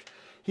getting it.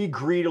 He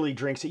greedily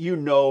drinks it. You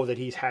know that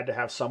he's had to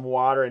have some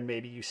water, and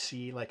maybe you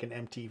see like an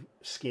empty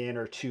skin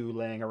or two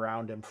laying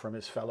around him from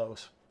his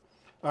fellows.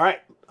 All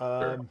right.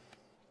 Sure.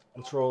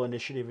 Let's roll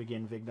initiative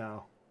again,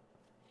 Vignaal.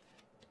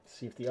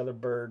 See if the other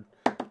bird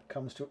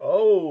comes to...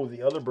 Oh,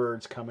 the other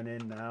bird's coming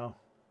in now.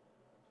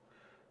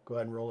 Go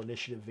ahead and roll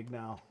initiative,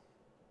 Vignaal.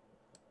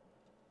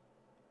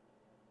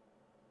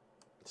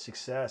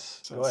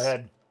 Success. Go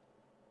ahead.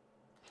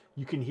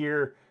 You can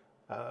hear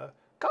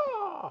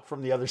caw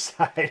from the other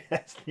side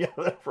as the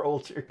other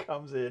vulture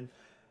comes in.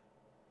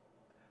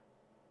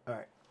 All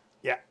right.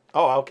 Yeah.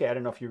 Oh, okay. I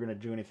don't know if you're going to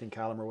do anything,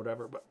 Kalam, or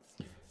whatever, but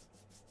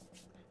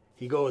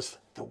he goes,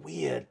 the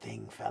weird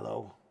thing,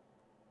 fellow.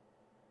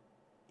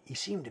 He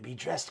seemed to be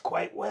dressed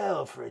quite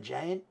well for a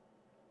giant.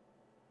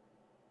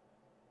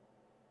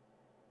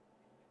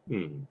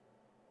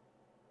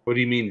 What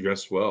do you mean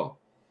dressed well?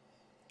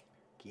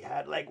 He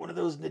had like one of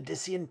those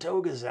Nadician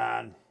togas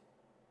on.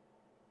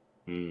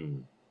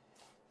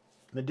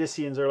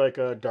 Nadicians are like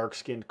a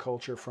dark-skinned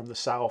culture from the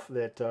south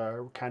that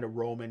are kind of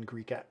Roman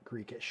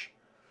Greekish.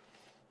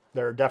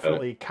 There are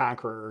definitely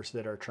conquerors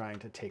that are trying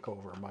to take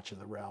over much of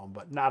the realm,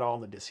 but not all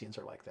Nadicians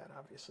are like that,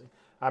 obviously.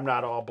 I'm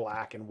not all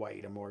black and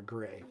white. I'm more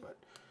gray, but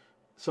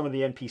some of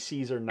the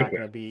NPCs are not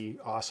going to be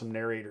awesome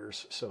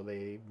narrators, so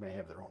they may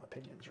have their own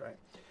opinions, right?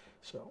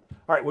 So,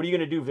 all right, what are you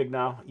going to do,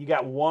 Vignaal? You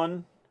got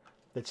one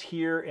that's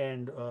here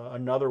and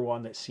another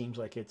one that seems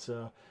like it's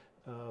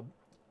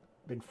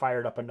been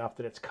fired up enough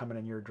that it's coming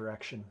in your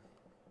direction.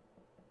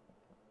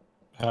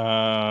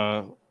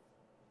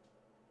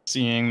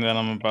 Seeing that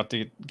I'm about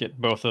to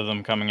get both of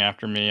them coming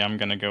after me, I'm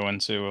going to go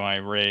into my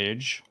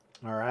rage.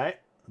 All right.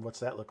 What's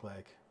that look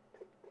like?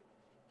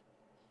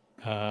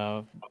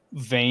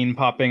 Vein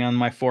popping on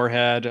my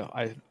forehead.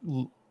 I,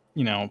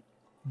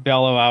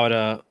 bellow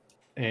out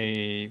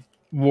a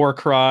war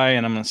cry,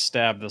 and I'm going to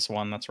stab this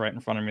one that's right in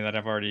front of me that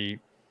I've already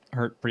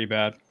hurt pretty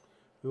bad.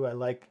 Ooh, I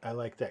like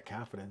that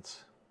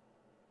confidence.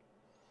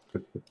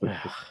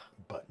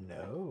 But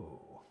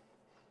no.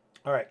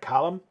 All right,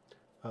 Kalam.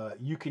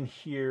 You can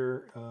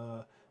hear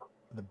the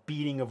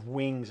beating of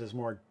wings as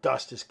more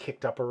dust is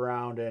kicked up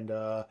around, and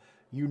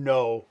you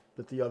know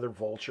that the other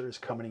vulture is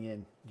coming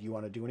in. Do you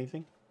want to do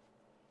anything?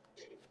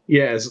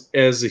 Yeah, as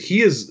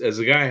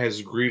the guy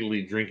has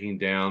greedily drinking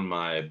down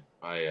my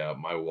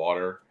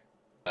water,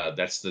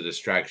 that's the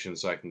distraction,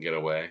 so I can get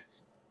away.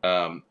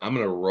 I'm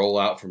gonna roll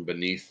out from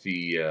beneath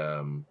the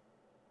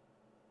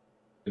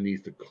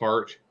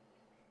cart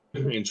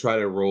and try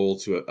to roll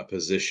to a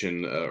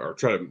position, or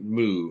try to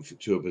move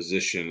to a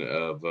position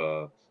of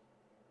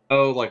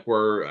like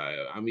where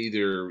I'm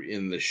either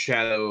in the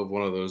shadow of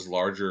one of those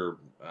larger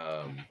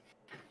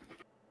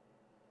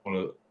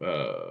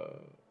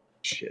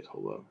shit.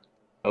 Hold on.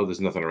 Oh,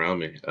 there's nothing around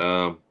me.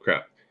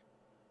 Crap.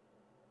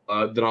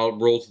 Then I'll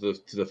roll to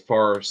the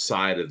far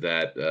side of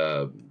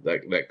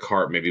that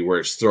cart, maybe where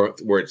it's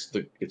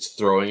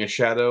throwing a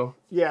shadow.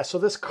 Yeah. So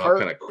this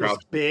cart is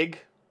big,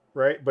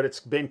 right? But it's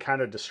been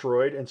kind of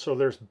destroyed, and so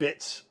there's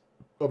bits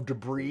of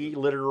debris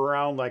littered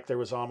around, like there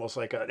was almost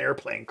like an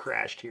airplane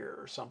crashed here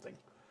or something.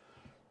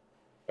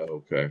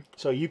 Okay.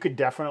 So you could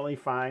definitely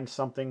find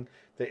something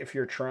that if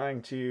you're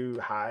trying to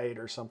hide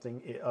or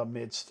something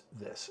amidst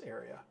this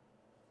area.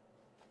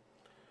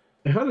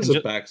 How does a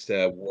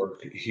backstab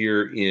work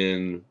here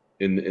in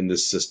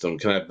this system?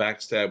 Can I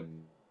backstab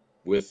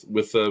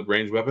with a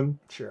ranged weapon?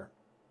 Sure.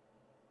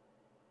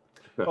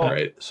 All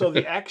right. So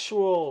the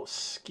actual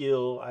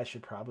skill, I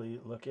should probably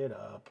look it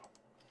up.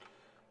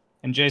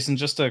 And Jason,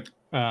 just to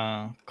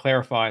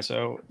clarify,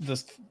 so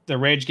the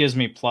rage gives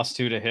me +2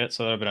 to hit,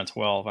 so that would have been a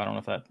 12. I don't know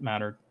if that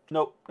mattered.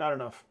 Nope, not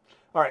enough.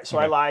 All right, so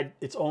I Okay. lied.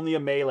 It's only a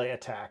melee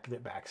attack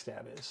that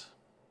backstab is.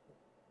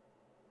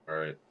 All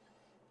right.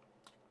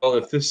 Well,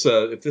 if this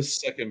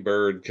second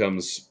bird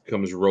comes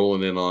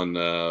rolling in on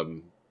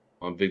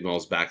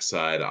Vignal's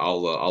backside,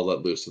 I'll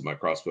let loose with my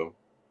crossbow.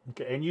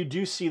 Okay, and you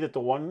do see that the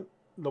one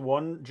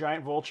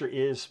giant vulture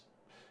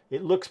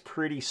it looks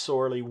pretty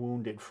sorely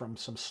wounded from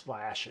some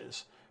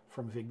slashes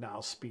from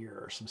Vignal's spear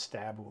or some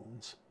stab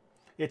wounds.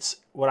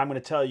 It's what I'm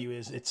going to tell you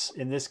is it's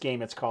in this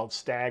game it's called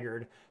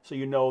staggered, so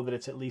you know that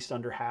it's at least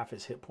under half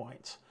his hit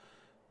points,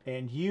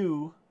 and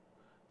you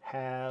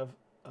have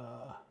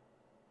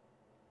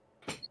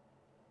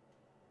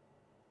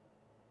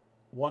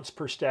once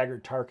per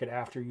staggered target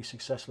after you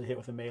successfully hit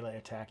with a melee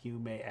attack, you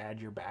may add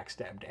your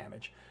backstab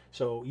damage.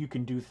 So you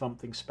can do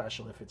something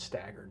special if it's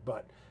staggered,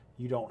 but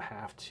you don't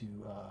have to.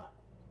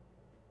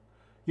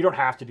 You don't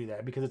have to do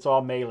that because it's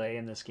all melee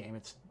in this game.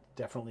 It's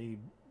definitely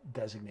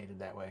designated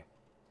that way.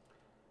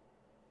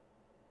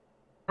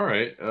 All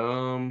right.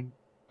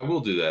 I will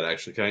do that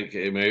actually.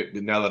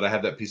 Now that I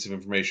have that piece of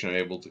information, I'm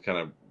able to kind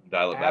of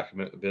dial it back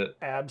a bit.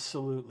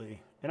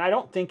 Absolutely. And I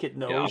don't think it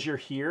knows you're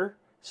here,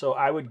 so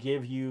I would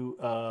give you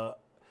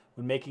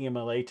when making a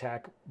melee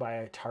attack by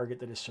a target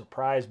that is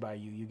surprised by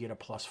you, you get a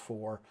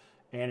 +4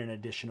 and an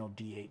additional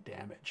D8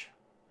 damage.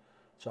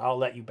 So I'll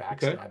let you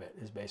backstab it.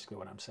 Is basically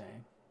what I'm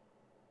saying.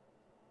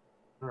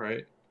 All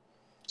right.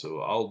 So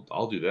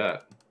I'll do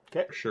that.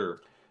 Okay. For sure.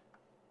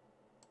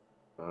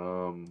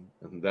 And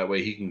that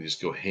way he can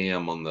just go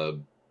ham on the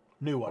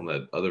new one, on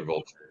that other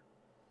vulture.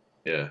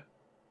 Yeah.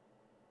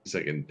 He's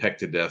like in peck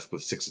to death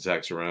with 6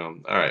 attacks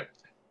around. All right.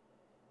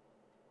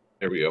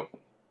 There we go.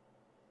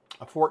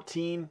 A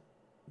 14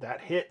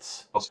 that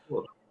hits.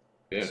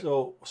 Yeah.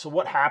 So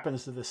what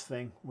happens to this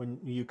thing when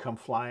you come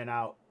flying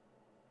out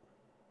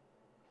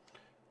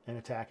and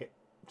attack it?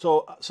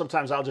 So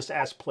sometimes I'll just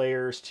ask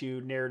players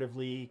to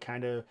narratively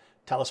kind of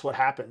tell us what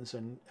happens,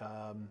 and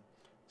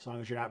as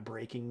long as you're not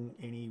breaking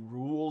any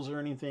rules or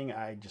anything,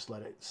 I just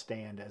let it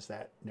stand as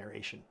that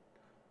narration.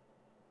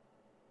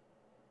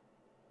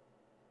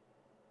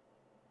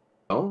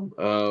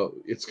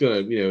 It's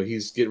gonna,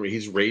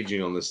 he's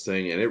raging on this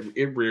thing, and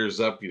it rears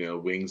up,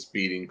 wings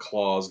beating,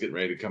 claws getting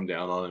ready to come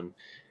down on him,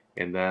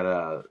 and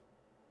that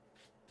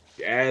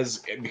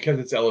because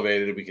it's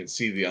elevated, we can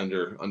see the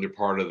under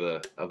part of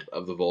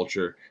the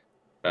vulture.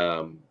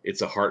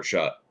 It's a heart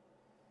shot.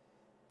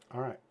 All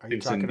right. Are you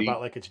talking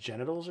about like its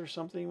genitals or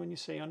something when you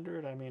say under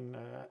it? I mean,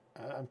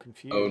 I'm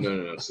confused. Oh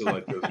no. So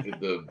like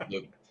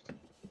the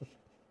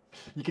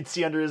you can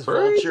see under his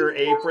vulture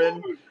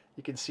apron.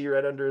 You can see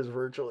right under his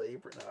virtual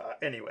apron.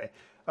 Anyway,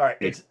 all right.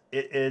 It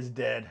is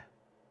dead.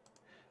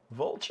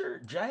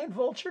 Giant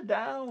vulture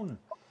down.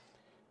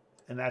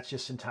 And that's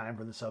just in time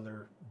for this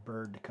other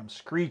bird to come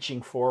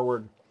screeching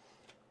forward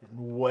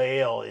and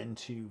wail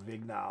into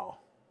Vignaal.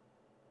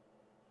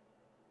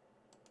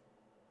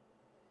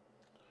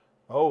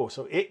 Oh,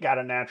 so it got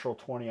a natural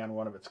 20 on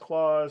one of its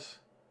claws.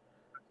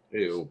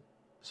 Ew.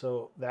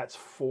 So that's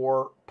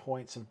 4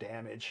 points of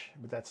damage,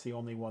 but that's the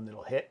only one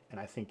that'll hit. And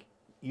I think,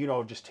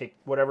 just take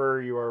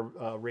whatever your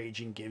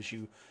raging gives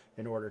you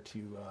in order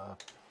to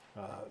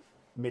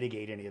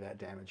mitigate any of that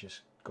damage. Just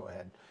go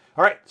ahead.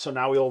 All right, so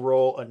now we'll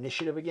roll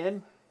initiative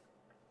again.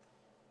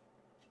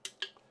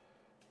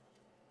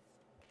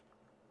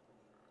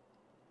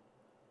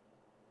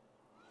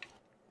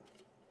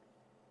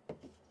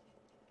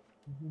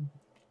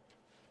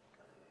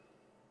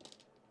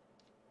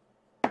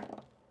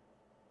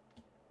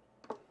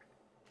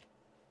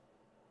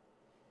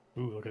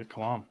 Ooh, look at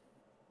Kalam.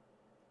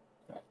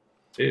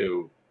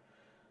 Ew.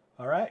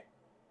 All right.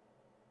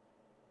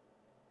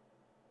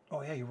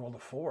 Oh, yeah, you rolled a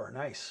 4.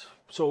 Nice.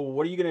 So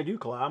what are you going to do,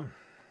 Kalam?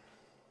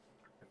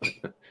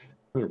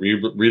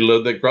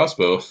 Reload that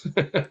crossbow.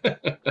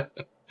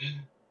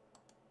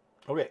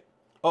 Okay.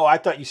 Oh, I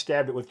thought you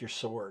stabbed it with your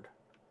sword.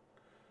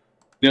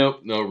 No,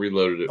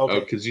 reloaded it. Okay. Oh,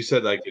 because you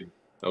said I could.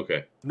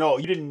 Okay. No,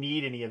 you didn't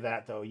need any of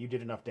that, though. You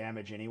did enough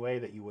damage anyway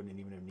that you wouldn't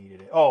even have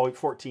needed it. Oh,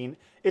 14.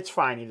 It's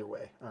fine either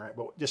way. All right,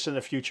 but just in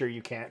the future,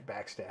 you can't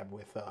backstab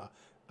with a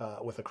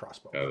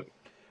crossbow. Got it.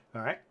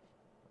 All right.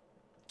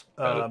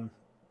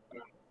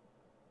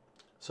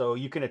 So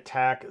you can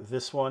attack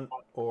this one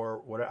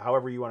or whatever,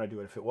 however you want to do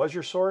it. If it was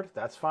your sword,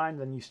 that's fine.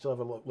 Then you still have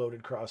a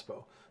loaded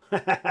crossbow.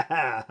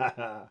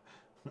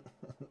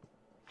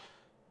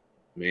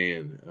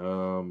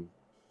 Man,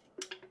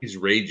 he's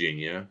raging,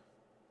 yeah.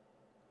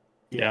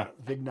 Yeah,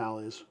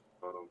 Vignaal is.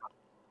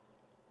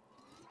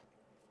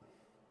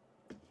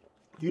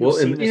 Well,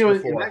 in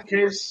that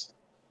case,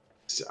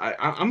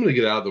 I'm going to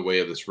get out of the way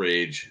of this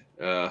rage.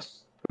 I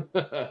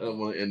don't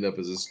want to end up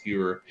as a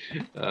skewer.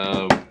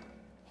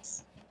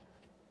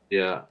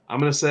 Yeah, I'm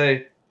going to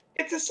say,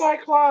 it's a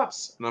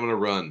Cyclops! And I'm going to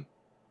run.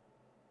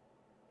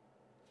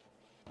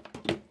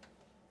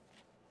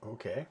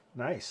 Okay,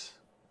 nice.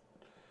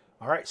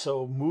 All right,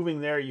 so moving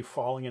there, you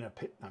falling in a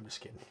pit. I'm just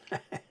kidding.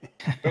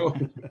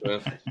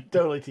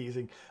 Totally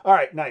teasing. All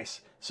right, nice.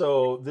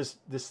 So this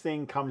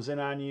thing comes in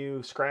on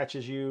you,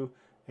 scratches you,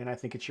 and I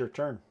think it's your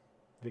turn,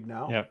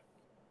 Vignaal. Yep.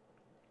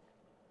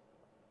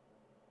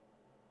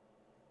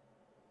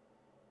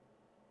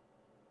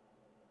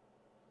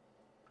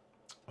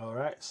 All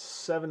right,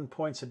 7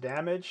 points of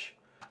damage.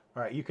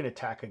 All right, you can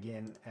attack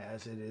again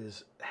as it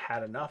is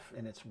had enough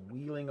and it's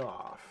wheeling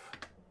off.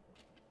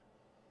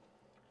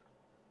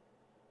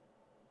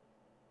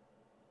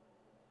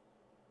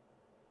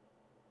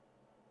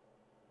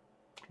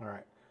 All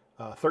right,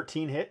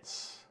 13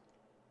 hits.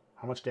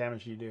 How much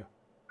damage do you do?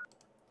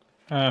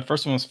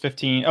 First one was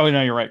 15. Oh,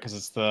 no, you're right, because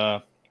it's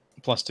the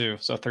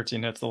 +2, so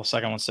 13 hits. The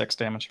second one's 6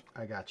 damage.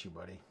 I got you,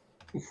 buddy.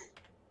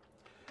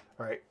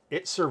 All right,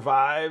 it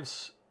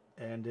survives,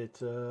 and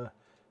it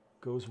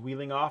goes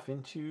wheeling off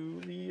into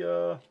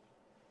the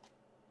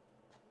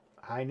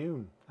high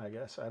noon, I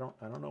guess. I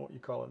don't know what you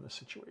call it in this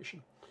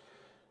situation.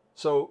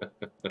 So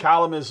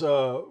Kalam is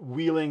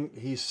wheeling.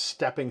 He's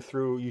stepping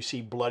through. You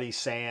see bloody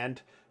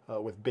sand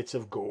with bits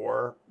of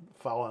gore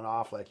falling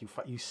off. Like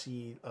you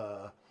see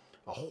a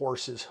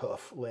horse's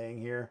hoof laying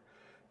here.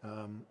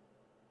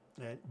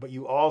 But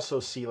you also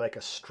see like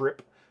a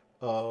strip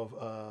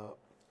of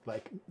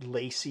like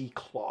lacy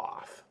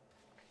cloth.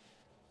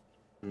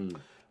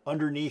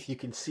 Underneath you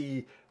can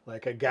see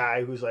like a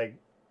guy who's like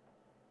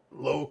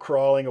low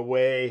crawling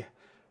away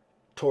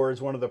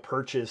towards one of the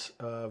perches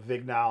of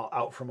Vignaal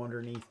out from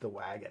underneath the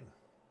wagon.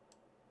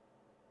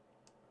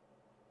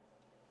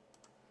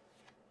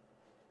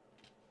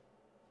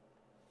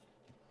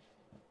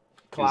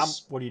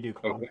 Kalam, what do you do,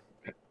 Kalam? Okay.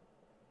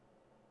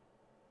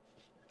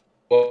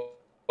 Well,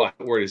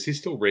 word, is he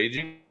still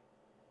raging?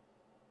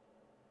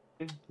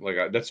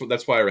 Like that's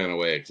why I ran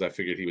away, because I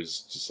figured he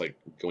was just like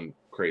going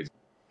crazy.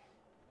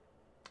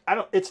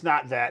 It's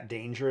not that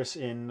dangerous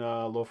in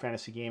low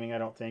fantasy gaming. I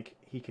don't think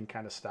he can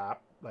kind of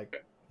stop.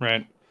 Like,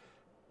 right.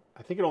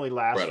 I think it only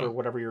lasts for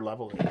whatever your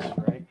level is,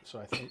 right? So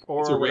I think,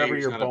 or whatever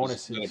your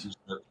bonus is.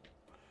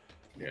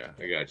 Yeah,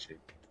 I got you.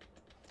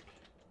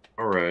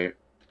 All right.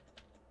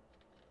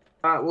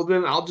 Well,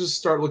 then I'll just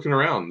start looking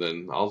around.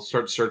 Then I'll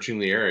start searching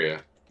the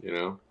area. You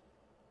know,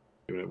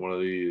 giving it one of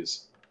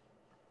these.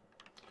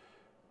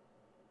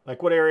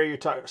 Like what area you're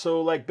talking?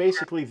 So like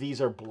basically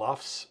these are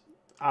bluffs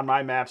on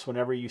my maps.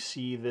 Whenever you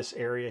see this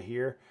area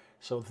here,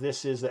 so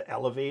this is the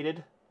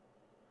elevated,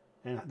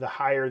 and the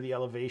higher the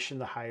elevation,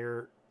 the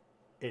higher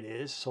it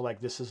is. So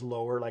like this is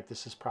lower. Like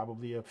this is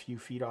probably a few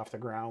feet off the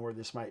ground, where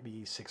this might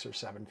be 6 or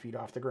 7 feet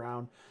off the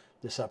ground.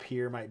 This up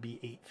here might be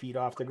 8 feet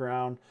off the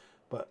ground,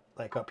 but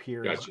like up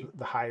here is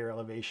the higher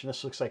elevation.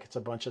 This looks like it's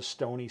a bunch of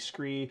stony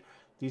scree.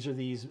 These are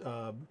these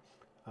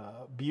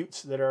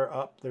buttes that are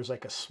up. There's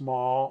like a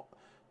small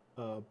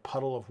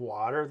puddle of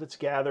water that's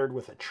gathered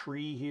with a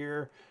tree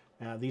here.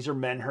 These are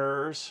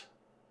menhirs.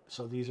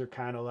 So these are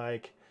kind of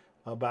like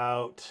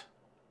about,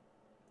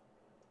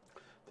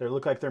 they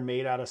look like they're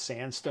made out of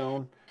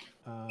sandstone,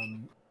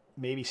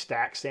 maybe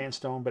stacked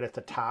sandstone, but at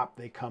the top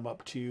they come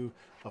up to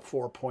a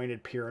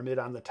 4-pointed pyramid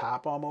on the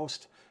top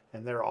almost,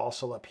 and they're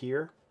also up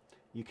here.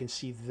 You can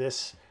see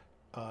this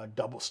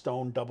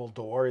double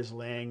door is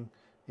laying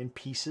in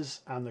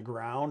pieces on the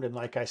ground, and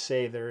like I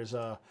say, there's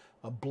a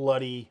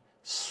bloody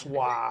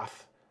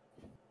swath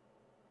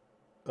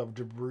of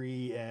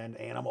debris and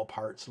animal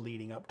parts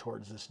leading up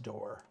towards this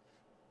door.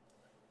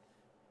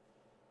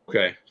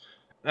 Okay,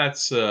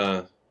 that's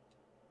a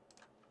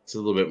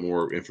little bit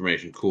more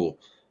information. Cool.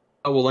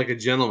 Oh, well, like a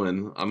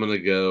gentleman, I'm gonna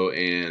go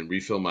and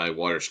refill my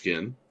water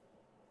skin.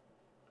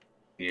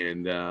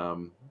 And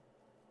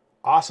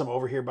awesome,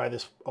 over here by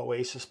this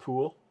oasis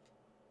pool.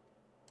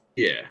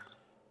 Yeah.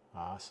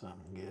 Awesome,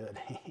 good,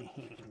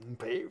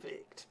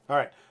 perfect. All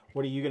right,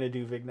 what are you gonna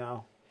do,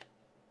 Vignaal?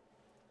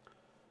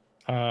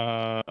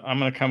 I'm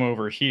gonna come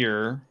over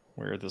here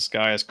where this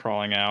guy is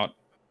crawling out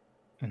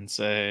and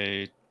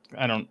say,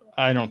 I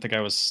don't think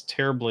I was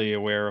terribly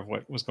aware of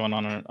what was going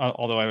on,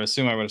 although I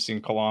assume I would have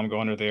seen Kalam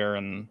go under there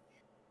and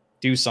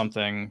do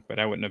something, but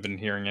I wouldn't have been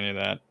hearing any of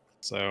that.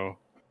 So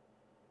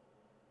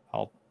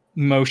I'll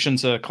motion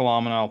to Kalam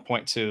and I'll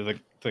point to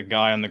the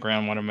guy on the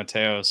ground, one of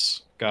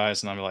Mateo's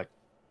guys, and I'll be like,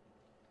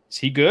 is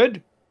he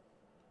good?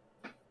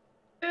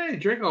 Hey,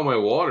 drink all my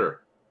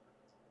water.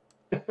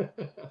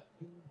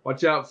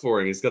 Watch out for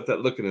him. He's got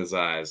that look in his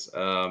eyes.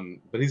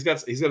 But he's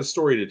got a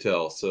story to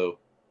tell, so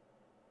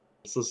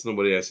let's listen to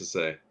what he has to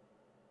say.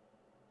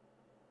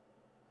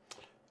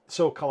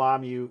 So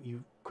Kalam,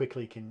 you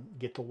quickly can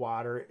get the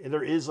water.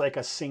 There is like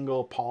a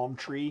single palm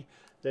tree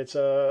that's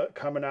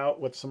coming out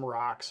with some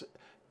rocks.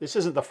 This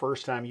isn't the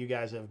first time you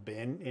guys have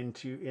been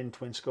in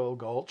Twin Skull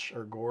Gulch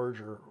or Gorge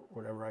or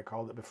whatever I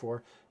called it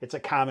before. It's a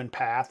common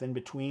path in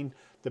between.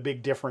 The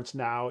big difference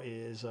now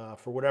is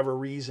for whatever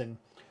reason,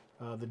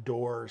 the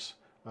doors,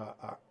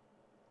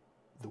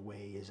 the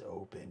way is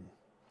open.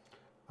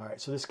 All right,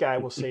 so this guy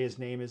will say his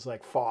name is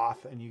like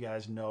Foth, and you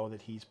guys know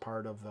that he's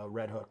part of the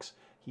Red Hooks.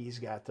 He's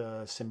got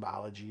the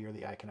symbology or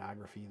the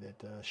iconography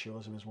that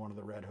shows him as one of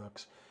the Red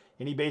Hooks.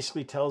 And he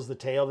basically tells the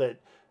tale that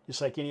just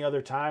like any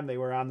other time, they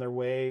were on their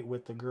way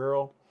with the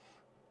girl,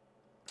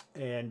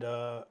 and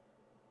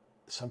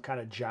some kind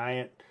of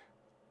giant,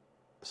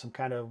 some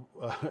kind of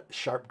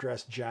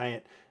sharp-dressed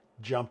giant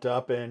jumped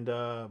up and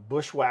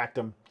bushwhacked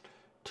them,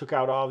 took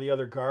out all the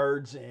other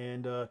guards,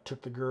 and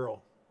took the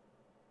girl.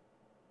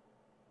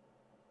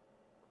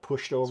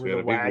 pushed over we had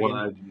the a big wagon,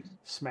 one-eyed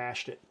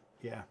smashed it.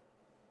 Yeah.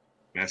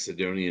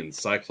 Macedonian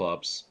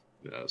Cyclops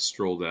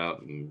strolled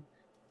out and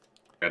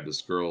grabbed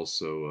this girl.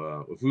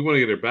 So if we want to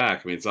get her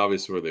back, I mean, it's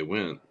obvious where they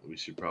went. We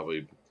should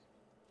probably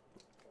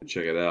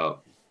check it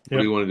out. What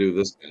do you want to do with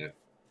this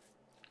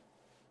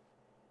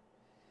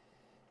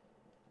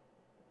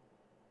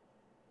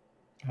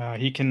guy?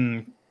 He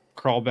can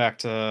crawl back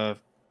to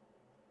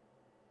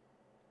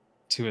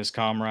his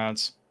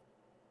comrades.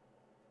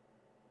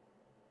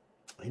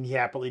 And he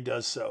happily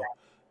does so.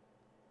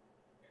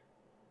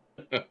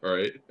 All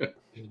right.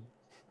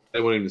 I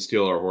want him to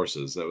steal our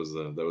horses. That was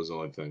the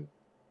only thing.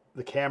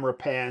 The camera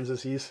pans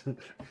as he's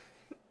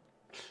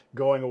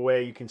going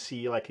away. You can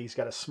see like he's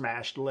got a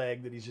smashed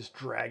leg that he's just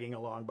dragging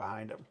along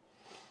behind him.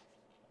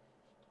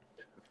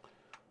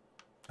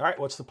 All right,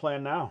 what's the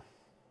plan now?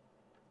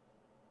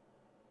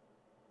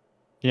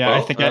 Yeah,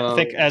 well, I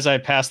think as I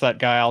pass that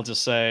guy, I'll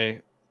just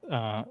say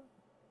the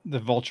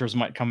vultures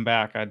might come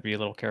back. I'd be a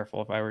little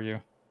careful if I were you.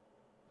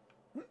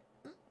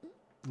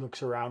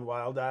 Looks around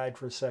wild-eyed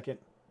for a second.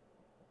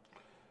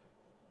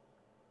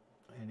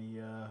 And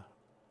he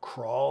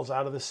crawls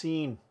out of the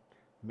scene.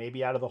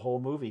 Maybe out of the whole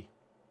movie.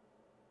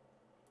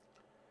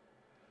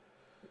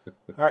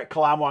 All right,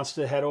 Kalam wants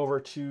to head over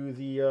to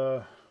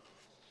the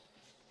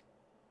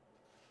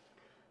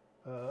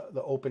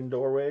open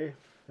doorway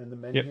and the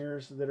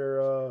menhirs that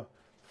are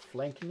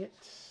flanking it.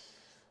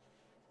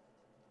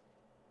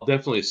 I'll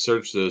definitely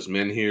search those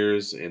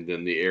menhirs and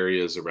then the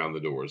areas around the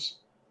doors.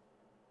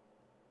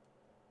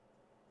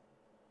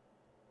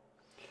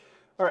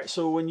 All right,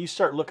 so when you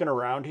start looking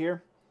around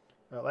here,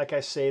 like I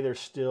say, there's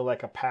still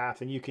like a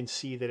path, and you can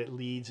see that it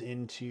leads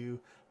into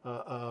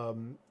a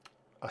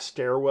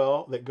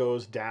stairwell that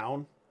goes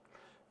down.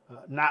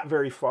 Not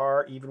very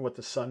far, even with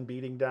the sun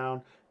beating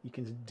down. You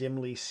can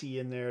dimly see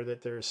in there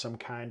that there's some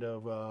kind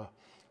of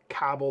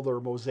cobbled or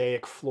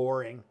mosaic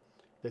flooring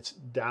that's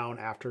down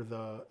after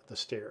the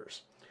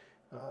stairs.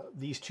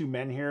 These two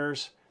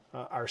menhirs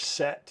are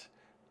set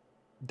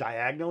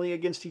diagonally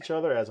against each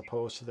other as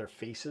opposed to their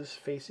faces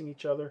facing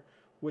each other,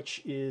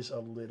 which is a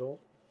little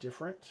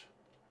different.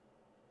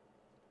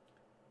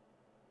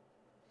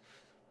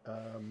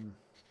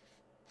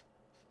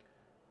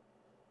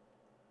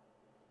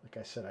 Like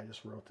I said, I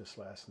just wrote this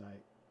last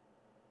night.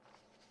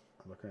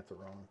 I'm looking at the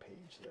wrong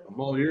page there. I'm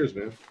all ears,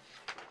 man.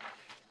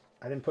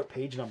 I didn't put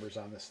page numbers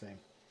on this thing.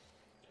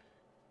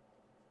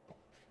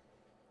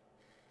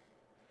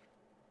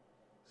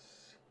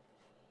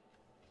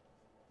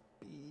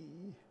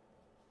 B.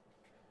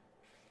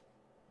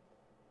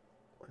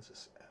 What is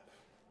this? F.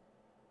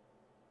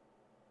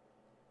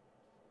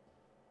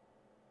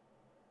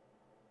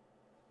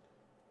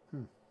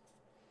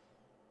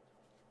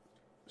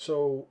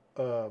 So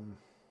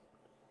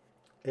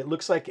it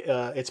looks like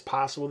it's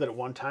possible that at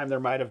one time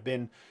there might have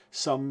been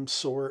some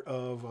sort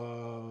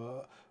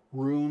of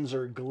runes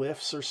or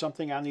glyphs or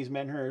something on these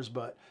menhirs,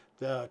 but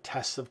the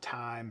tests of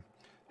time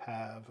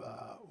have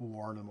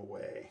worn them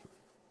away.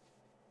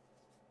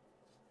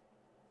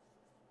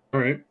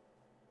 All right.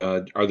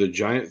 Are there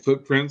giant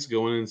footprints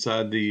going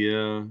inside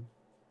the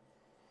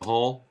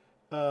hall?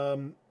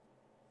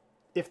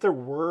 If there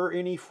were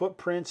any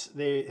footprints,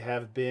 they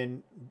have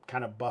been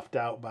kind of buffed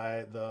out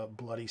by the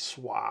bloody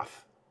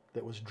swath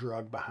that was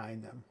drugged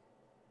behind them.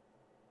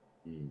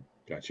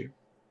 Got you.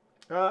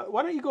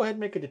 Why don't you go ahead and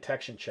make a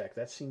detection check?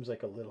 That seems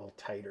like a little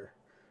tighter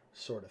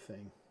sort of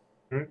thing.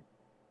 All right.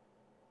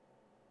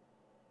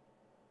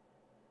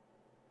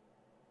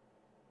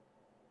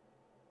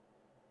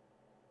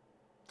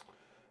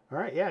 All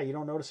right, yeah, you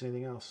don't notice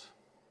anything else.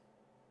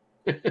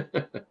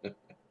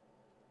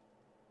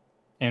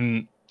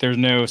 And there's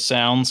no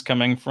sounds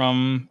coming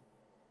from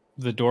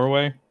the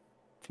doorway,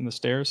 from the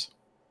stairs?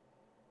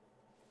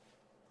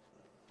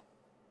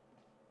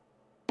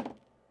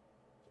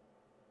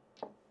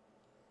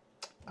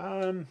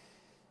 I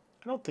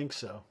don't think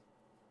so.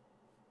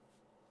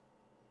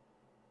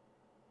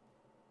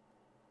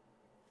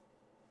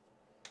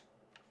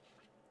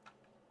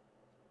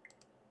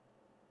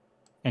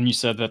 And you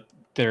said that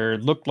there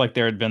looked like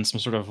there had been some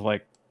sort of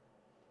like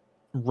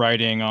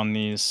writing on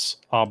these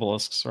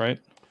obelisks, right?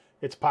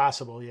 It's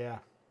possible, yeah.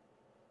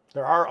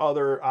 There are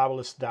other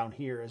obelisks down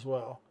here as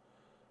well.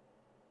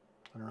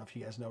 I don't know if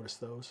you guys noticed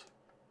those.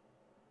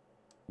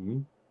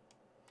 Mm-hmm.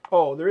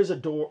 Oh, there is a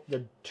door.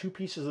 The two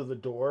pieces of the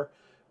door.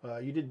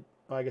 You did.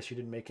 Well, I guess you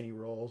didn't make any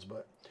rolls,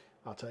 but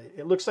I'll tell you.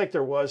 It looks like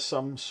there was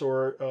some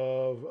sort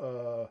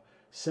of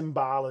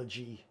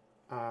symbology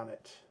on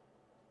it.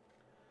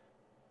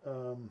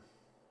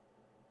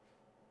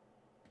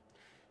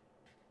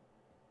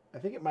 I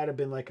think it might have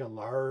been like a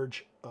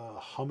large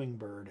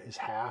hummingbird is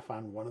half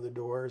on one of the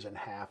doors and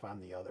half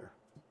on the other.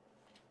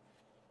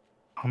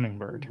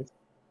 Hummingbird.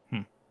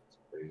 All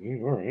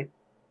right.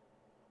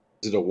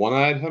 Is it a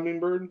one-eyed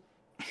hummingbird?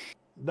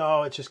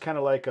 No, it's just kind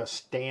of like a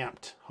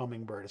stamped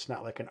hummingbird. It's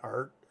not like an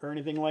art or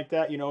anything like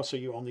that, you know, so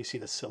you only see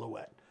the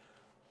silhouette.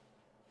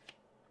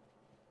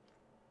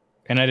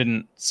 And I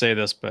didn't say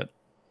this, but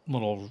a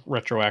little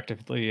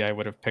retroactively, I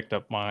would have picked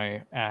up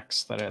my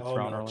axe that I had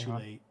thrown earlier. Too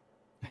late.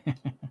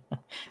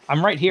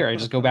 I'm right here. I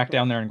just go back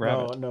down there and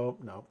grab No,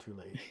 too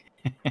late.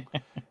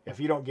 If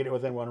you don't get it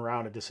within one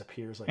round, it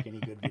disappears like any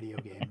good video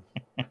game.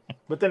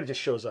 But then it just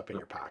shows up in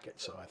your pocket,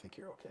 so I think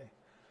you're okay.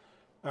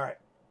 All right.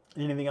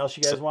 Anything else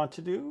you guys want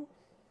to do?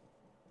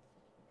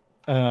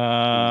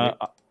 I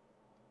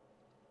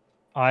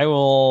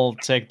will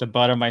take the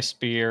butt of my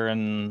spear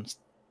and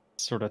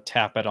sort of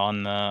tap it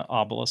on the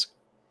obelisk.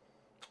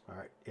 All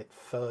right. It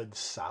thuds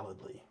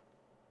solidly.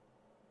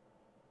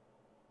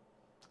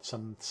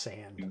 Some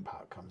sand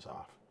comes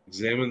off.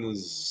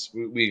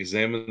 We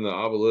examine the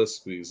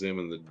obelisk. We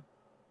examine the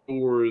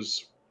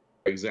doors.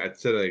 I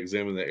said I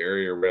examined the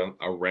area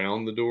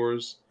around the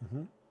doors.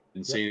 Mm-hmm.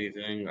 Didn't see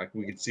anything.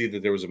 We could see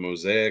that there was a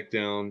mosaic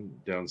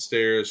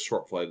downstairs,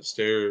 short flight of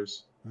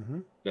stairs. Mm-hmm.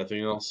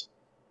 Nothing else.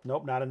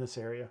 Nope, not in this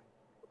area.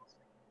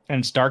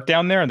 And it's dark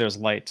down there, and there's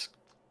light.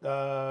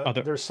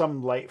 There's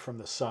some light from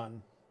the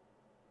sun.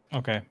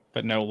 Okay,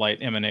 but no light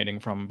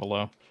emanating from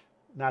below.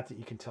 Not that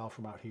you can tell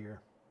from out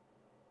here.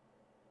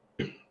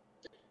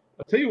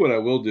 I'll tell you what I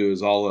will do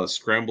is I'll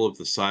scramble up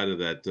the side of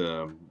that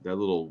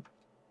little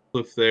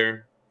cliff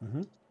there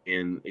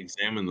and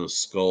examine those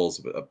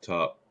skulls up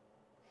top.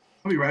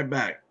 I'll be right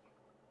back.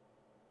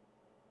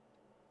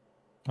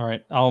 All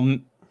right, I'll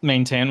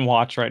maintain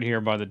watch right here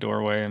by the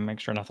doorway and make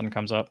sure nothing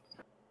comes up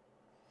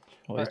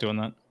while he's doing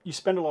that. You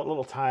spend a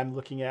little time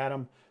looking at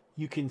them.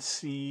 You can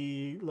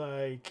see,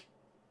 like,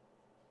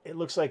 it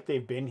looks like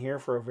they've been here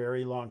for a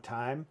very long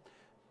time.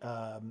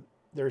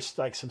 There's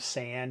like some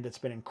sand that's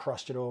been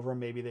encrusted over them.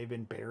 Maybe they've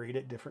been buried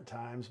at different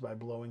times by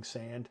blowing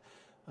sand.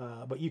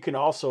 But you can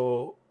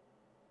also,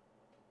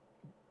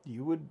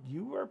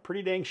 you are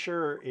pretty dang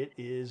sure it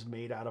is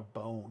made out of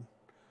bone.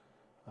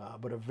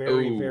 But a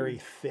very, very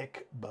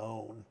thick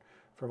bone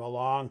from a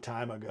long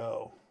time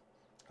ago.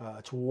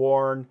 It's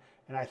worn,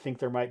 and I think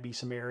there might be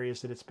some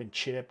areas that it's been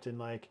chipped and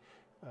like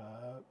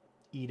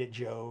Eat at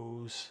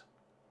Joe's.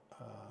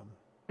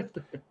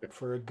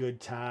 For a good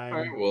time. All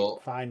right, well,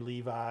 find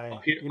Levi.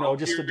 I'll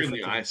just peer the in the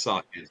different eye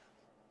socket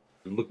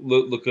and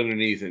look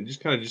underneath and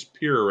just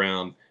peer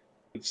around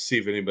to see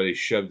if anybody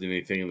shoved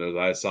anything in those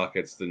eye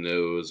sockets, the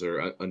nose,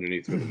 or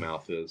underneath where the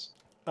mouth is.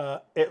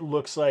 It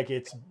looks like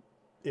if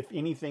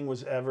anything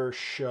was ever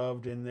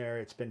shoved in there,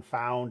 it's been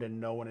found,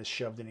 and no one has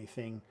shoved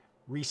anything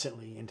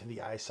recently into the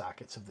eye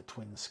sockets of the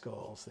twin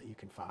skulls that you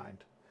can find.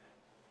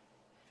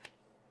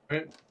 All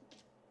right.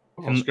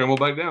 I'll scramble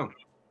back down.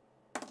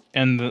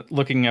 And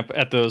looking up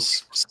at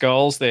those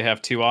skulls, they have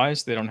two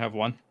eyes. They don't have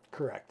one?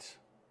 Correct.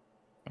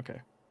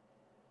 Okay.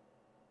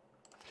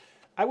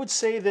 I would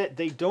say that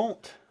they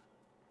don't.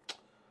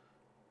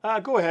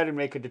 Go ahead and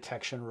make a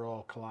detection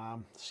roll,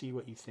 Kalam. See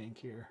what you think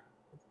here.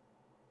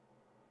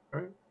 All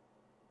right.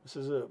 This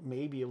is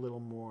maybe a little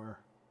more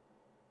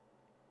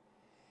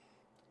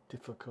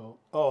difficult.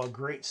 Oh, a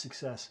great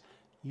success.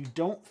 You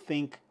don't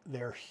think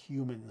they're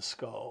human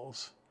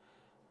skulls,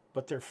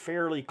 but they're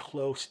fairly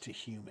close to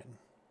human.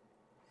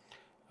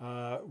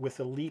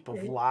 With a leap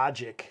of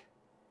logic,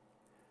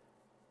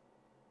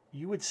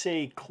 you would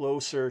say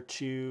closer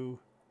to,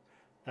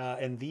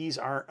 and these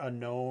aren't a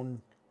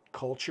known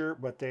culture,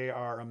 but they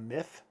are a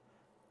myth,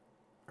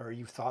 or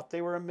you thought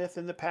they were a myth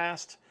in the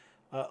past.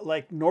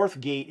 Like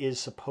Northgate is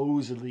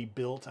supposedly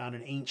built on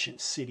an ancient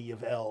city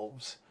of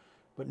elves,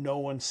 but no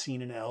one's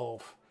seen an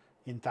elf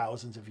in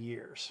thousands of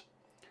years.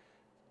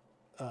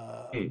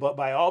 But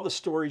by all the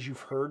stories you've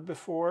heard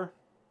before,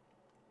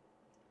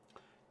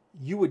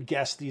 you would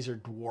guess these are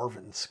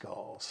dwarven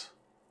skulls.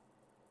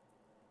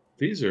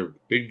 These are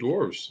big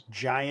dwarves.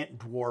 Giant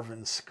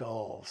dwarven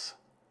skulls.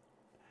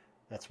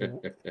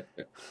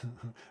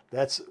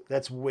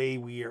 That's way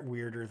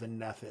weirder than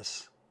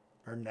Nethys.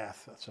 Or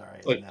Neth,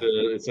 sorry.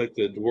 It's like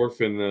the dwarf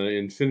in the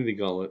Infinity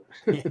Gauntlet.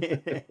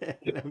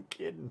 No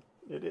kidding.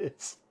 It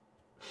is.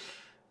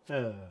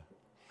 All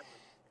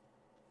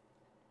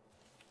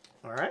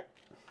right.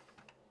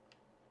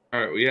 All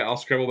right. Well, yeah, I'll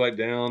scramble back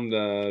down.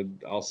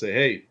 I'll say,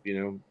 hey,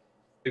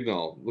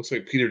 Vignaal, looks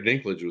like Peter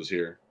Dinklage was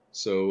here.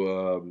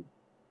 So,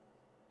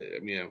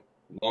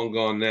 long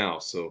gone now.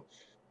 So,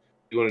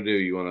 what do you want to do?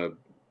 You want to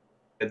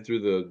head through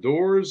the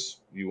doors?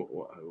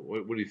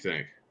 What do you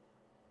think?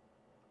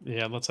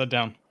 Yeah, let's head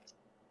down.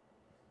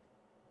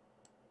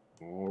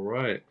 All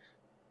right.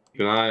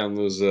 Keep an eye on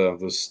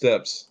those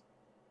steps.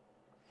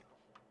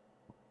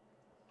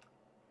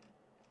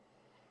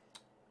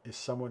 Is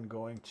someone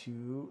going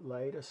to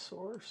light a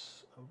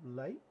source of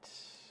light?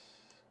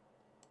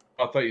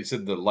 I thought you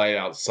said the light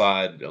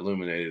outside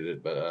illuminated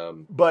it,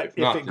 but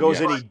if it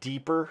goes any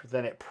deeper,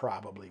 then it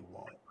probably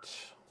won't.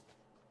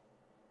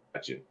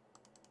 Gotcha.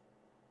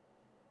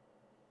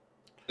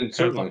 And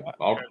certainly,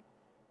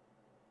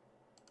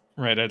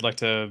 Right, I'd like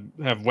to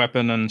have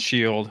weapon and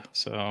shield,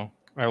 so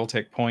I will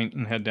take point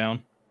and head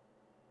down.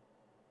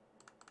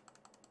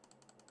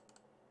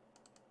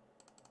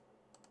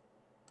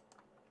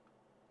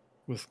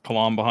 With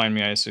Kalam behind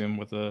me, I assume,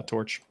 with a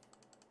torch.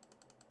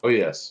 Oh,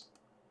 yes.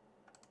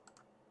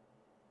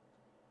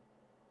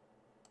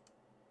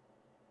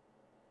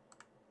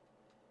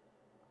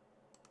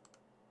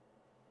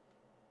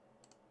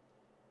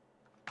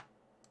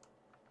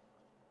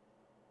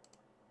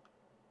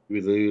 We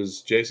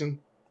lose Jason?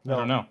 I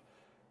don't know.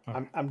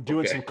 I'm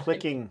doing Okay. some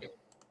clicking.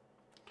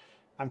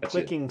 I'm That's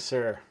clicking,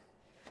 sir.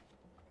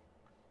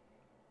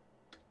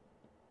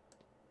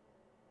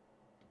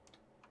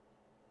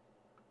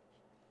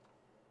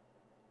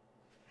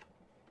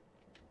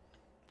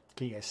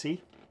 Can you guys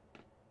see?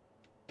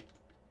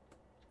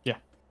 Yeah.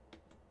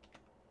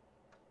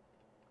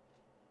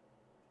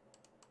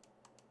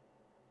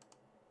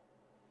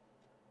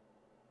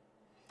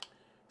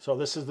 So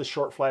this is the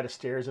short flight of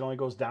stairs. It only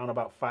goes down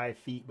about 5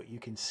 feet, but you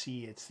can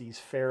see it's these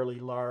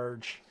fairly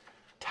large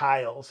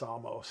tiles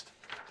almost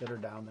that are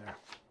down there.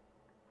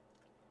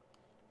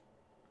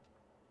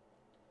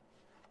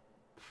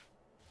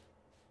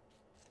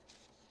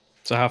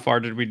 So how far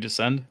did we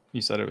descend?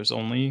 You said it was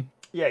only...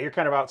 Yeah, you're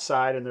kind of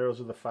outside, and those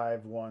are the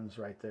 5 ones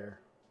right there.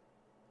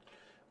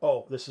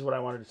 Oh, this is what I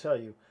wanted to tell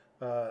you.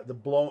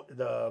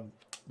 The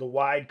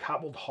wide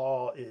cobbled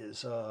hall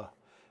is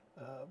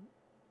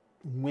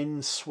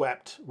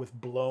windswept with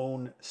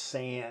blown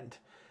sand,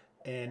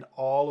 and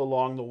all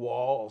along the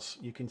walls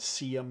you can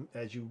see them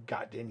as you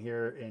got in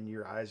here, and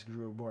your eyes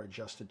grew more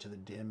adjusted to the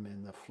dim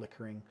and the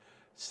flickering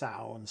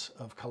sounds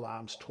of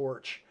Kalam's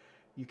torch.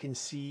 You can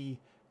see,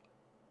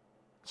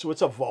 so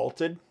it's a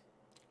vaulted.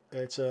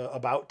 It's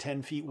about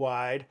 10 feet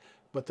wide,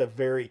 but the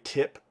very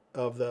tip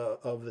of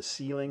the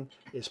ceiling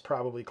is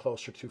probably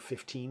closer to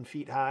 15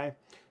 feet high.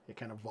 It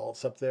kind of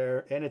vaults up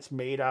there, and it's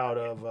made out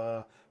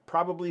of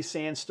probably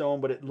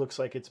sandstone, but it looks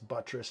like it's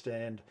buttressed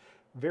and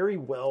very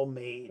well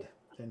made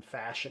and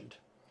fashioned.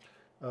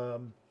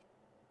 And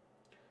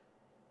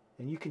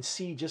you can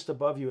see just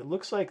above you, it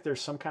looks like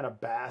there's some kind of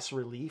bas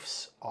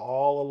reliefs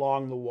all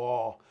along the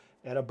wall.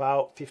 At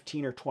about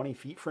 15 or 20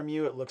 feet from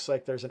you, it looks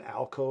like there's an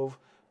alcove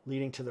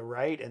leading to the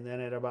right, and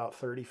then at about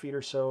 30 feet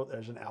or so,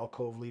 there's an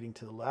alcove leading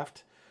to the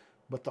left.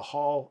 But the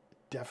hall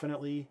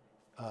definitely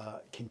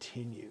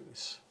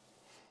continues.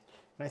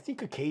 And I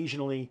think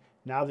occasionally,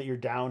 now that you're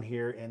down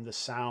here and the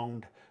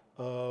sound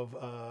of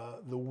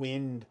the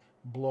wind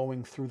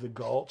blowing through the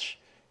gulch,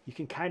 you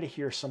can kind of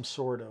hear some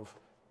sort of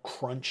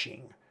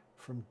crunching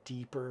from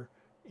deeper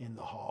in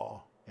the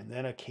hall. And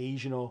then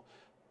occasional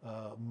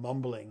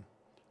mumbling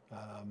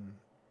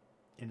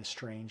in a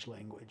strange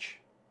language.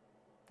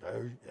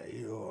 Does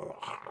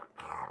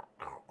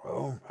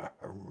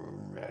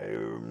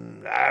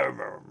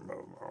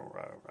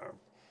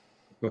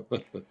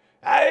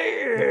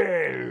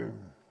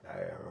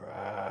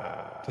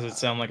it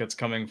sound like it's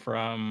coming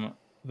from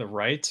the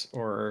right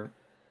or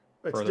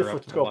It's further up to the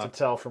difficult to left?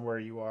 tell from where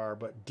you are,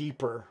 but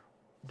deeper,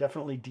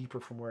 definitely deeper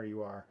from where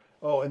you are.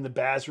 Oh, and the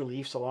bas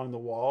reliefs along the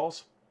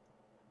walls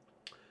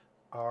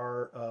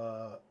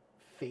are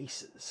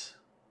faces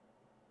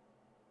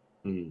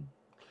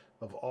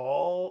of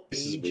all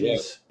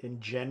ages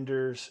and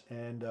genders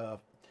and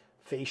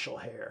facial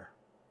hair.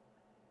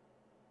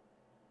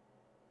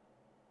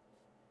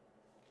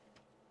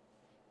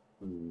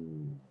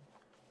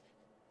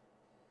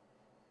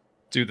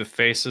 Do the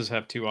faces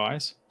have 2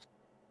 eyes?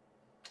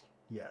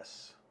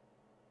 Yes.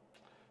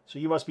 So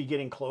you must be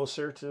getting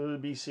closer to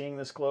be seeing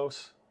this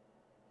close.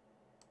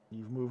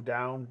 You've moved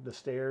down the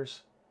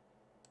stairs.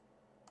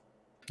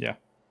 Yeah.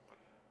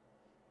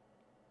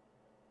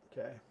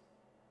 Okay.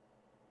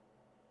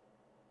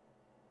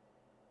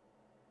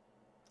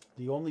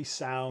 The only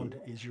sound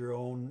is your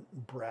own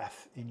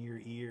breath in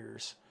your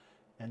ears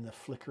and the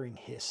flickering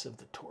hiss of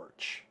the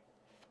torch.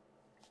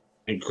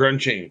 And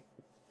crunching.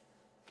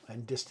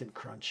 And distant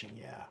crunching,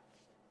 yeah.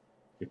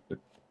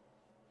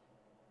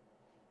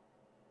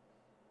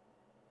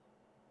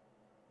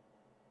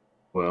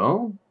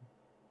 Well,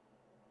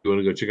 you want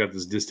to go check out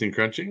this distant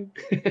crunching?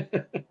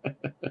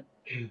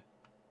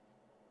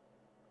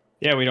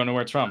 Yeah, we don't know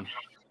where it's from.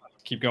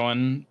 Keep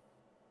going.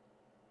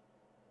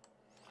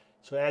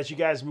 So as you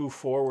guys move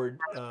forward,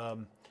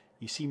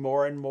 you see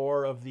more and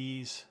more of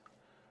these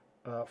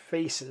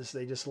faces.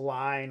 They just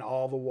line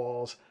all the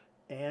walls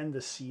and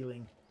the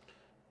ceiling.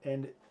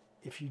 And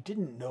if you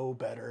didn't know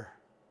better,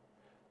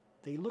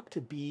 they look to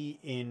be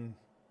in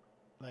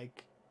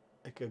like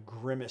a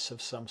grimace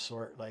of some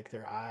sort, like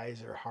their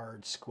eyes are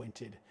hard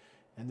squinted,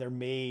 and they're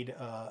made,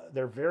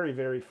 they're very,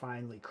 very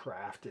finely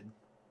crafted.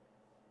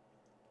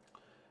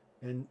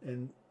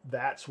 And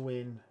that's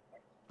when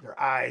their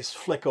eyes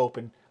flick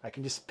open. I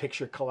can just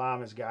picture Kalam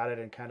has got it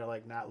and kind of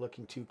like not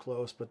looking too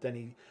close, but then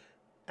he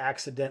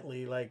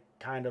accidentally like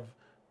kind of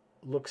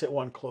looks at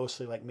one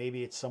closely, like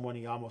maybe it's someone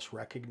he almost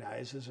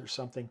recognizes or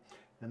something.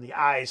 And the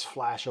eyes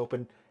flash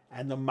open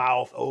and the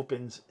mouth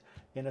opens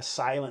in a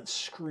silent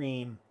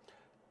scream,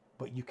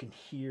 but you can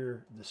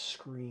hear the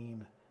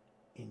scream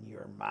in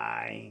your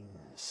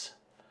minds.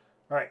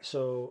 All right,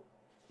 so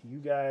you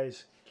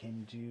guys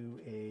can do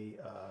a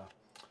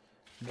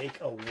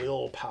make a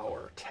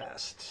willpower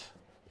test.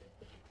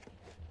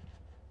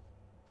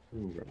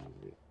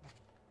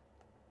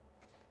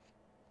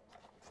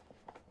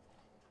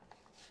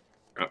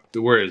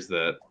 Where is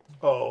that?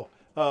 Oh,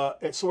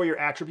 so where your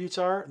attributes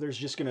are, there's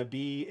just going to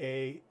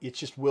be it's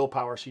just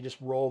willpower. So you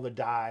just roll the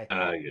die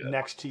Yeah.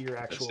 next to your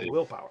actual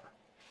willpower.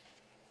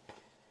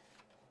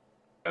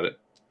 Got it.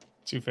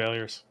 2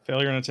 failures.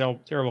 Failure and a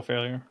terrible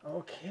failure.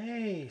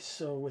 Okay,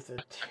 so with a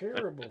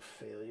terrible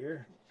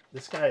failure,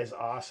 this guy is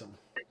awesome.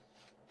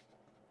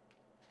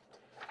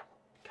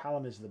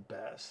 Kalam is the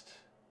best.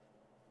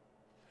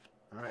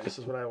 All right, this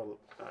is what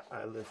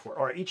I live for.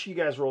 All right, each of you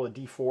guys roll a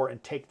d4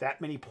 and take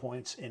that many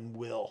points in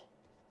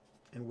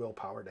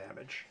willpower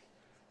damage.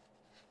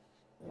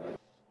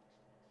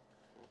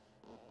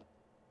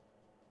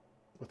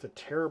 With a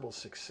terrible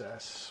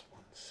success,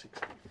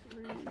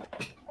 163.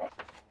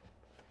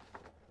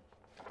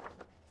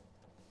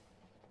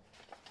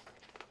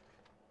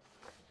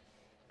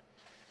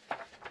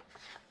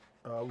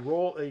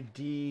 Roll a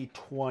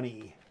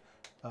d20,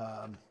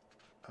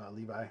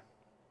 Levi.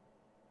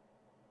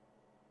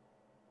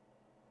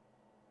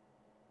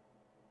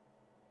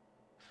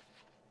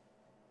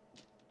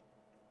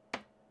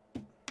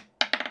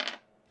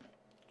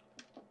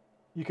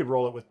 You could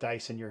roll it with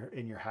dice in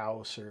your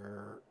house,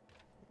 or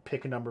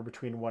pick a number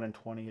between 1 and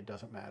 20. It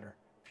doesn't matter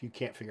if you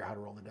can't figure out how to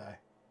roll the die.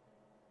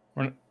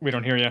 We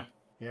don't hear you.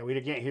 Yeah, we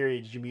can't hear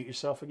you. Did you mute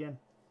yourself again?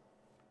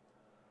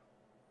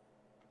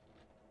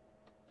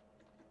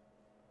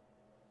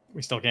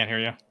 We still can't hear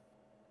you.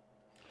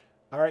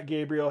 All right,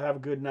 Gabriel, have a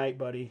good night,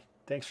 buddy.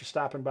 Thanks for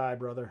stopping by,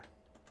 brother.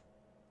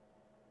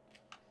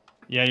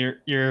 Yeah,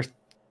 your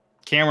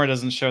camera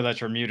doesn't show that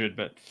you're muted,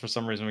 but for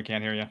some reason we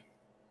can't hear you.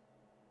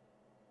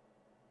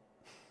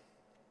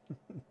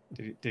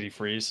 Did he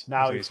freeze?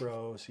 Now he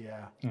froze,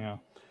 yeah. Yeah.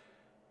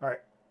 All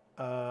right.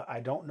 I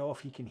don't know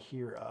if he can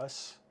hear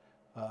us,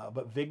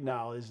 but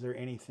Vignaal, is there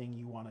anything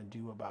you want to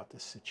do about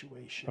this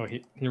situation? Oh,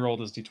 he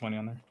rolled his d20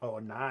 on there. Oh,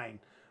 a 9.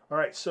 All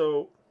right,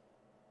 so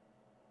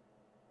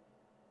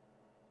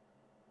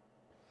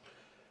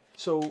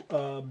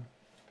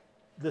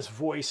this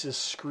voice is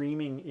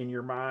screaming in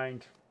your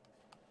mind,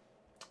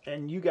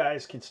 and you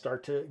guys can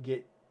start to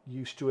get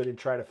used to it and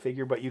try to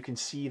figure, but you can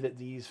see that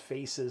these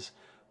faces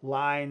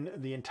line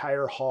the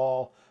entire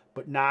hall,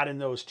 but not in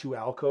those 2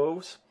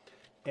 alcoves.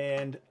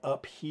 And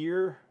up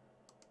here,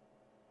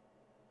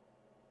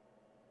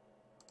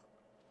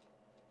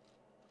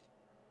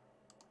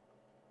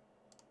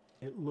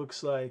 it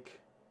looks like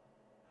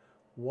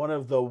one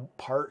of the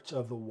parts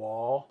of the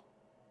wall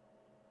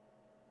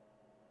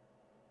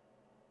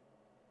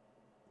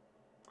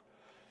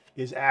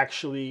is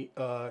actually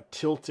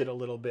tilted a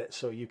little bit,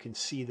 so you can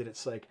see that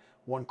it's like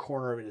one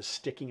corner of it is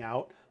sticking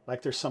out,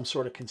 like there's some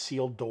sort of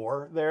concealed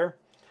door there.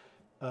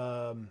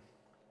 But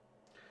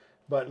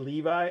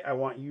Levi, I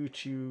want you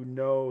to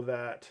know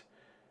that,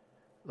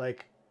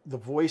 like, the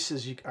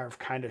voices are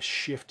kind of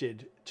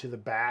shifted to the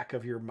back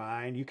of your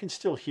mind. You can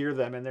still hear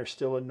them, and they're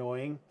still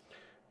annoying.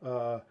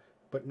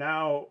 But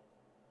now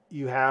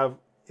you have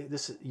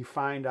this. You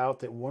find out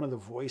that one of the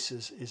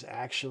voices is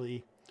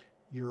actually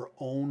your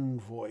own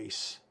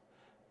voice,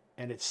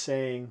 and it's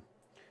saying,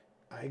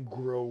 "I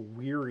grow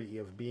weary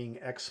of being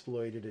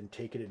exploited and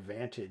taken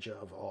advantage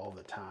of all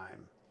the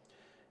time.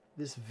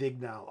 This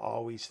Vignaal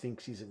always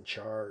thinks he's in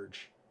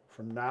charge.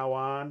 From now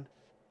on,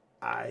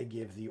 I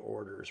give the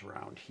orders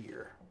round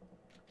here."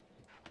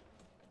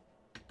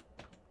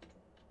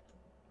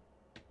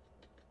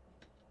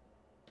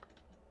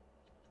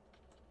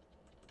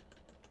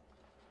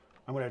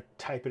 I'm going to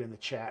type it in the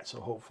chat, so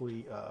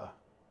hopefully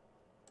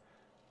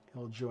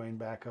he'll join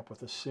back up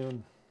with us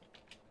soon.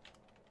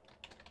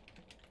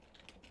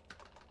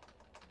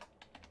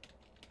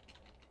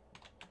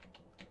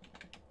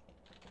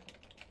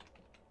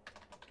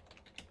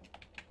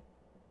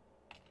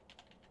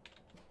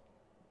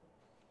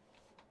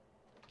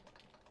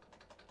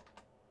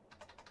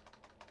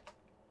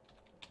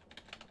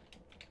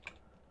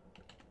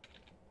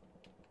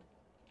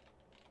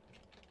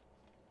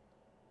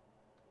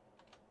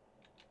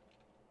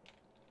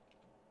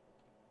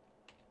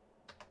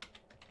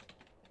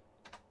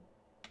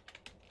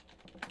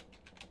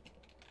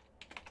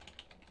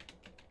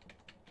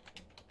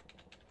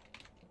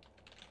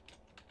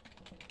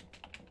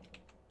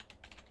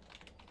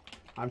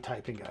 I'm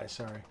typing, guys.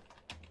 Sorry.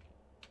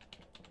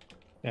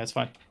 Yeah, it's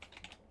fine.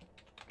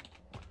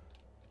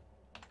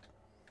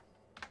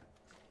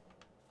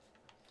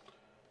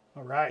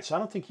 All right. So I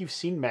don't think you've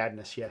seen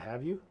Madness yet,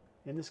 have you,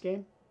 in this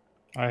game?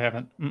 I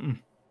haven't.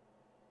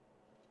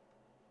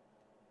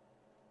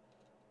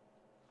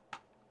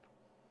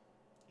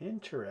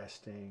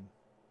 Interesting.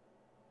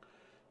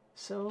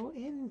 So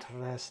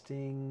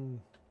interesting.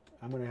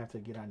 I'm going to have to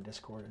get on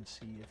Discord and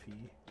see if he...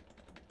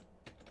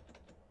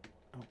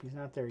 Oh, he's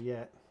not there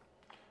yet.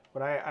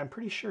 But I'm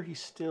pretty sure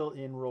he's still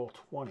in roll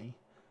 20.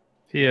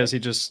 He is. He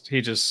just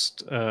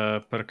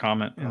put a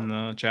comment in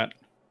the chat.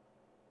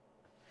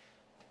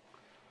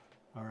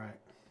 All right.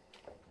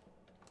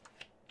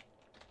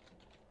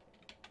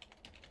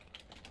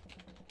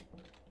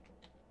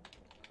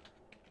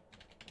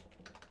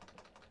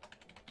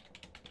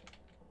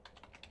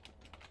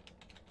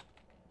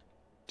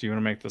 Do you want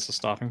to make this a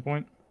stopping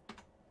point?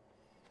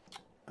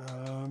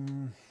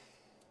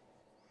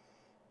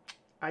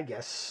 I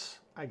guess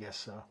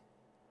so.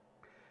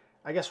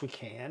 I guess we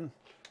can.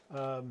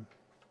 I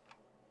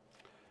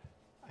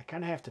I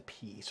kind of have to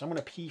pee. So I'm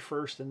going to pee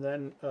first, and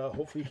then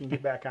hopefully you can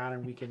get back on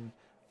and we can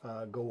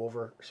go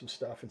over some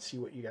stuff and see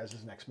what you guys'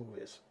 next move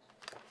is.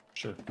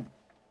 Sure.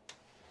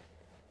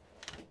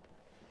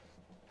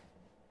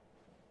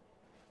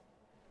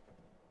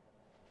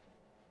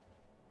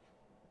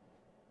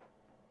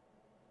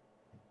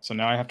 So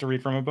now I have to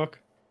read from a book?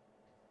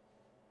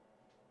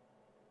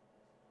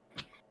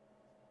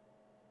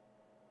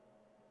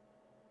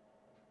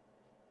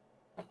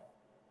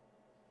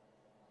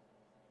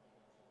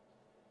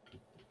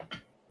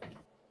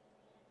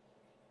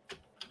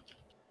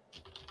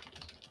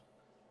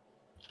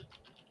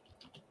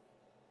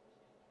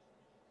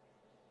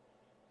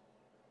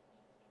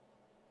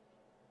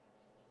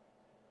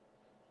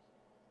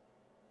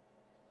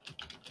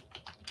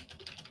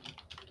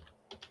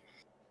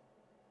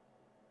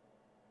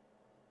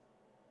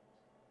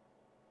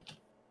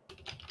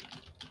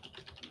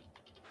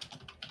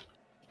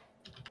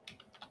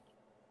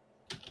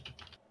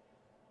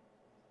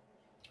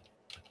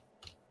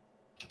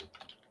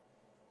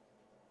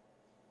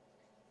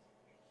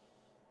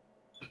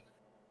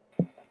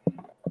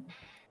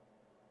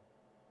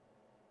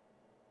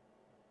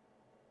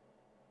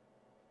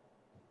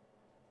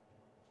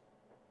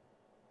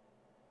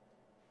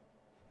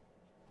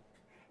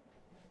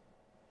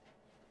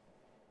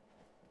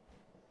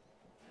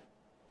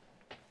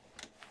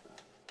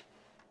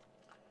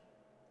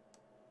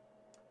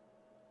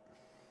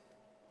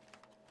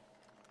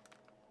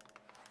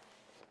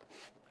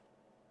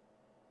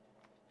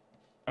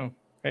 Oh,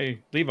 hey,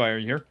 Levi, are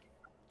you here?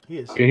 He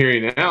is. I can hear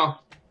you now.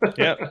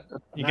 Yep.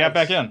 You Nice. got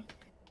back in.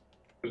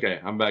 Okay,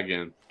 I'm back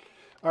in.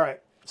 All right.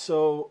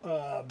 So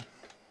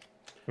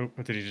Oh,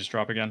 did he just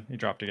drop again? He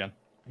dropped again.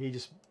 he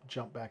just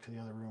jumped back to the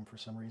other room for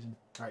some reason.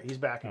 All right, he's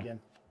back again.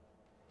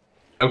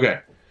 Okay.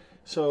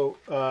 So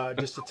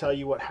just to tell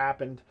you what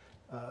happened,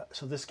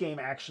 so this game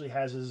actually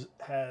has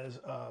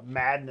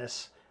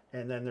madness,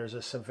 and then there's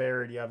a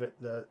severity of it.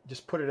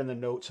 Just put it in the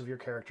notes of your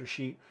character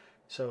sheet.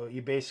 So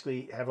you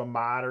basically have a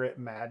moderate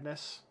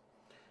madness,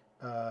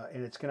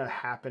 and it's going to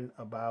happen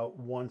about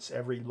once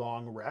every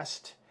long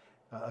rest,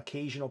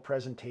 occasional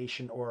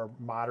presentation, or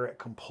moderate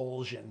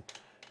compulsion.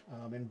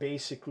 And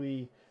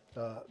basically,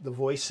 the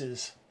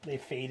voices, they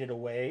faded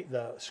away.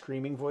 The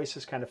screaming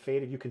voices kind of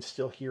faded. You can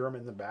still hear them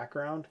in the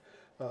background.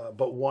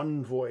 But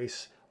one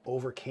voice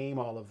overcame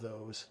all of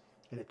those,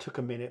 and it took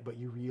a minute, but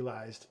you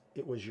realized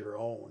it was your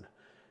own.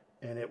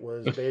 And it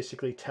was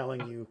basically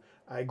telling you,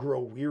 I grow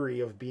weary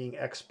of being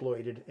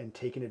exploited and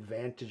taken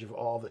advantage of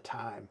all the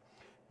time.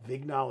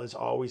 Vignaal is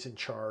always in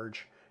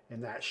charge,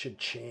 and that should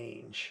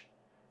change.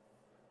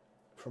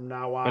 From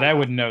now on. But I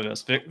wouldn't know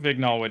this.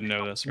 Vignaal wouldn't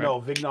know this, right?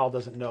 No, Vignaal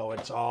doesn't know.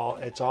 It's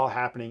all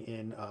happening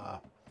in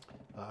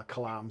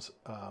Kalam's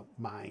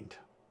mind.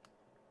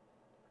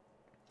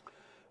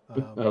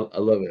 I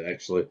love it,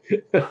 actually.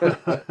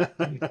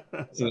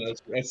 That's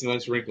a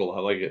nice wrinkle. I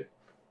like it.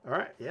 All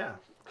right, yeah.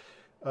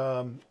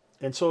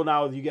 And so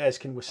now you guys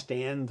can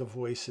withstand the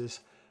voices.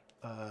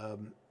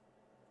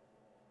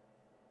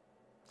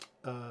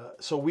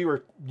 So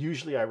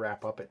usually I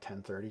wrap up at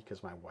 10:30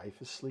 because my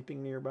wife is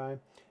sleeping nearby,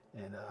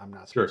 and I'm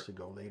not supposed to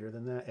go later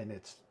than that, and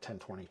it's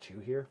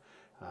 10:22 here.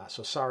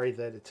 So sorry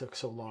that it took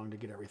so long to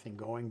get everything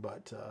going,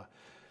 but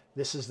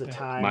this is the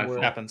time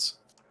where happens.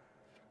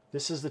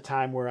 This is the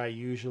time where I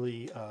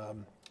usually,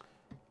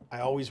 I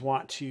always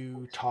want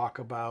to talk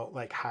about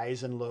like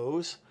highs and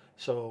lows.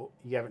 So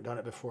you haven't done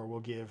it before.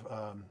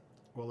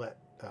 We'll let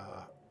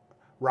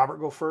Robert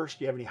go first.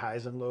 Do you have any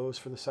highs and lows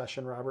for the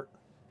session, Robert?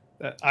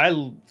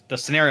 The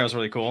scenario is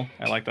really cool.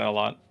 I like that a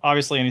lot.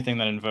 Obviously, anything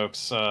that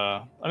invokes.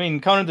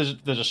 Conan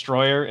the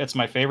Destroyer. It's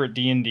my favorite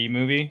D&D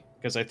movie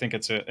because I think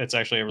it's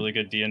actually a really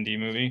good D&D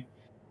movie.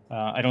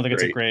 I don't think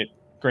it's a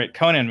great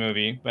Conan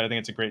movie, but I think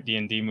it's a great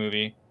D&D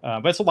movie.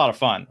 But it's a lot of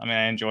fun. I mean,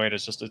 I enjoy it.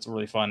 It's a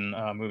really fun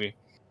movie.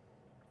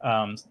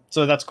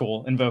 So that's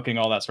cool. Invoking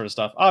all that sort of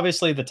stuff.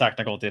 Obviously, the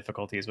technical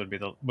difficulties would be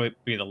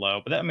the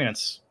low, but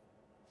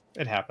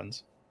it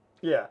happens.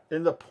 Yeah,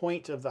 and the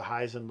point of the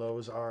highs and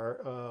lows are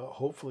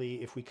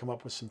hopefully if we come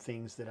up with some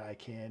things that I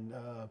can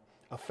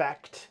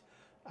affect,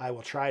 I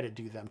will try to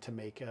do them to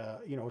make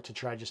to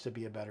try just to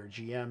be a better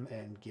GM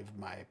and give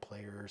my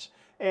players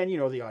and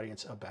the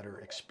audience a better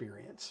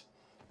experience.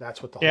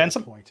 That's what the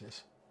whole point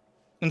is.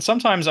 And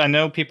sometimes I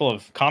know people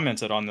have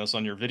commented on this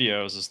on your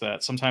videos, is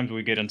that sometimes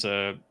we get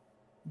into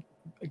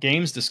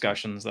games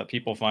discussions that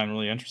people find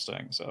really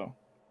interesting. So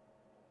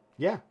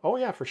yeah, oh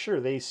yeah, for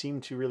sure. They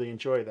seem to really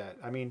enjoy that.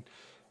 I mean,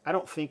 I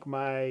don't think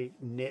my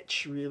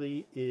niche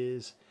really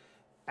is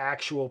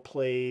actual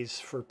plays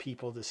for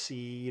people to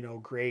see,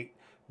 great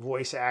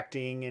voice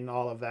acting and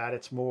all of that.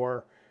 It's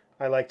more,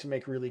 I like to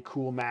make really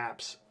cool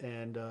maps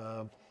and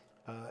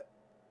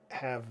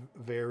have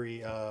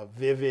very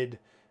vivid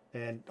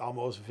and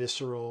almost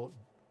visceral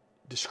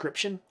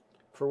description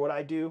for what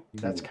I do.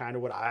 That's kind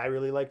of what I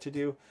really like to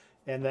do.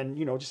 And then,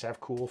 just have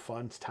cool,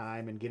 fun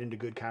time and get into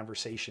good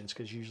conversations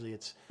because usually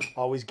it's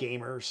always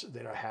gamers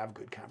that have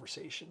good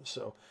conversations.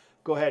 So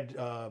go ahead,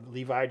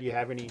 Levi. Do you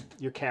have any?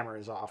 Your camera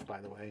is off, by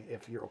the way.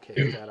 If you're okay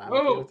with that, I'm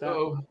okay with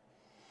that.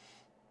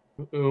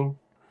 Uh-oh.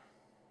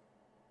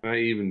 I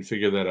even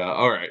figure that out.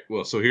 All right.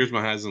 Well, so here's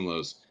my highs and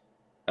lows.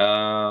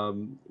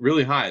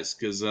 Really highs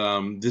because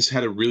this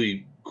had a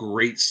really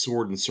great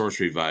sword and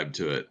sorcery vibe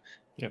to it.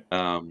 Yep.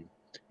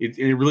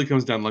 It really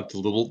comes down like the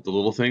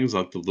little things,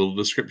 like the little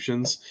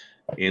descriptions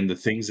and the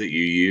things that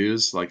you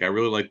use. Like I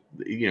really like,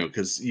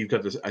 because you've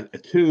got this a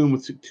tomb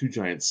with two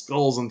giant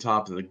skulls on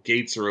top, and the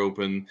gates are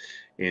open,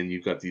 and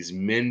you've got these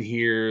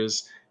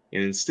menhirs.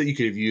 And instead, you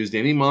could have used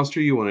any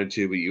monster you wanted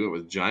to, but you went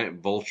with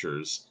giant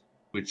vultures,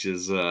 which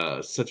is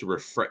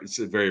it's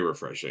very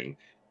refreshing.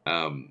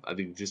 I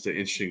think just an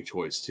interesting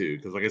choice too,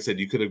 because like I said,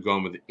 you could have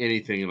gone with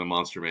anything in a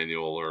monster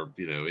manual or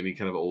any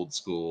kind of old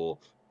school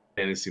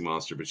fantasy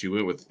monster, but you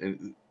went with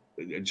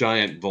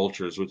giant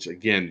vultures, which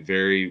again,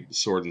 very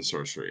sword and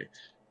sorcery.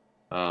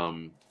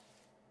 Um,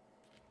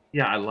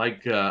 yeah, I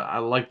like the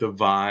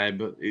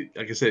vibe.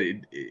 Like I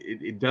said,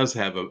 it does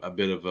have a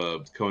bit of a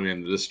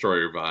Conan the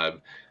Destroyer vibe,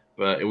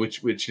 but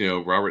which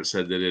Robert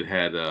said that it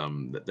had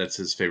that's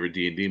his favorite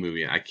D&D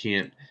movie. I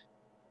can't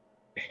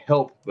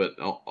help but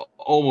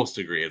almost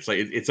agree. It's like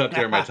it's up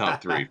there in my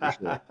top three for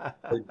sure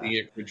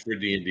for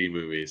D&D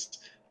movies.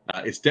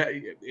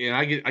 And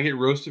I get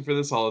roasted for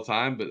this all the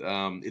time, but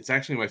it's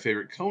actually my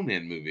favorite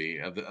Conan movie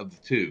of the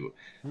two,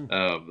 Hmm.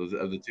 of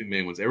the two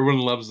main ones. Everyone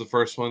loves the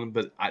first one,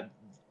 but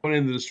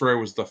Conan the Destroyer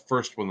was the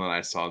first one that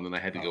I saw, and then I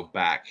had to go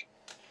back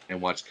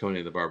and watch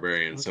Conan the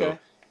Barbarian. Okay. So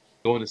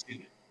going to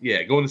see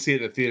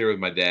it in the theater with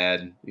my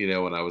dad,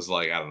 when I was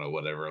like, I don't know,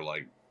 whatever,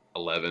 like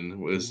 11,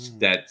 was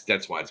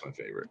that's why it's my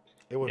favorite.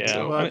 It would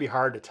Yeah. well, it'd be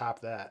hard to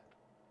top that.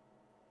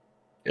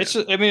 It's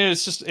just, I mean,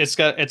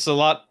 it's a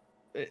lot.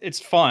 It's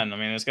fun. I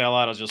mean, it's got a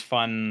lot of just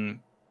fun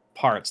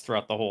parts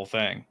throughout the whole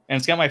thing, and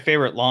it's got my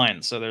favorite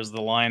line. So there's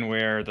the line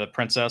where the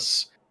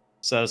princess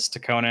says to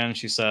Conan,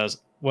 she says,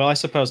 "Well, I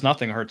suppose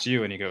nothing hurts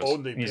you," and he goes,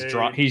 Only and he's pain.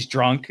 drunk. He's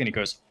drunk, and he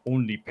goes,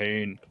 "Only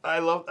pain."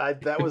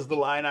 That was the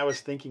line I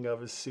was thinking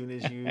of as soon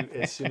as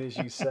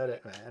you said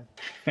it,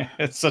 man.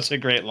 It's such a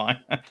great line.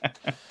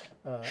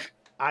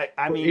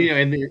 I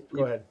mean,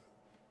 go ahead.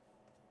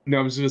 No,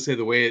 I was going to say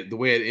the way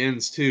it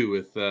ends too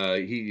with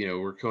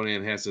where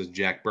Conan has this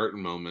Jack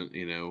Burton moment,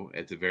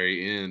 at the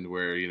very end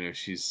where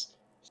she's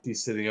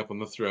sitting up on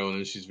the throne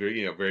and she's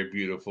very very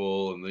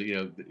beautiful, and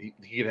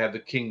he could have the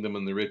kingdom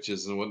and the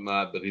riches and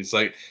whatnot, but he's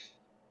like,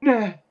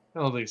 nah, I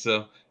don't think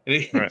so, and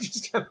he Right.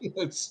 just kind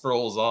of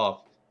strolls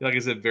off. Like I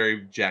said,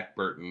 very Jack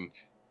Burton,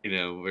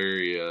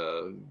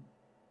 very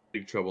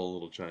Big Trouble in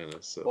Little China.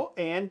 So Well,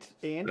 and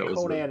that was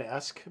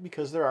Conan-esque,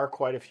 because there are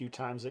quite a few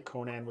times that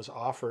Conan was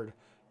offered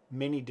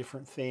many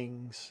different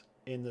things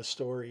in the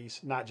stories,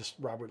 not just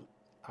Robert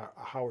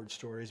Howard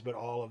stories, but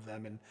all of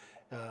them. And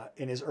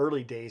in his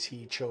early days,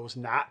 he chose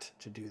not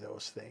to do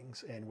those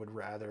things and would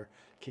rather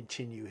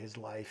continue his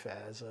life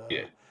as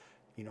yeah.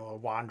 a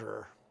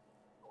wanderer.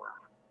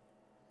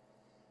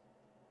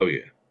 Oh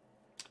yeah.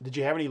 Did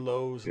you have any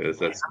lows? Yeah,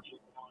 that's.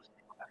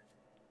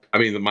 I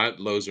mean, my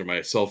lows are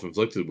my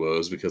self-inflicted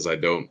woes because I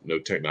don't know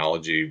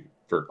technology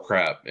for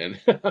crap, and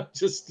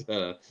just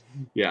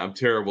I'm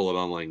terrible at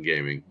online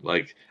gaming.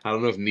 Like, I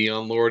don't know if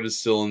Neon Lord is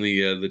still in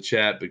the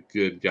chat, but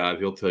good God,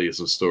 he'll tell you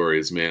some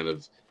stories, man,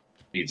 of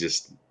me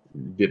just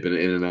dipping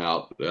in and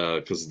out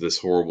because of this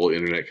horrible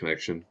internet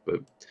connection.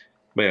 But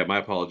yeah, my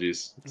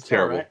apologies. It's It's all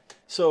terrible. right.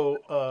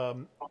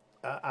 So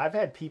I've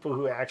had people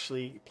who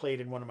actually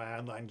played in one of my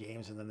online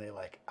games, and then they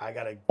like, I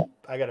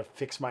gotta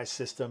fix my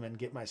system and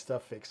get my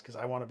stuff fixed because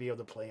I want to be able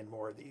to play in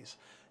more of these.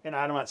 And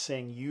I'm not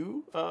saying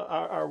you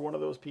are one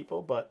of those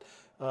people, but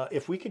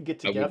if we could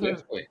get I would together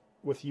definitely.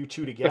 with you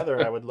two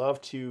together, I would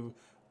love to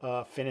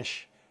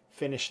finish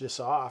this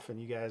off,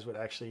 and you guys would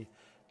actually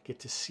get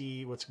to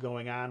see what's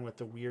going on with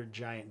the weird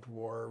giant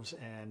dwarves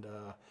and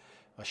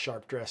a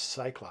sharp dressed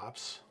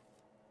cyclops.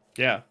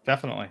 Yeah,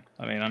 definitely.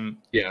 I mean,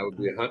 I would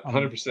be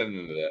 100%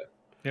 into that.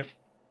 Yep.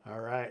 All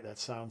right, that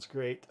sounds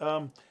great.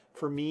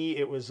 For me,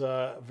 it was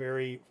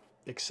very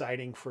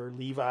exciting for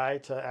Levi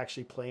to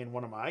actually play in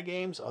one of my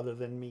games, other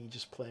than me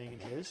just playing in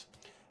his.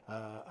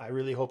 I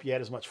really hope you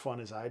had as much fun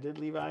as I did,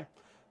 Levi.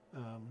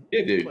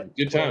 Yeah, dude, good Playing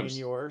in times.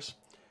 yours.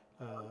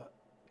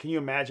 Can you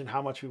imagine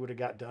how much we would have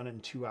got done in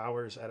 2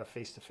 hours at a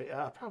face-to-face?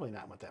 Probably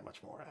not that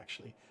much more,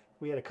 actually.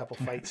 We had a couple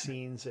fight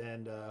scenes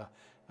and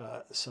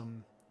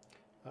some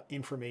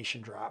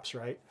information drops,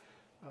 right?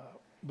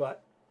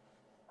 But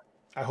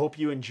I hope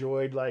you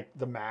enjoyed like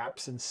the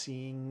maps and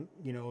seeing,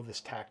 this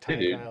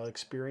tactile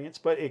experience.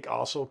 But it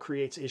also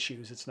creates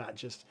issues. It's not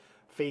just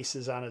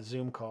faces on a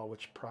Zoom call,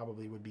 which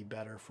probably would be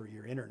better for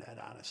your internet,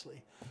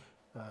 honestly.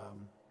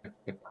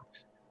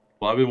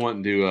 Well, I've been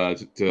wanting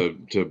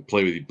to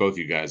play with both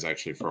you guys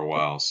actually for a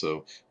while,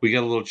 so we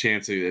got a little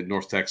chance at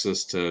North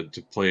Texas to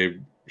play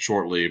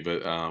shortly.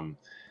 But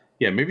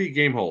yeah, maybe a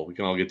game hole. We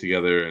can all get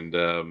together and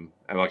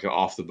have like an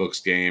off the books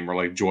game, or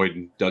like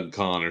Jordan Doug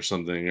Con or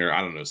something, or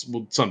I don't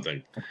know,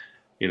 something.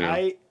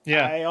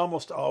 I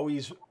almost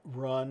always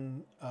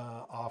run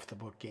off the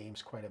book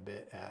games quite a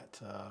bit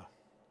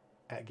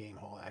at Game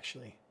Hole,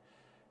 actually.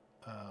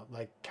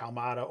 Like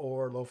Kalmata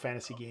or Low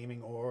Fantasy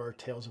Gaming or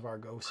Tales of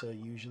Argosa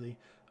usually.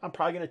 I'm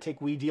probably going to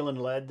take We Deal in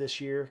Lead this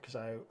year because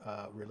I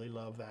really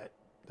love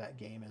that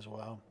game as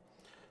well,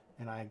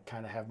 and I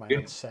kind of have my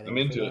own setting I'm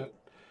into for that. it.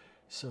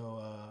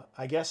 So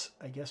I guess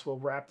we'll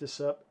wrap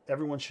this up.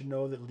 Everyone should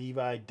know that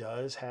Levi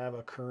does have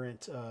a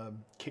current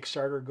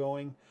Kickstarter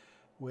going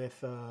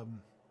with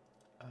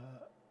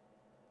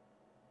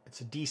it's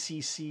a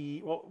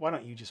DCC. Well, why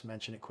don't you just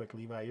mention it quick,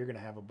 Levi? You're going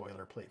to have a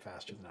boilerplate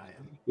faster than I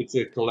am. It's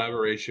a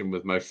collaboration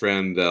with my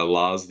friend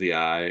Laz the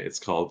Eye. It's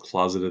called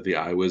Closet of the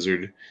Eye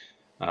Wizard.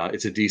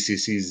 It's a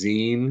DCC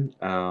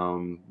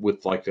zine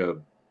with like a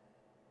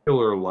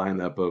killer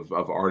lineup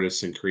of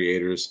artists and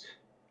creators.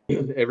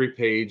 Every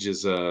page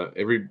is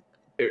every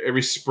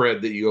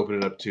spread that you open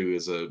it up to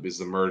is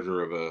the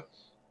merger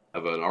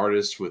of an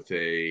artist with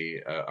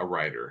a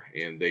writer,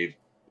 and they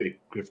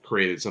have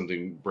created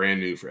something brand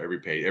new for every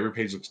page. Every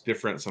page looks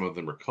different. Some of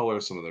them are color,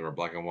 some of them are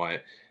black and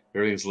white.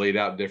 Everything's laid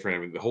out different.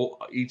 I mean,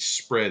 each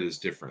spread is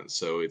different,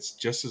 so it's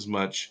just as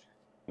much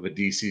of a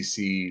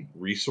DCC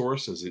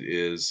resource as it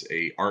is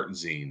a art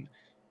zine.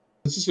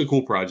 This is a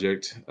cool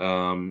project,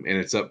 and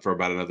it's up for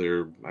about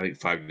another, I think,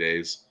 5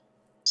 days.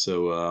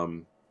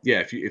 So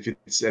yeah,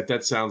 if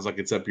that sounds like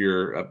it's up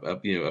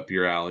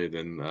your alley,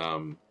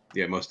 then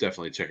yeah, most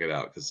definitely check it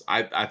out because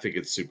I think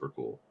it's super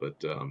cool. But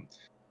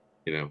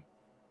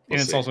and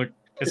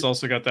it's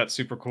also got that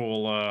super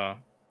cool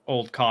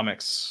old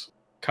comics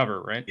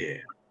cover, right? Yeah.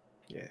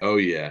 Oh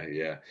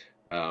yeah.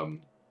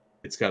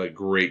 It's got a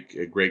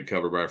great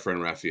cover by our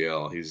friend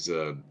Raphael. He's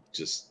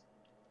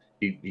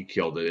he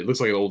killed it. It looks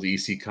like an old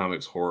EC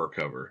Comics horror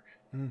cover.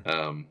 Like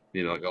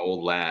an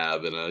old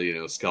lab and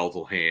a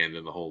skeletal hand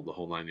and the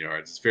whole 9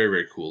 yards. It's very,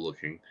 very cool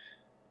looking.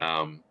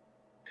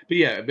 But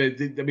yeah,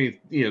 I mean,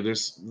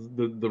 there's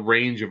the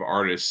range of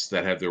artists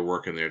that have their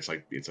work in there. It's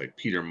like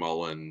Peter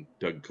Mullen,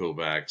 Doug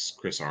Kovacs,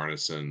 Chris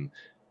Arneson,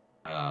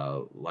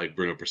 like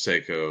Bruno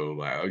Prosecco,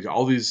 like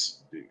all these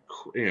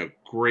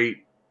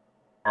great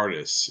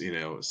artists.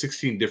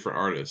 16 different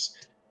artists,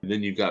 and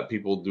then you've got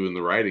people doing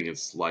the writing.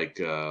 It's like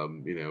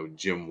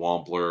Jim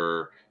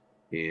Wampler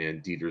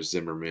and Dieter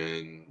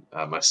Zimmerman,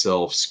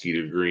 myself,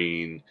 Skeeter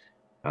Green,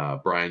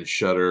 Brian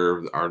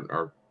Shutter,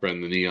 our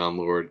friend the Neon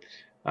Lord.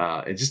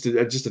 And just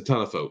a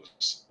ton of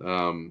folks,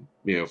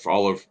 for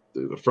all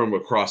from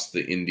across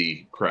the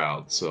indie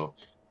crowd. So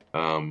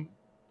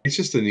it's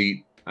just a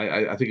neat.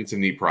 I think it's a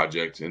neat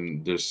project,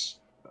 and there's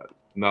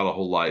not a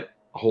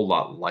whole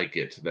lot like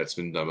it that's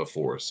been done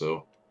before.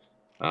 So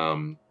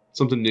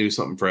something new,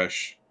 something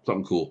fresh,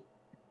 something cool.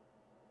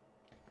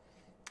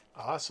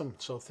 Awesome.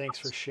 So thanks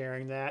for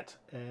sharing that,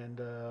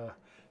 and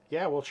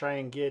yeah, we'll try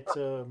and get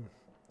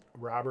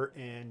Robert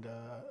and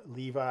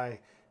Levi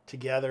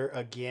together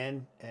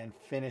again and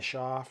finish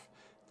off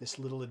this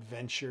little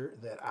adventure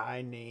that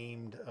I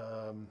named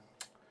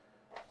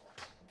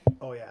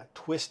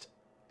Twist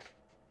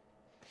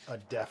a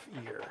Deaf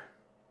Ear.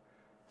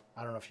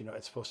 I don't know if you know,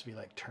 it's supposed to be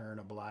like Turn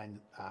a Blind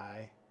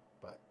Eye,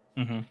 but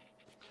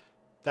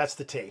that's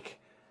the take.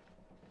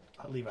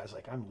 Levi's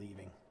like, I'm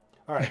leaving.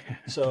 All right,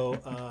 so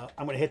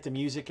I'm going to hit the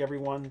music,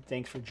 everyone.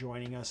 Thanks for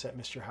joining us at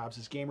Mr.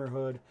 Hobbs's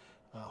Gamerhood.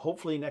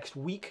 Hopefully next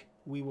week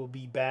we will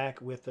be back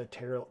with the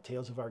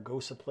Tales of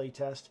Argosa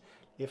playtest.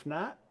 If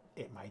not,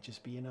 it might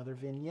just be another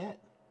vignette.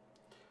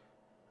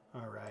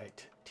 All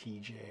right,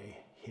 TJ,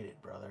 hit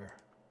it, brother.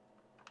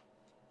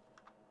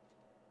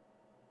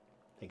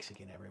 Thanks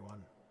again,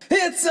 everyone.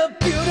 It's a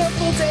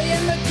beautiful day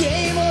in the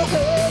game.